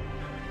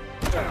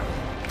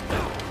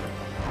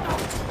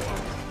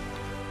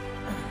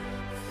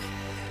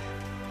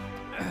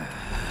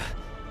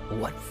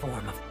 What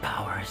form of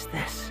power is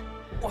this?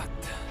 What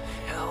the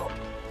hell?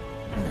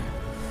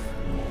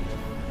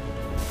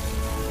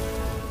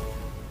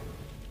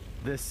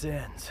 This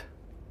ends.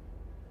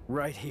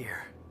 Right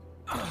here.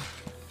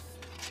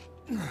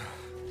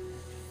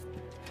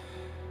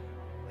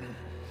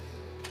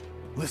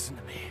 Listen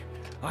to me.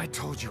 I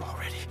told you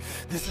already.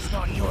 This is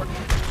not your...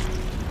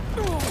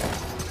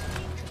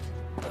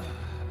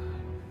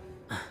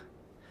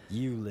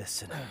 You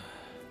listen,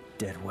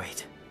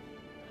 deadweight.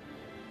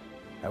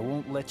 I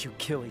won't let you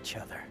kill each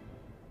other.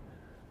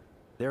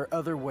 There are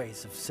other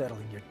ways of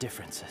settling your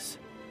differences.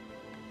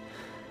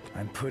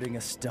 I'm putting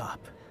a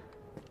stop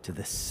to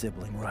this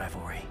sibling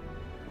rivalry.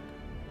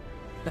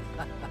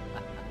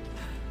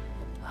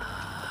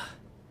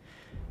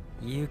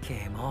 You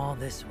came all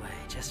this way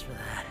just for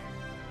that.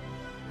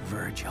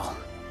 Virgil.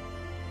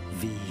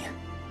 V.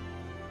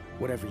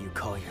 Whatever you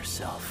call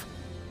yourself.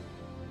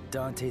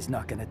 Dante's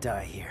not gonna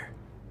die here.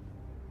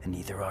 And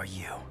neither are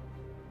you.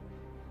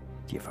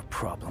 Do you have a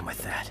problem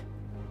with that?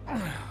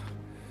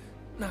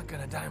 Not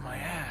gonna die my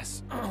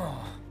ass.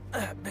 Oh,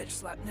 that bitch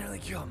slap nearly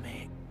killed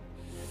me.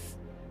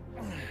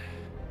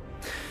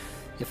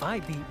 If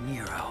I beat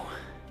Nero,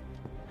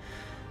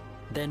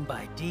 then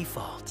by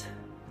default,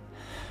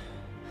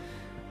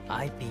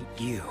 I beat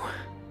you.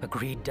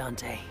 Agreed,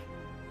 Dante?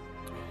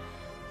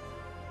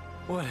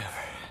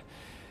 Whatever.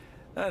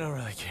 I don't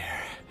really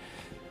care.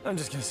 I'm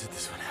just gonna sit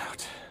this one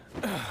out.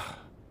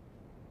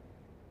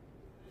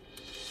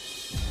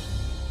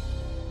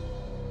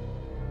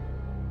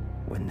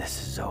 When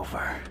this is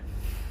over,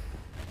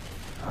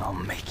 I'll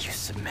make you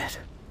submit.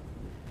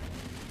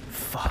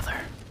 Father.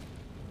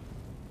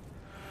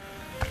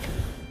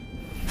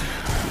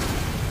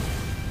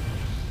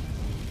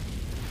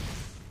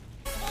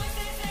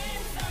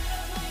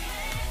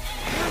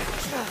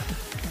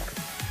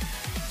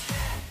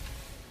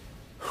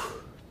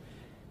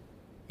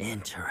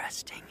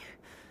 Interesting.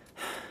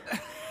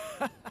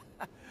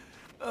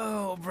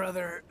 Oh,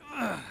 brother.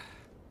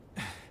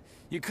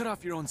 You cut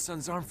off your own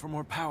son's arm for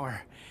more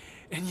power,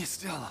 and you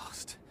still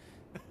lost.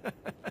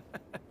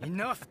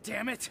 Enough,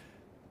 damn it!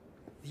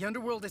 The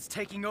underworld is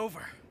taking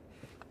over.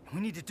 We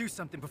need to do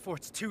something before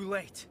it's too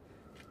late.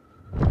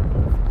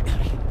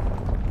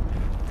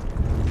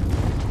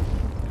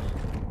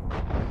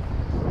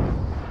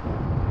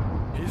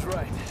 He's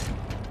right.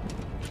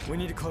 We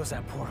need to close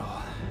that portal.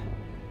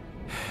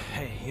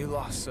 Hey, you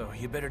lost, so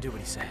you better do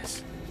what he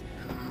says.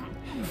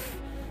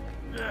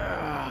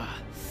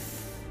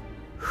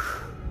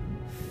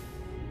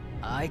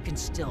 I can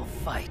still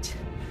fight.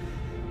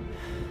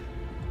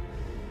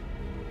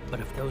 But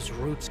if those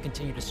roots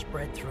continue to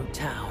spread through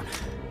town,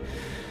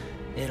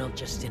 it'll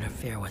just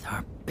interfere with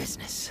our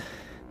business.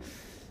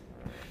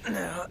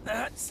 No,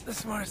 that's the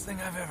smartest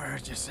thing I've ever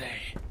heard you say.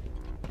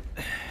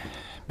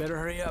 Better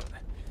hurry up.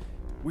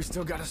 We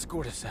still got a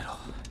score to settle.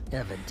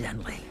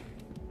 Evidently.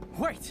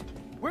 Wait!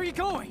 Where are you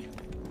going?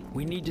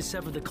 We need to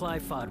sever the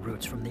Clifod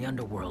roots from the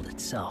underworld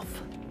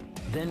itself.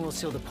 Then we'll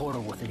seal the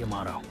portal with a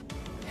Yamato.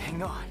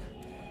 Hang on.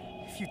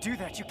 If you do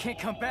that, you can't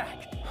come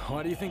back.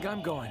 Why do you think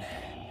I'm going?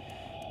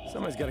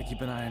 Somebody's got to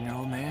keep an eye on your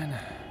old man.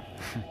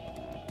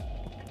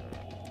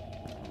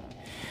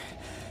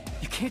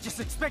 You can't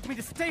just expect me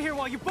to stay here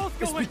while you both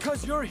go in. It's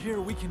because you're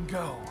here we can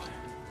go.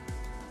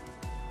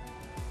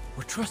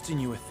 We're trusting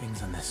you with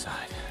things on this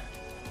side.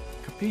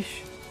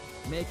 Capiche?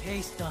 Make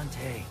haste,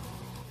 Dante.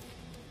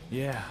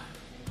 Yeah,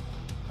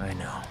 I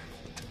know.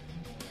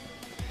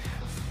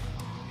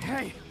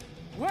 Hey,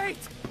 wait!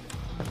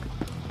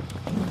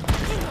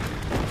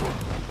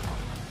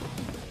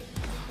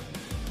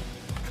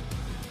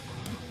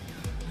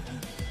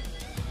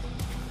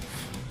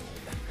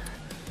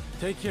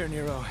 Take care,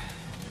 Nero.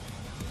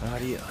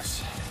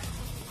 Adios.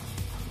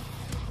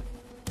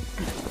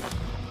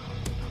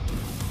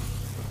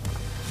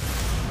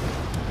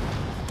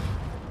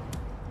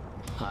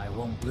 I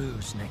won't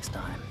lose next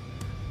time.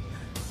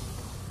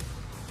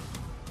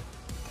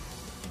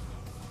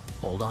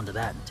 Hold on to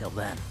that until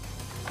then.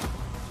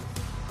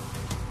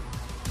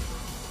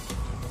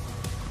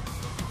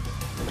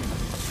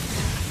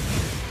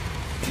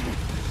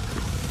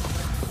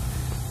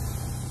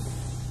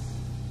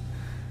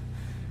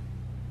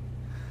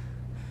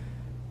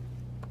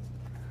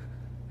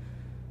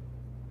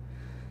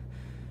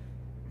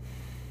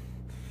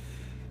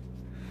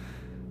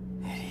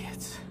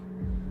 Idiots.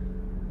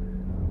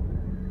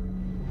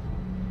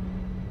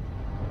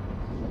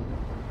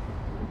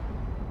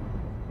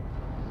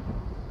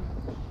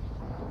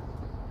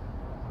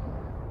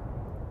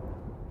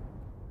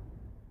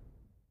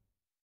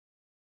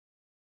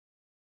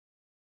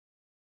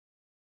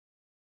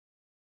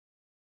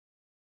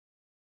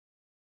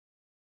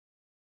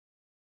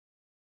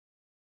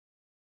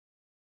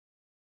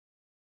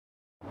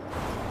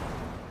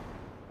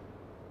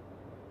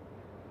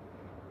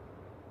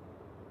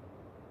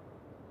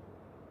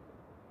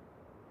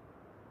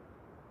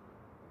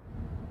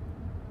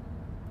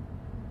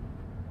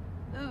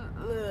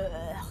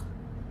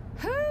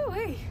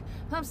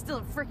 I'm still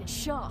in freaking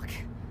shock.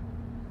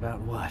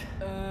 About what?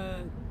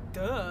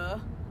 Duh.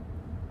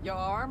 Your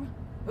arm?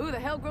 Who the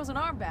hell grows an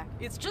arm back?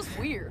 It's just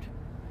weird.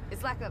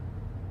 It's like a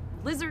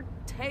lizard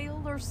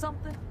tail or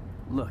something.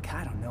 Look,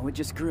 I don't know, it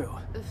just grew.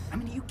 I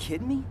mean, are you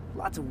kidding me?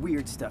 Lots of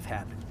weird stuff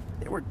happened.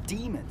 There were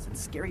demons and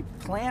scary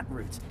plant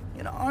roots,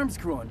 and arms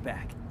growing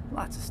back.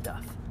 Lots of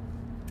stuff.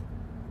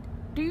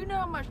 Do you know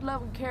how much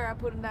love and care I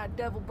put in that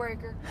devil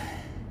breaker?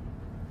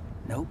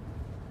 Nope.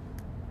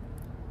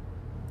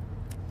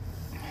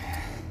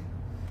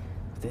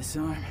 This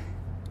arm,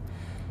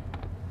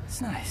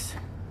 it's nice.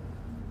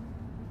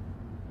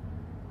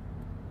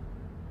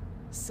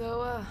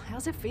 So,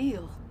 how's it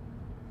feel?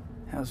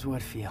 How's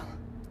what feel?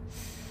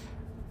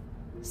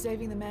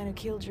 Saving the man who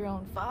killed your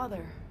own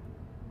father.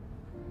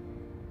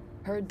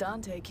 Heard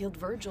Dante killed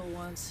Virgil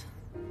once.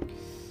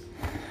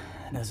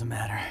 It doesn't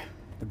matter.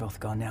 They're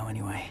both gone now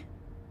anyway.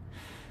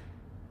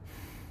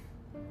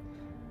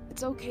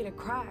 It's okay to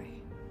cry.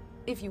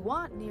 If you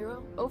want,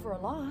 Nero, over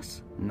a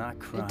loss. Not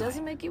cry. It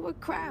doesn't make you a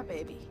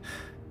crybaby.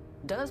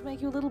 Does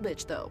make you a little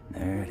bitch, though.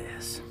 There it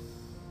is.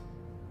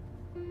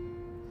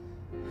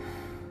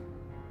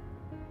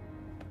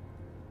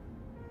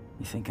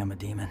 You think I'm a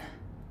demon?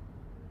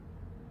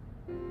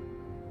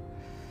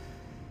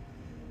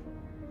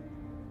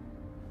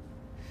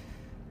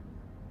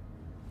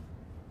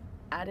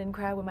 I didn't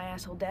cry when my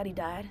asshole daddy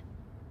died.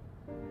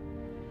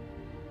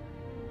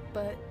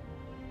 But...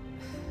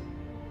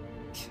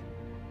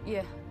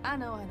 yeah, I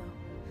know.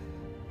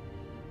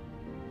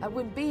 I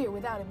wouldn't be here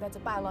without him, that's a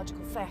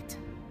biological fact.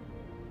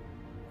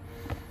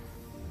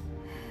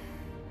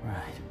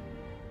 Right.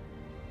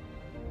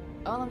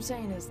 All I'm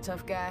saying is,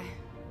 tough guy,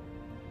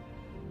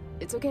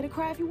 it's okay to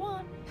cry if you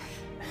want.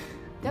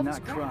 I'm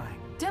not crying.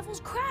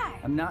 Devils cry.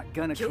 I'm not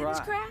gonna Kittens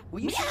cry. cry.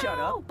 Will you Meow. shut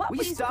up? Will you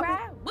Puppies stop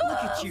cry. it?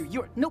 Look at you.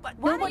 You're Why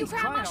nobody's do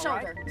you cry on crying, my all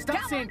shoulder? right? Stop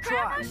Come saying on, cry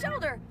cry. on my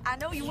shoulder. I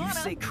know you wanna. You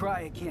say cry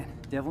again.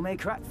 Devil may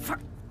cry. Fuck.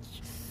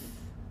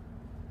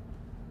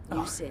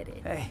 You said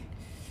it. Hey,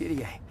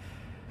 Hideaki.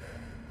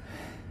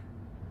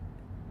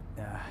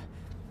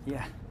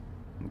 Yeah,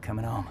 I'm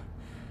coming home.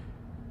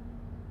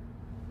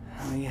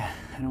 Oh yeah,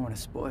 I don't want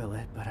to spoil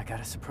it, but I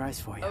got a surprise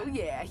for you. Oh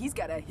yeah, he's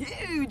got a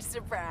huge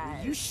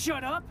surprise. You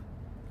shut up!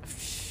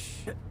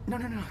 No,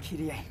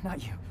 Hideaki,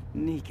 not you.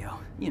 Nico,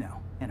 you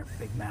know, and her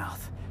big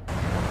mouth.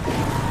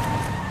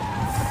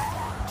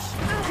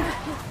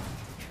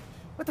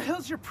 What the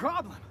hell's your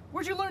problem?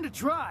 Where'd you learn to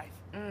drive?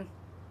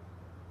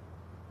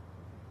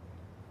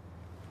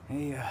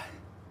 Hey,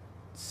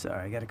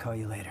 sorry, I gotta call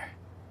you later.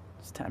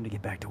 It's time to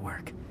get back to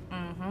work.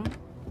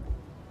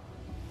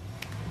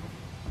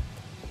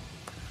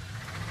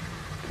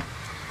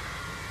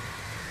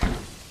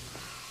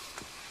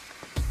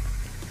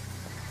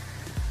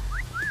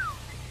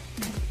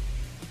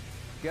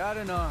 Got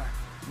an arm.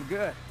 I'm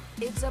good.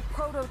 It's a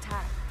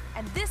prototype,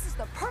 and this is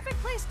the perfect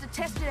place to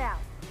test it out.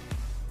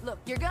 Look,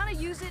 you're gonna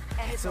use it,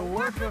 and it's a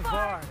work of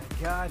art.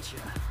 I gotcha.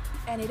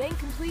 And it ain't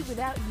complete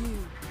without you.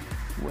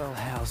 Well,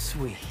 how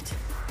sweet.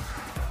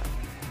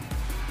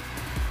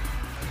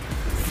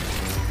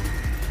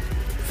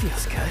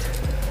 Feels good.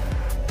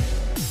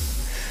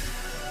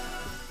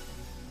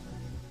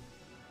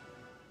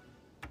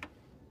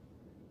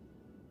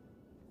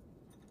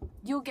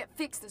 You'll get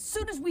fixed as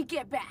soon as we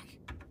get back.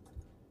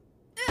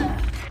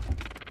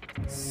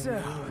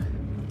 So,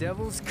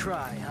 Devil's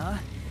Cry, huh?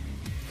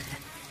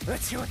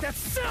 Let's hear what that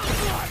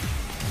sounds like!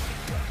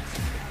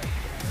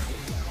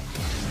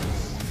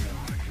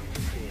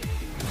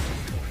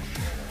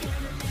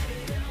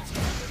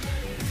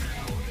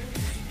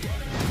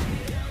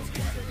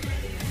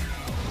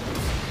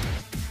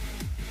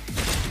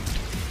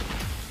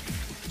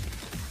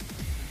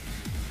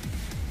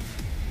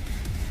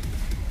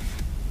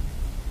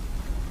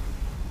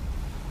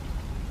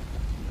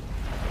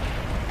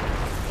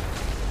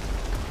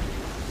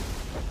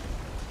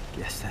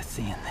 Guess that's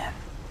the end then.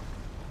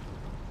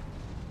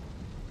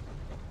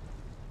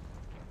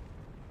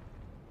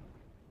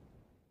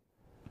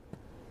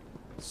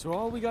 So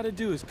all we gotta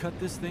do is cut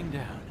this thing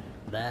down.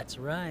 That's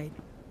right.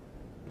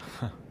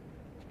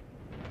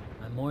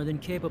 I'm more than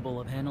capable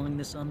of handling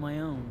this on my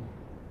own.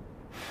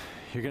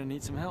 You're gonna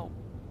need some help.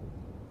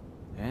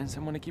 And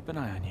someone to keep an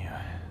eye on you.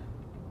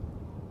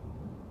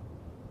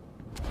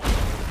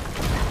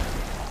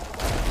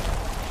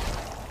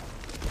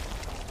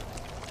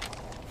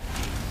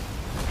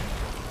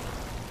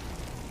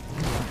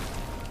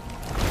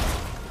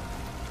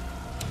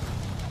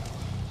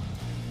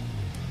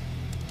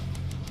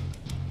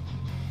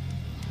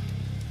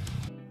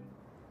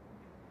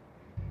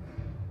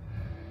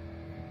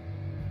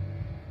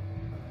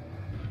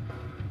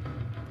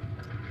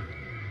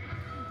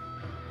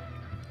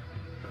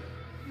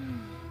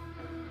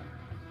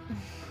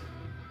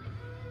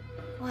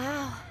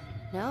 Wow,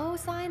 no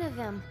sign of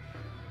him.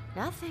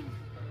 Nothing.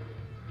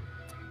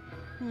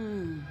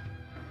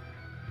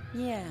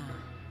 Yeah.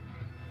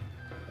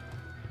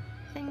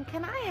 Then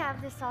can I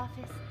have this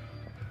office?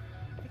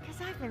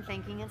 Because I've been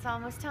thinking it's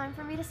almost time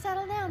for me to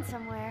settle down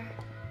somewhere.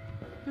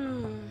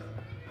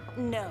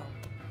 No,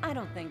 I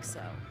don't think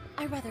so.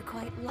 I rather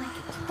quite like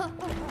it.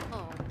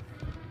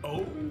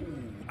 Oh,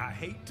 I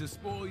hate to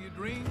spoil your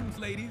dreams,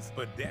 ladies,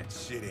 but that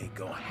shit ain't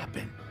gonna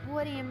happen.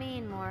 What do you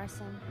mean,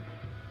 Morrison?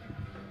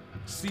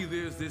 See,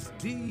 there's this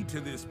deed to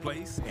this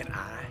place, and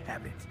I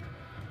have it.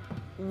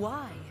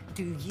 Why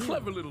do you?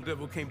 Clever little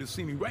devil came to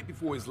see me right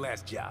before his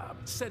last job.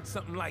 Said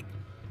something like,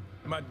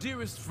 "My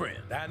dearest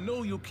friend, I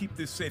know you'll keep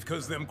this safe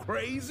because them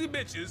crazy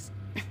bitches..."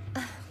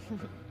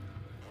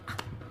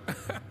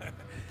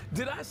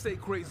 Did I say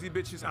crazy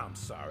bitches? I'm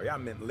sorry, I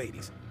meant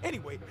ladies.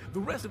 Anyway, the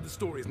rest of the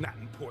story is not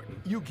important.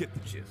 You get the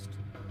gist.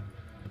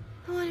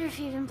 I wonder if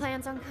he even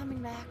plans on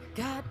coming back.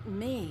 Got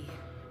me.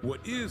 What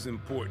is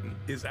important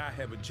is I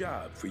have a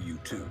job for you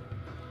two.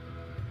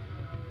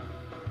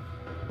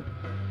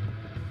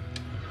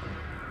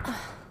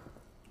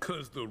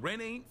 Cause the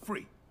rent ain't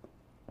free.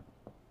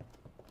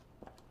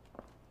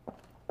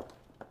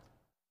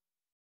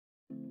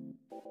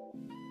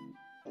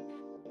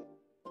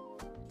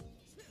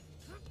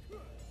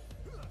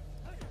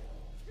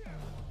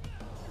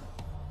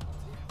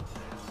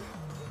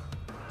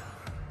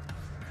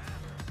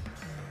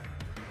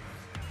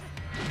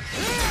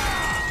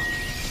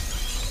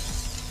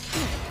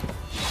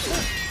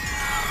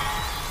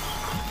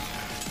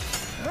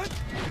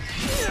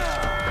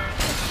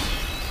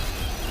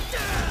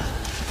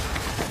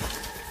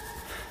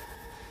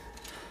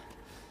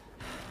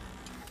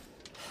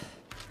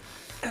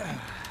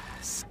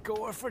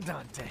 Score for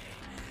Dante.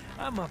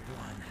 I'm up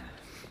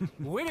one.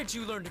 When did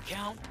you learn to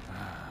count?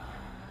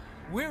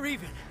 We're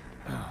even.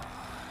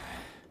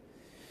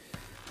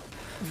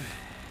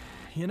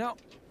 You know,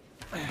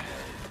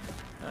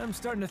 I'm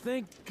starting to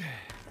think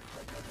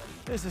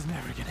this is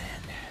never gonna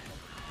end.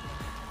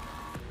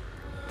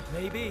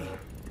 Maybe.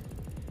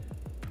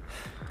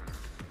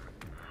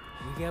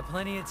 We got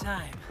plenty of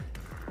time.